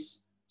service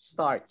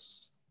starts.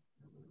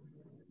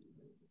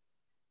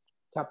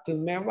 ครับถึง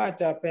แม้ว่า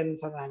จะเป็น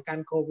สถานการ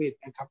ณ์โควิด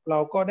นะครับเรา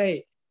ก็ได้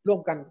ร่ว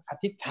มกันอ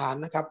ธิษฐาน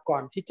นะครับก่อ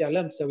นที่จะเ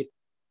ริ่มเซอร์วิส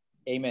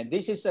Amen.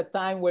 This is a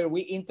time where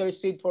we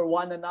intercede for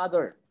one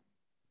another.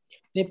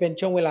 นี่เป็น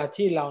ช่วงเวลา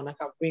ที่เรานะค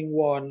รับวิง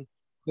วอน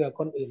เพื่อ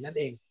คนอื่นนั่น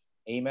เอง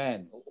Amen.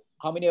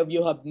 How many of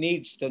you have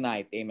needs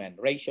tonight? Amen.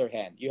 Raise your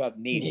hand. You have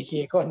มี needs.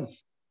 กี่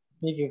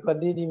คน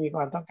ที่มีค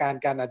วามต้องการ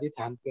การอธิษฐ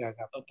านเพื่อค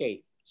รับ Okay.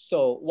 So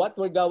what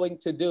we're going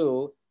to do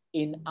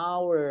in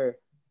our,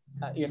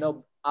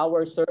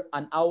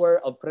 an hour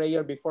of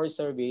prayer before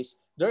service,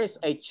 there is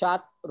a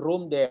chat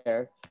room there,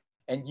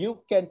 and you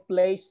can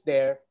place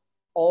there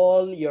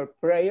all your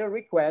prayer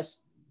requests,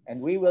 and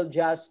we will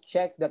just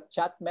check the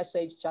chat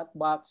message, chat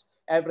box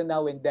every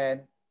now and then,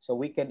 so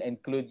we can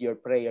include your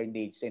prayer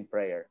needs in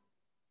prayer,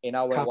 in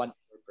our ครับ 1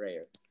 hour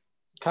prayer.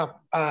 ครับ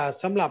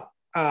สำหรับ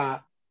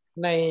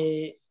ใน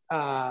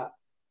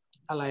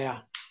อะไร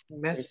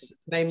ใ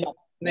น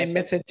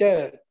Messenger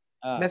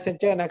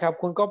นะครับ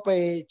คุณก็ไป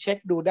เช็ค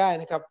ดูได้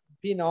นะครับ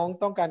พี่น้อง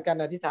ต้องการการ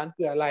อธิษฐานเ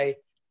ผื่ออะไร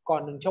ก่อ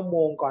น1 ชั่วโม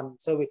งก่อน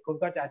เซอร์วิสคุณ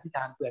ก็จะอธิษฐ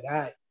านเผื่อไ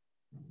ด้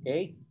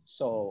Okay,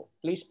 so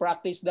please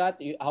practice that,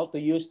 how to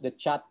use the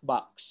chat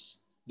box,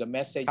 the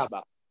message ครับ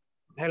box.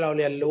 ให้เรา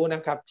เรียนรู้น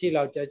ะครับที่เร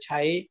าจะใ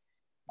ช้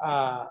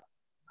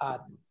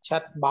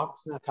chat box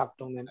นะครับ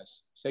ตรงนั้น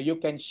So you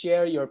can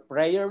share your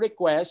prayer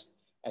request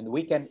and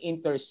we can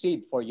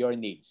intercede for your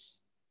needs.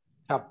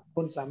 ครับ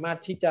คุณสามารถ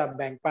ที่จะแ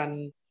บ่งปัน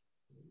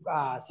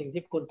สิ่ง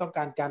ที่คุณต้องก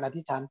ารการอ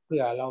ธิษฐานเผื่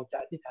อเราจะ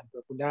อธิษฐานเผื่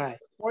อคุณได้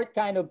Fourth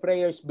kind of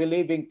prayer is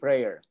believing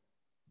prayer.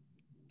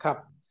 ครับ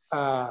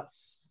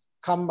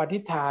คำอธิ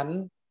ษฐาน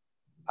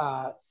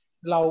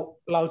เ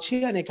ราเ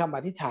ชื่อในคำอ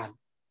ธิษฐาน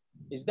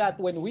Is that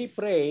when we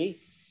pray,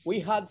 we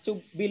have to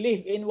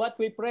believe in what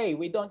we pray.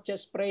 We don't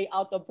just pray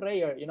out of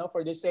prayer,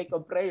 for the sake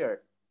of prayer.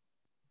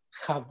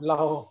 ครับเร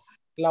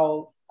า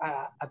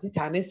อธิษฐ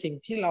านในสิ่ง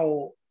ที่เร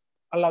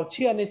าเ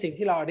ชื่อในสิ่ง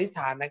ที่เราอธิษฐ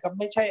านนะครับ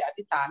ไม่ใช่อ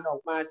ธิษฐานออก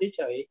มา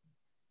เฉย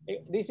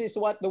This is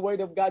what the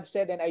word of God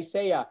said in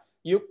Isaiah.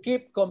 You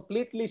keep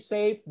completely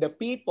safe the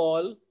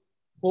people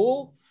who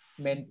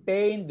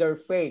maintain their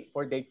faith,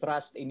 for they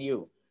trust in you.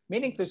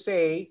 Meaning to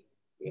say,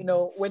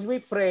 when we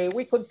pray,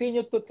 we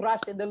continue to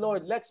trust in the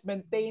Lord. Let's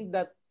maintain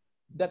that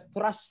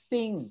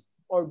trusting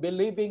or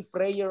believing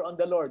prayer on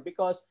the Lord,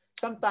 because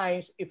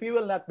sometimes if we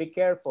will not be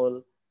careful,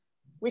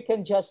 we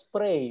can just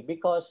pray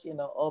because,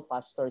 oh,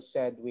 pastor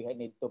said we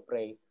need to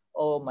pray.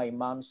 Oh, my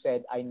mom said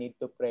I need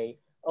to pray.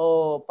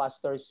 Oh,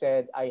 pastor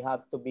said I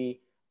have to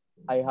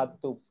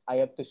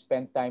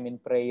spend time in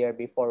prayer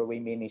before we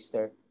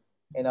minister.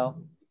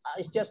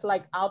 It's just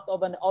like out of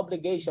an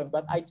obligation.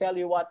 But I tell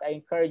you what, I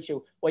encourage you,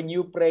 when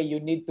you pray,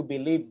 you need to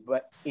believe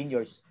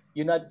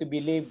you need to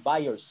believe by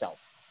yourself.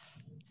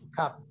 ค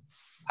รับ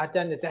อาจ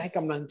ารย์อยากจะให้ก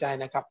ำลังใจ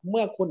นะครับเ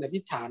มื่อคุณอ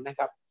ธิษฐานนะ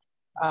ครับ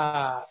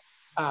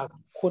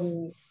คุณ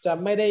จะ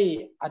ไม่ได้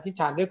อธิษ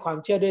ฐานด้วยความ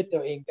เชื่อด้วยตั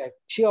วเองแต่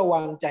เชื่อว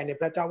างใจใน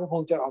พระเจ้าว่าค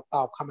งจะต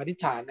อบคำอธิ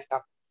ษฐานนะครั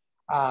บ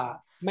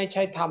ไม่ใ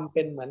ช่ทำเ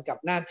ป็นเหมือนกับ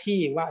หน้าที่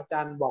ว่าอาจ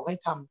ารย์บอกให้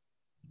ท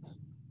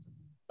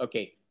ำ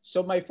Okay, so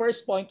my first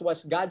point was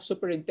God's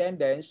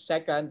superintendence,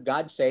 second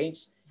God's saints,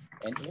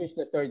 and here's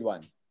the third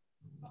one.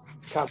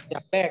 ครับอย่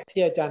างแรก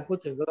ที่อาจารย์พูด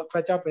ถึงก็พร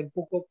ะเจ้าเป็น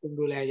ผู้ควบคุม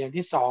ดูแลอย่าง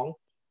ที่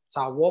2ส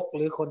าวกห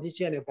รือคนที่เ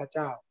ชื่อในพระเ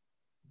จ้า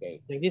Okay.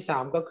 อย่างที่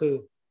3ก็คือ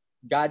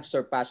God's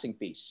surpassing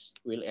peace.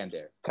 We'll end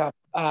there. ครับ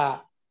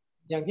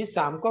อย่างที่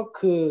3ก็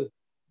คือ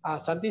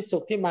สันติสุ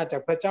ขที่มาจา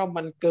กพระเจ้า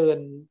มันเกิ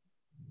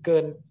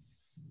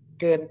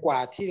นกว่า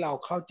ที่เรา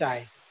เข้าใจ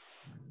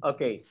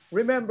Okay,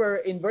 remember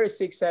in verse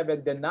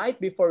 6-7, the night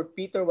before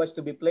Peter was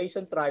to be placed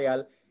on trial,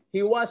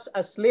 he was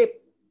asleep.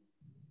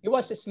 He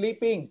was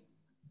sleeping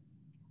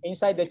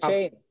inside the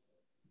chain.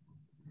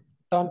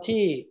 ตอน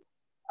ที่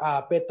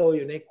เปโตรอ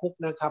ยู่ในคุก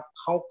นะครับ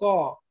เขาก็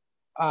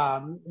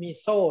มี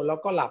โซ่แล้ว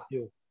ก็หลับอ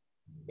ยู่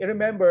You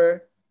remember,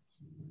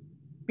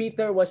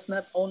 Peter was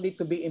not only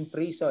to be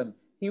imprisoned,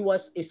 he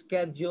was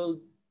scheduled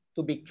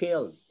to be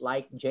killed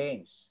like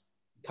James.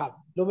 ครับ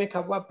รู้ไหมค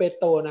รับว่าเป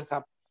โตรนะครั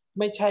บ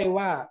ไม่ใช่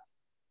ว่า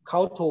เข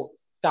าถูก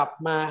จับ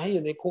มาให้อ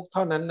ยู่ในคุกเ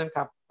ท่านั้นนะค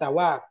รับแต่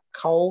ว่า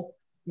เขา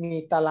มี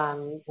ตาราง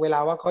เวลา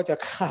ว่าเขาจะ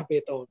ฆ่าเป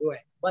โตรด้วย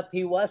But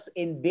he was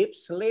in deep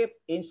sleep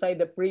inside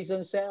the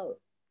prison cell.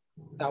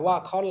 แต่ว่า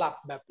เขาหลับ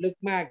แบบลึก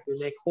มากอยู่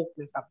ในคุก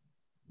นะครับ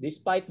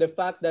Despite the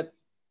fact that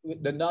with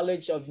the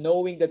knowledge of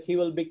knowing that he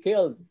will be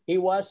killed, he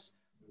was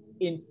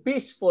in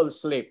peaceful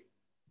sleep.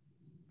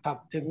 ครับ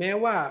ถึงแม้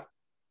ว่า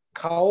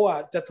เขา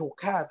จะถูก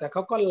ฆ่าแต่เข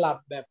าก็หลับ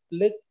แบบ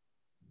ลึก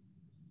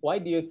Why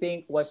do you think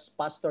was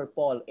Pastor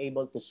Paul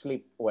able to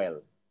sleep well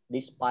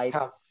despite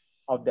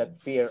of that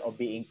fear of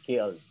being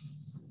killed?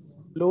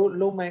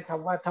 รู้ไหมครับ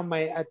ว่าทำไม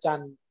อาจาร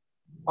ย์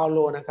เปาโล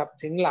นะครับ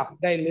ถึงหลับ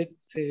ได้ลึก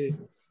คือ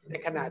ใน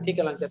ขณะที่ก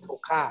ำลังจะถูก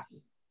ฆ่า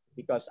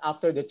Because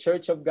after the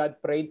Church of God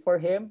prayed for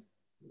him,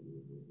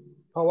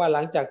 เพราะว่าห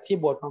ลังจากที่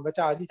โบสถ์ของพระเ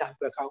จ้าอธิษฐานเ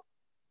พื่อเขา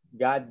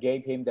God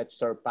gave him that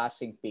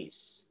surpassing peace.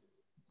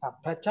 ครับ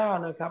พระเจ้า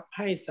นะครับใ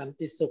ห้สัน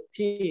ติสุข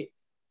ที่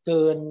เ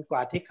กินกว่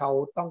าที่เขา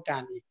ต้องกา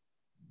รอีก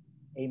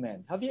Amen.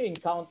 Have you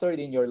encountered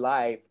in your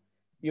life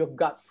you've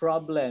got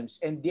problems,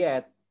 and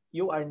yet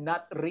you are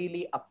not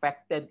really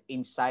affected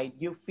inside.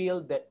 You feel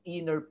the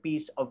inner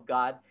peace of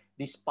God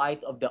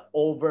despite of the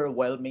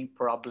overwhelming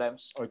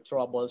problems or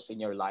troubles in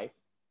your life.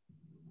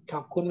 ครั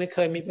บคุณไม่เค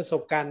ยมีประส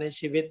บการณ์ใน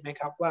ชีวิตไหม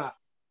ครับว่า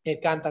เห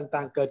ตุการณ์ต่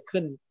างๆเกิด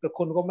ขึ้นแต่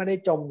คุณก็ไม่ได้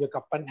จมอยู่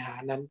กับปัญหา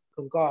นั้น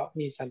คุณก็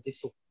มีสันติ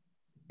สุข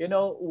You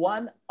know,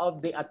 one of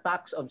the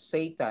attacks of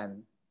Satan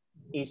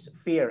is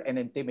fear and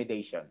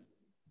intimidation.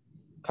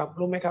 ครับ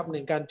รู้ไหมครับห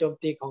นึ่งการโจม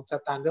ตีของซา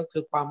ตานก็คื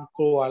อความก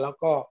ลัวแล้ว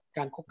ก็ก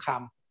ารคุกคา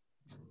ม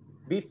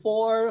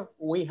Before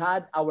we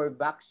had our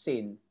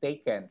vaccine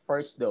taken,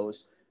 first dose,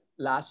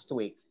 last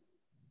week,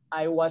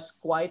 I was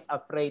quite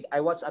afraid.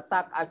 I was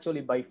attacked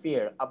actually by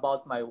fear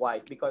about my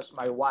wife because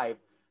my wife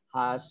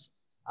has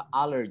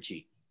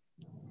allergy.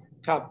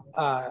 ครับ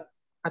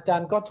อาจา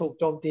รย์ก็ถูก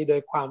โจมตีโด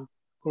ยความ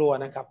กลัว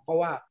นะครับเพราะ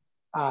ว่า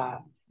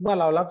เมื่อ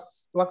เรารับ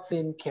วัคซี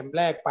นเข็มแ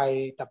รกไป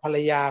แต่ภรร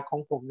ยาของ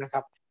ผมนะค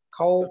รับเข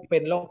าเป็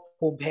นโรค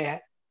ภูมิแพ้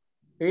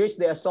Here's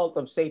the assault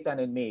of Satan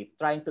in me,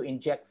 trying to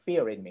inject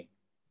fear in me.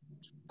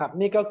 ครับ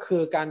นี่ก็คื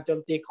อการโจ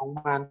มตีของม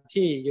าร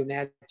ที่อยู่ใน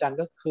อาจารย์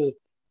ก็คือ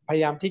พย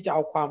ายามที่จะเอ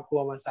าความกลั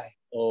วมาใส่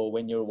Oh,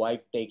 when your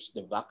wife takes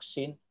the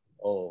vaccine,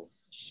 oh,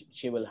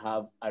 she will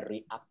have a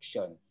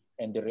reaction,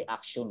 and the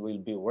reaction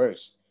will be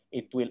worse.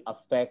 It will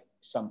affect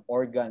some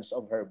organs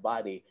of her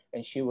body,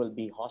 and she will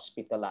be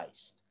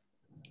hospitalized.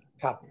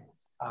 ครับ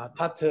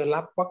ถ้าเธอ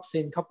รับวัคซี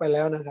นเข้าไปแ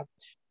ล้วนะครับ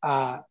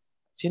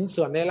ชิ้น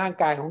ส่วนในร่าง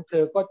กายของเธ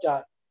อก็จะ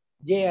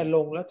แย่ล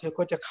งแล้วเธอ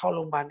ก็จะเข้าโร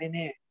งพยาบาลแ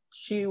น่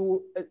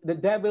ๆ The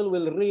devil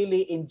will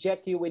really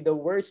inject you with the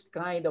worst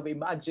kind of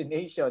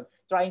imagination,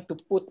 trying to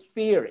put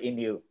fear in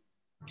you.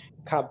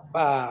 ครับ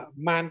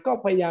มารก็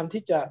พยายาม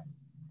ที่จะ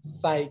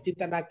ใส่จิน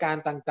ตนาการ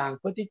ต่างๆ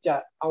เพื่อที่จะ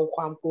เอาค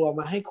วามกลัว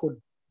มาให้คุณ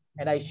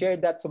And I shared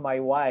that to my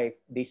wife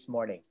this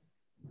morning.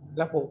 แ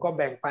ละผมก็แ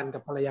บ่งปันกั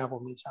บภรรยาผ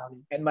มในเช้า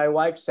นี้ And my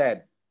wife said,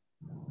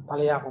 ภร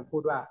รยาผมพู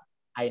ดว่า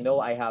I know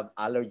I have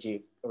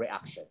allergic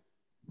reaction.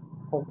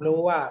 ผมรู้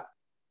ว่า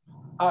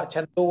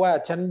ฉันรู้ว่า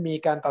ฉันมี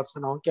การตอบส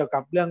นองเกี่ยวกั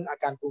บเรื่องอา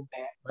การภูมิแ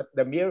พ้ But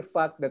the mere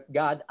fact that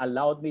God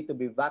allowed me to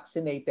be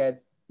vaccinated,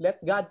 let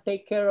God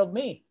take care of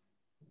me.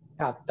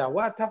 ครับแต่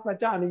ว่าถ้าพระ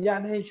เจ้าอนุญา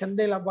ตให้ฉัน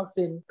ได้รับวัค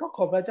ซีนก็ข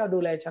อพระเจ้าดู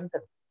แลฉันเถิ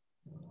ด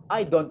I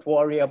don't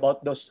worry about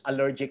those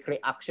allergic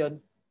reaction.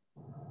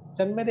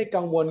 ฉันไม่ได้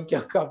กังวลเกี่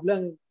ยวกับเรื่อ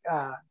ง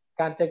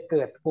การจะเ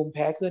กิดภูมิแ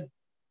พ้ขึ้น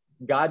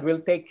God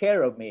will take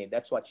care of me.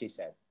 That's what she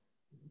said.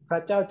 พร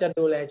ะเจ้าจะ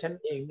ดูแลฉัน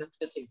เองนั่น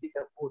คือสิ่งที่เธ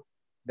อพูด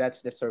That's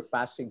the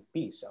surpassing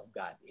peace of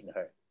God in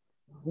her.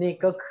 นี่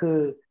ก็คือ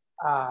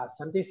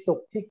สันติสุข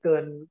ที่เกิ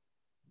น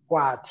ก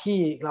ว่าที่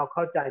เราเ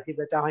ข้าใจที่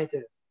พระเจ้าให้เธ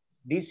อ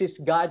This is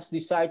God's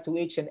desire to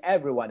each and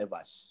every one of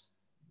us.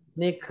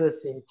 นี่คือ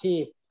สิ่งที่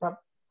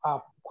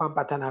ความป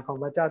รารถนาของ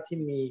พระเจ้าที่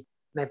มี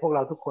ในพวกเร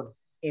าทุกคน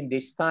In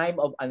this time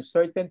of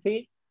uncertainty,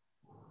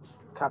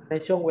 ครับใน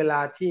ช่วงเวลา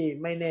ที่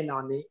ไม่แน่นอ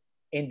นนี้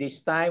in this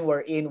time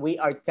wherein we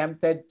are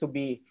tempted to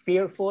be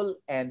fearful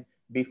and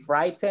be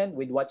frightened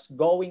with what's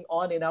going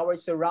on in our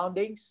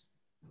surroundings.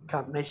 ค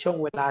รับในช่วง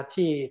เวลา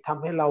ที่ท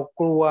ำให้เรา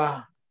กลัว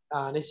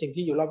ในสิ่ง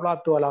ที่อยู่รอบ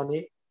ๆตัวเรา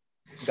นี้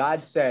God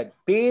said,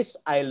 "Peace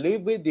I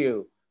leave with you,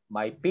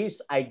 my peace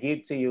I give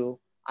to you.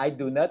 I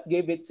do not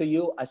give it to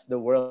you as the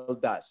world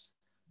does.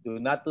 Do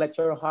not let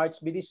your hearts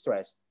be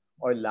distressed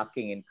or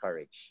lacking in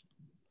courage."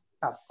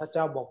 ครับพระเ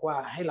จ้าบอกว่า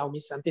ให้เรามี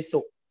สันติ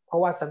สุขเพรา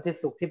ะว่าสันติ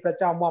สุขที่พระ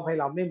เจ้ามอบให้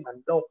เราไม่เหมือน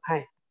โลกให้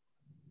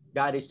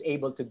God is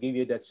able to give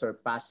you that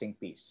surpassing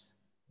peace.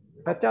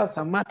 พระเจ้าส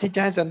ามารถที่จะ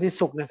ให้สันติ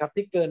สุขนะครับ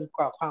ที่เกินก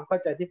ว่าความเข้า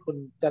ใจที่คุณ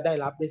จะได้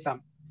รับด้วยซ้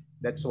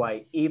ำ That's why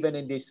even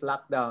in this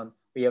lockdown,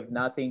 we have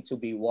nothing to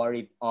be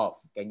worried of.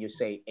 Can you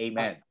say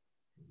amen?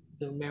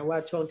 ถึงแม้ว่า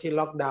ช่วงที่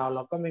ล็อกดาวน์เร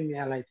าก็ไม่มี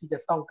อะไรที่จะ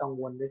ต้องกัง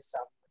วลด้วย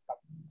ซ้ำนะครับ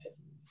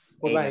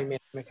พูดว่าอาเม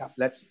นไหมครับ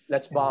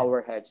Let's bow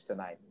our heads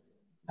tonight.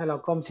 ให้เรา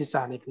ก้มศีรษ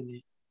ะในคืน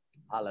นี้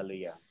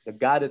Hallelujah. The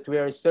God that we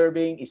are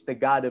serving is the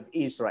God of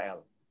Israel.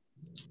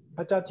 พ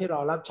ระเจ้าที่เรา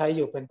รับใช้อ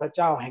ยู่เป็นพระเ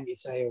จ้าแห่งอิ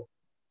สราเอล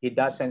He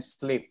doesn't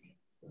sleep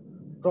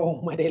พระอง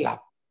ค์ไม่ได้หลับ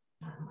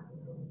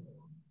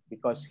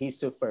because he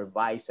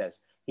supervises.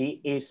 He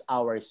is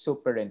our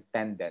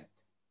superintendent.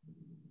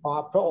 เพราะ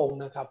พระองค์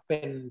นะครับเป็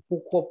นผู้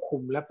ควบคุ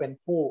มและเป็น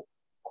ผู้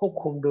ควบ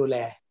คุมดูแล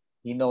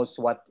He knows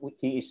what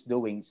he is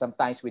doing.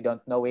 Sometimes we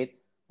don't know it,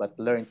 but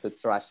learn to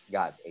trust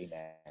God.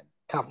 Amen.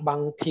 ครับบา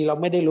งทีเรา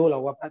ไม่ได้รู้หรอ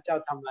กว่าพระเจ้า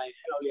ทำอะไรใ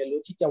ห้เราเรียน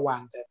รู้ที่จะวา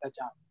งใจพระเ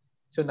จ้า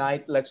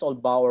Tonight, let's all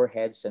bow our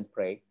heads and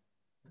pray.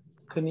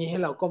 คืนนี้ให้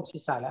เราก้มศี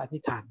รษะและอธิ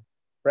ษฐาน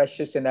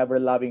Precious and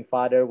ever-loving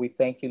Father, we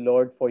thank you,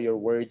 Lord, for your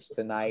words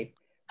tonight.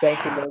 Thank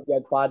you, Lord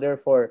God, Father,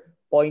 for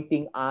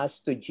pointing us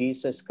to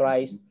Jesus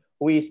Christ,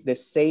 who is the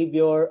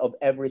Savior of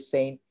every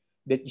saint,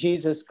 that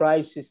Jesus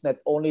Christ is not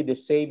only the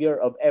Savior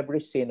of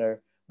every sinner,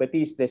 but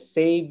He's the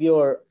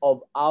Savior of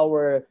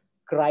our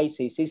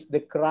crisis. He's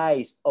the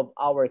Christ of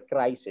our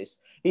crisis.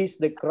 He's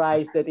the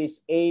Christ that is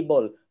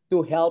able to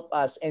help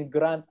us and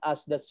grant us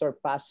that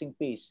surpassing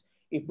peace.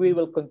 If we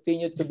will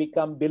continue to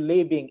become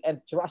believing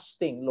and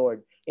trusting, Lord,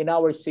 in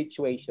our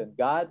situation.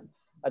 God,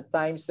 at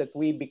times that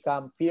we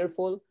become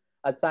fearful,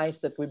 at times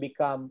that we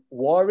become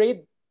worried,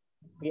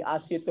 we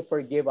ask you to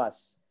forgive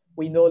us.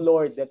 We know,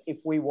 Lord, that if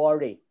we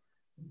worry,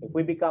 If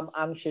we become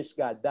anxious,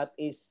 God, that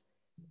is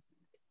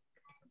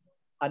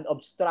an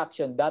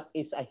obstruction, that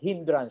is a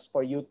hindrance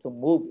for you to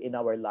move in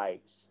our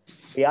lives.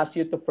 We ask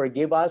you to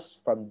forgive us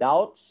from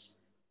doubts,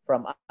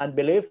 from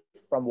unbelief,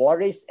 from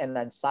worries and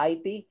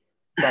anxiety,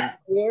 from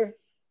fear,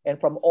 and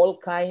from all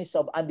kinds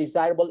of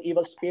undesirable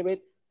evil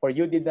spirit. For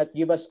you did not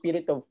give us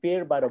spirit of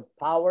fear, but of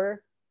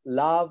power,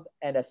 love,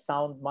 and a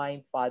sound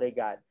mind, Father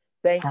God.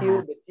 Thank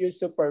you that you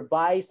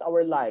supervise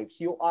our lives.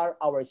 You are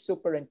our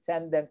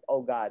superintendent,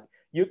 oh God.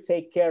 You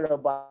take care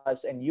of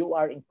us and you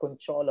are in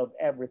control of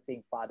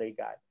everything, Father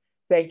God.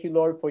 Thank you,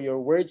 Lord, for your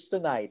words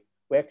tonight.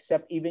 We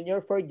accept even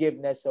your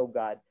forgiveness, oh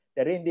God,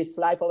 that in this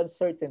life of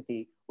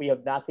uncertainty, we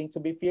have nothing to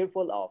be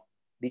fearful of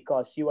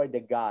because you are the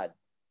God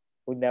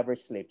who never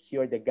sleeps.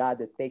 You are the God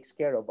that takes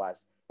care of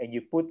us and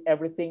you put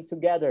everything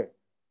together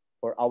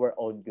for our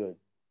own good.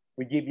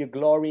 We give you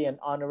glory and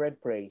honor and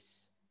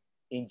praise.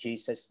 In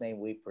Jesus' name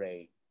we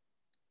pray.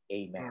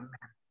 Amen.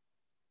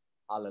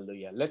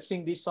 Hallelujah. Let's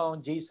sing this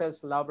song,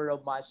 Jesus, Lover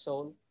of My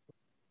Soul.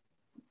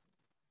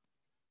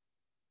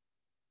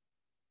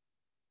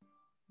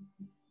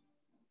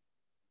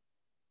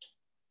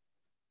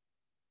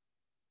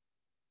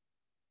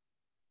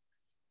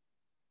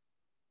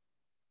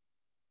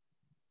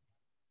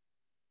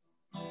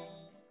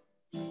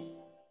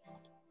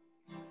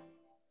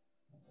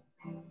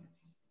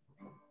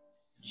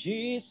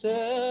 Jesus,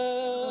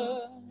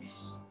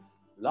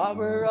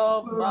 lover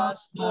of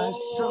my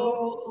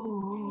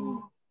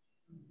soul.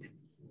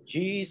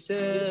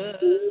 Jesus,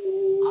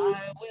 I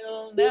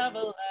will never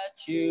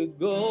let you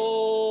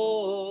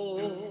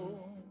go.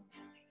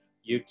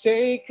 You've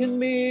taken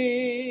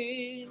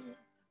me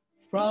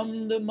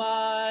from the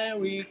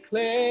miry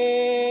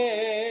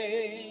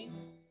clay,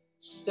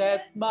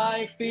 set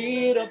my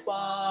feet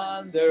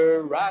upon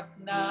the rock.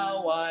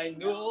 Now I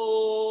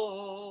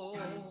know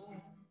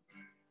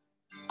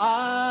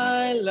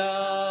I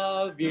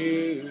love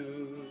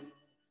you,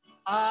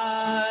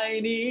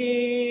 I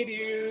need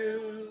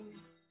you,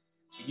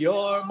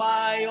 you're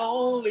my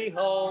only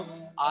hope,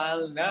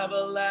 I'll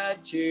never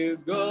let you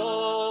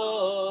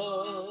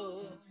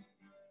go.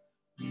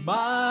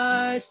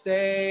 My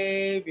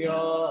Savior,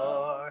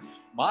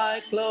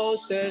 my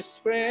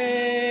closest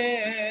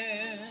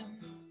friend,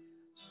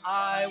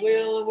 I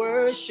will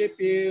worship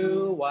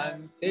you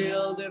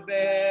until the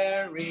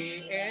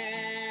very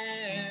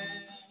end.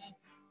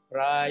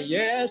 Pra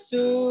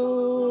Yesu,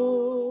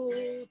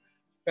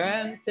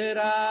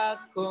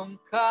 penterakong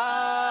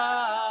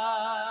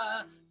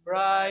ka,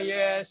 pra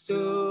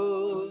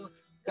Yesu,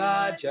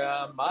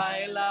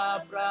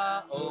 kajamay-la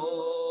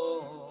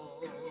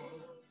praong.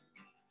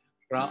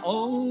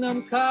 Praong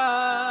nam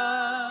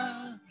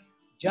ka,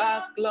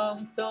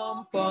 jaklong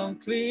tompong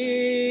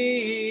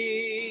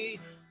kli,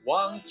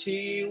 wang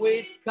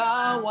chiwit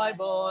kaway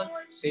bon,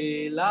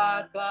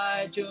 sila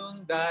kay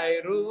jung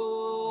dai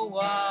ruam.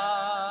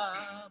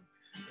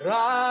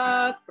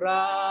 Rak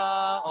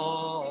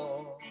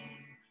praong,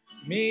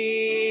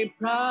 mi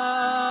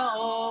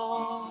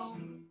praong,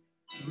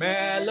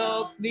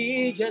 melok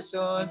ni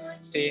Jason,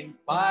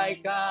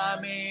 sinpay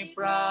kami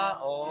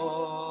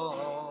praong.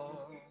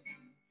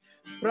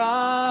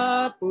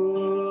 Pra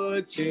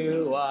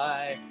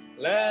puchuay,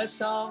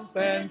 lesong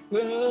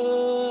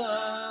penpun,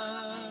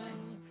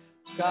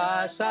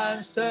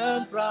 kasan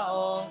sen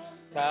praong,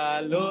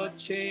 talut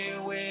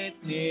chiwit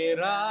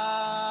niran.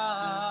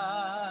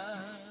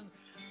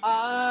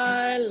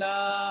 I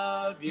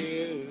love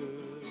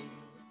you,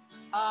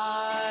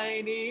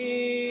 I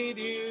need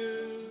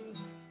you,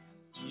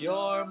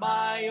 you're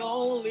my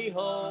only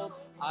hope,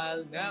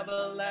 I'll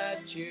never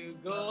let you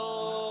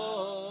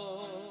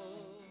go.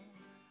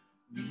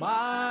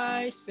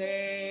 My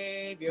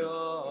Savior,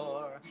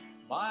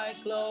 my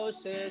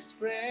closest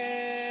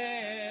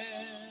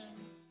friend,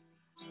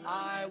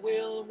 I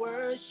will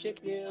worship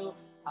you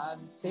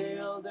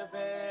until the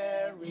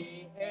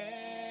very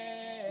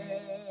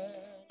end.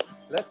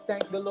 Let's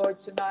thank the Lord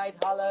tonight.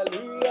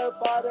 Hallelujah,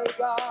 Father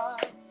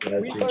God.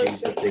 Blessed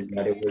Jesus, we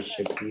gotta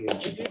worship you,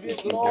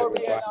 Jesus. We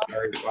glorify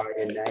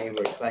your name.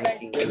 We're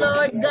thanking you,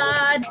 Lord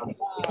God.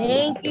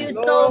 Thank you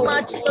so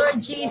much,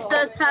 Lord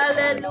Jesus.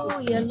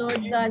 Hallelujah,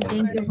 Lord God.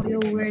 Thank you for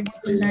your words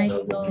tonight,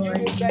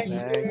 Lord. In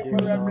Jesus'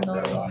 name,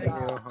 Lord.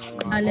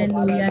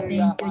 Hallelujah.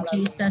 Thank you,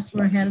 Jesus,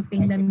 for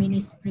helping the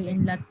ministry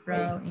in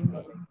Latprao.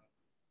 Amen.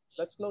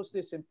 Let's close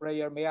this in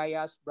prayer. May I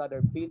ask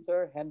Brother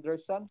Peter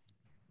Henderson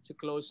to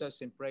close us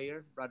in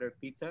prayer? Brother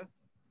Peter.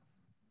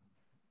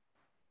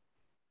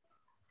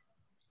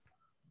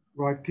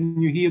 Right, can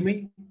you hear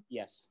me?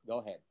 Yes, go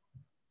ahead.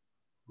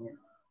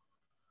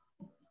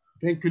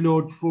 Thank you,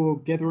 Lord, for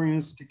gathering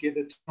us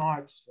together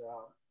tonight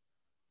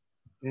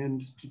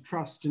and to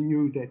trust in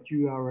you that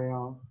you are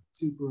our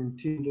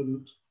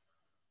superintendent.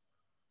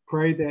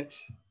 Pray that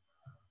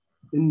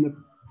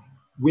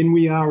when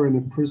we are in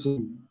a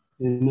prison,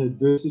 in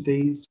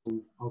adversities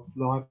of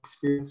life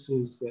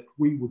experiences, that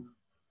we would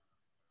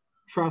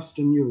trust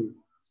in you,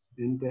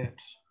 and that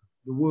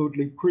the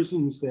worldly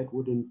prisons that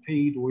would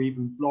impede or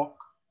even block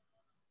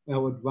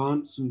our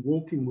advance in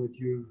walking with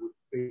you would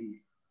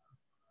be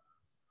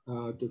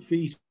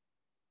defeated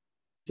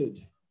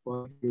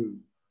by you.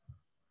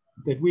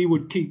 That we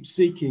would keep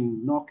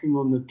seeking, knocking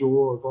on the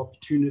door of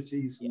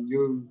opportunities in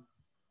you.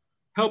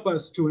 Help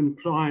us to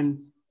incline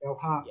our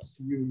hearts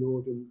to you,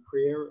 Lord, in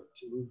prayer,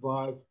 to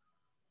revive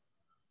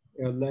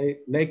our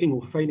lagging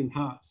or failing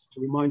hearts, to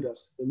remind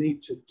us the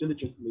need to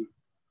diligently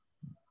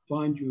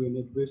find you in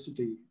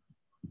adversity,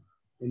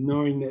 and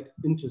knowing that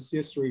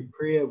intercessory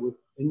prayer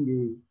within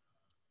you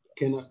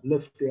can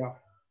uplift our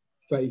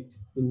faith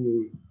in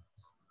you,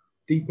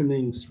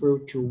 deepening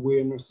spiritual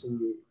awareness in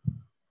you.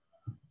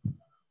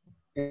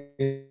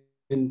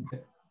 And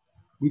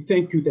we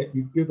thank you that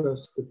you give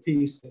us the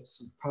peace that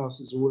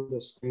surpasses all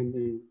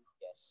understanding,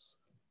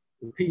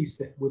 the peace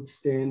that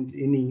withstands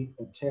any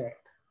attack.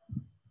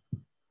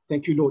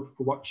 Thank you, Lord,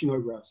 for watching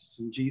over us.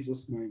 In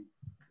Jesus' name.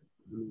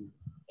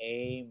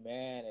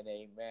 Amen and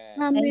amen.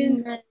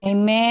 Amen.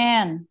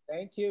 Amen.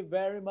 Thank you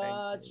very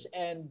much,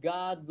 and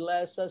God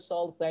bless us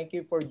all. Thank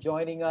you for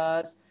joining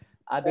us.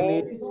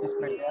 Adeline,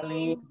 Sister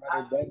Ellie,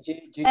 Brother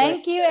Benji, Gideon.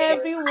 Thank you,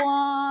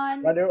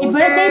 everyone. Brother Happy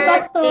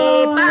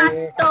birthday,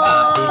 Pastor.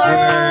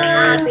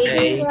 Happy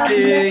birthday to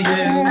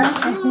you.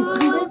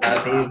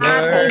 Happy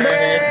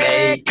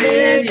birthday to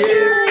you.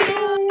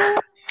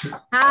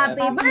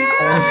 Happy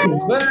birthday. Happy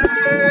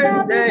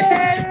birthday.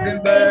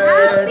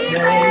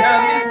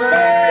 Happy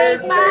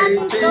birthday,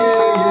 Pastor.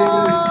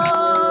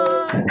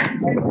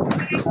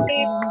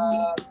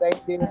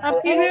 Thank you.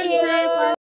 Thank you.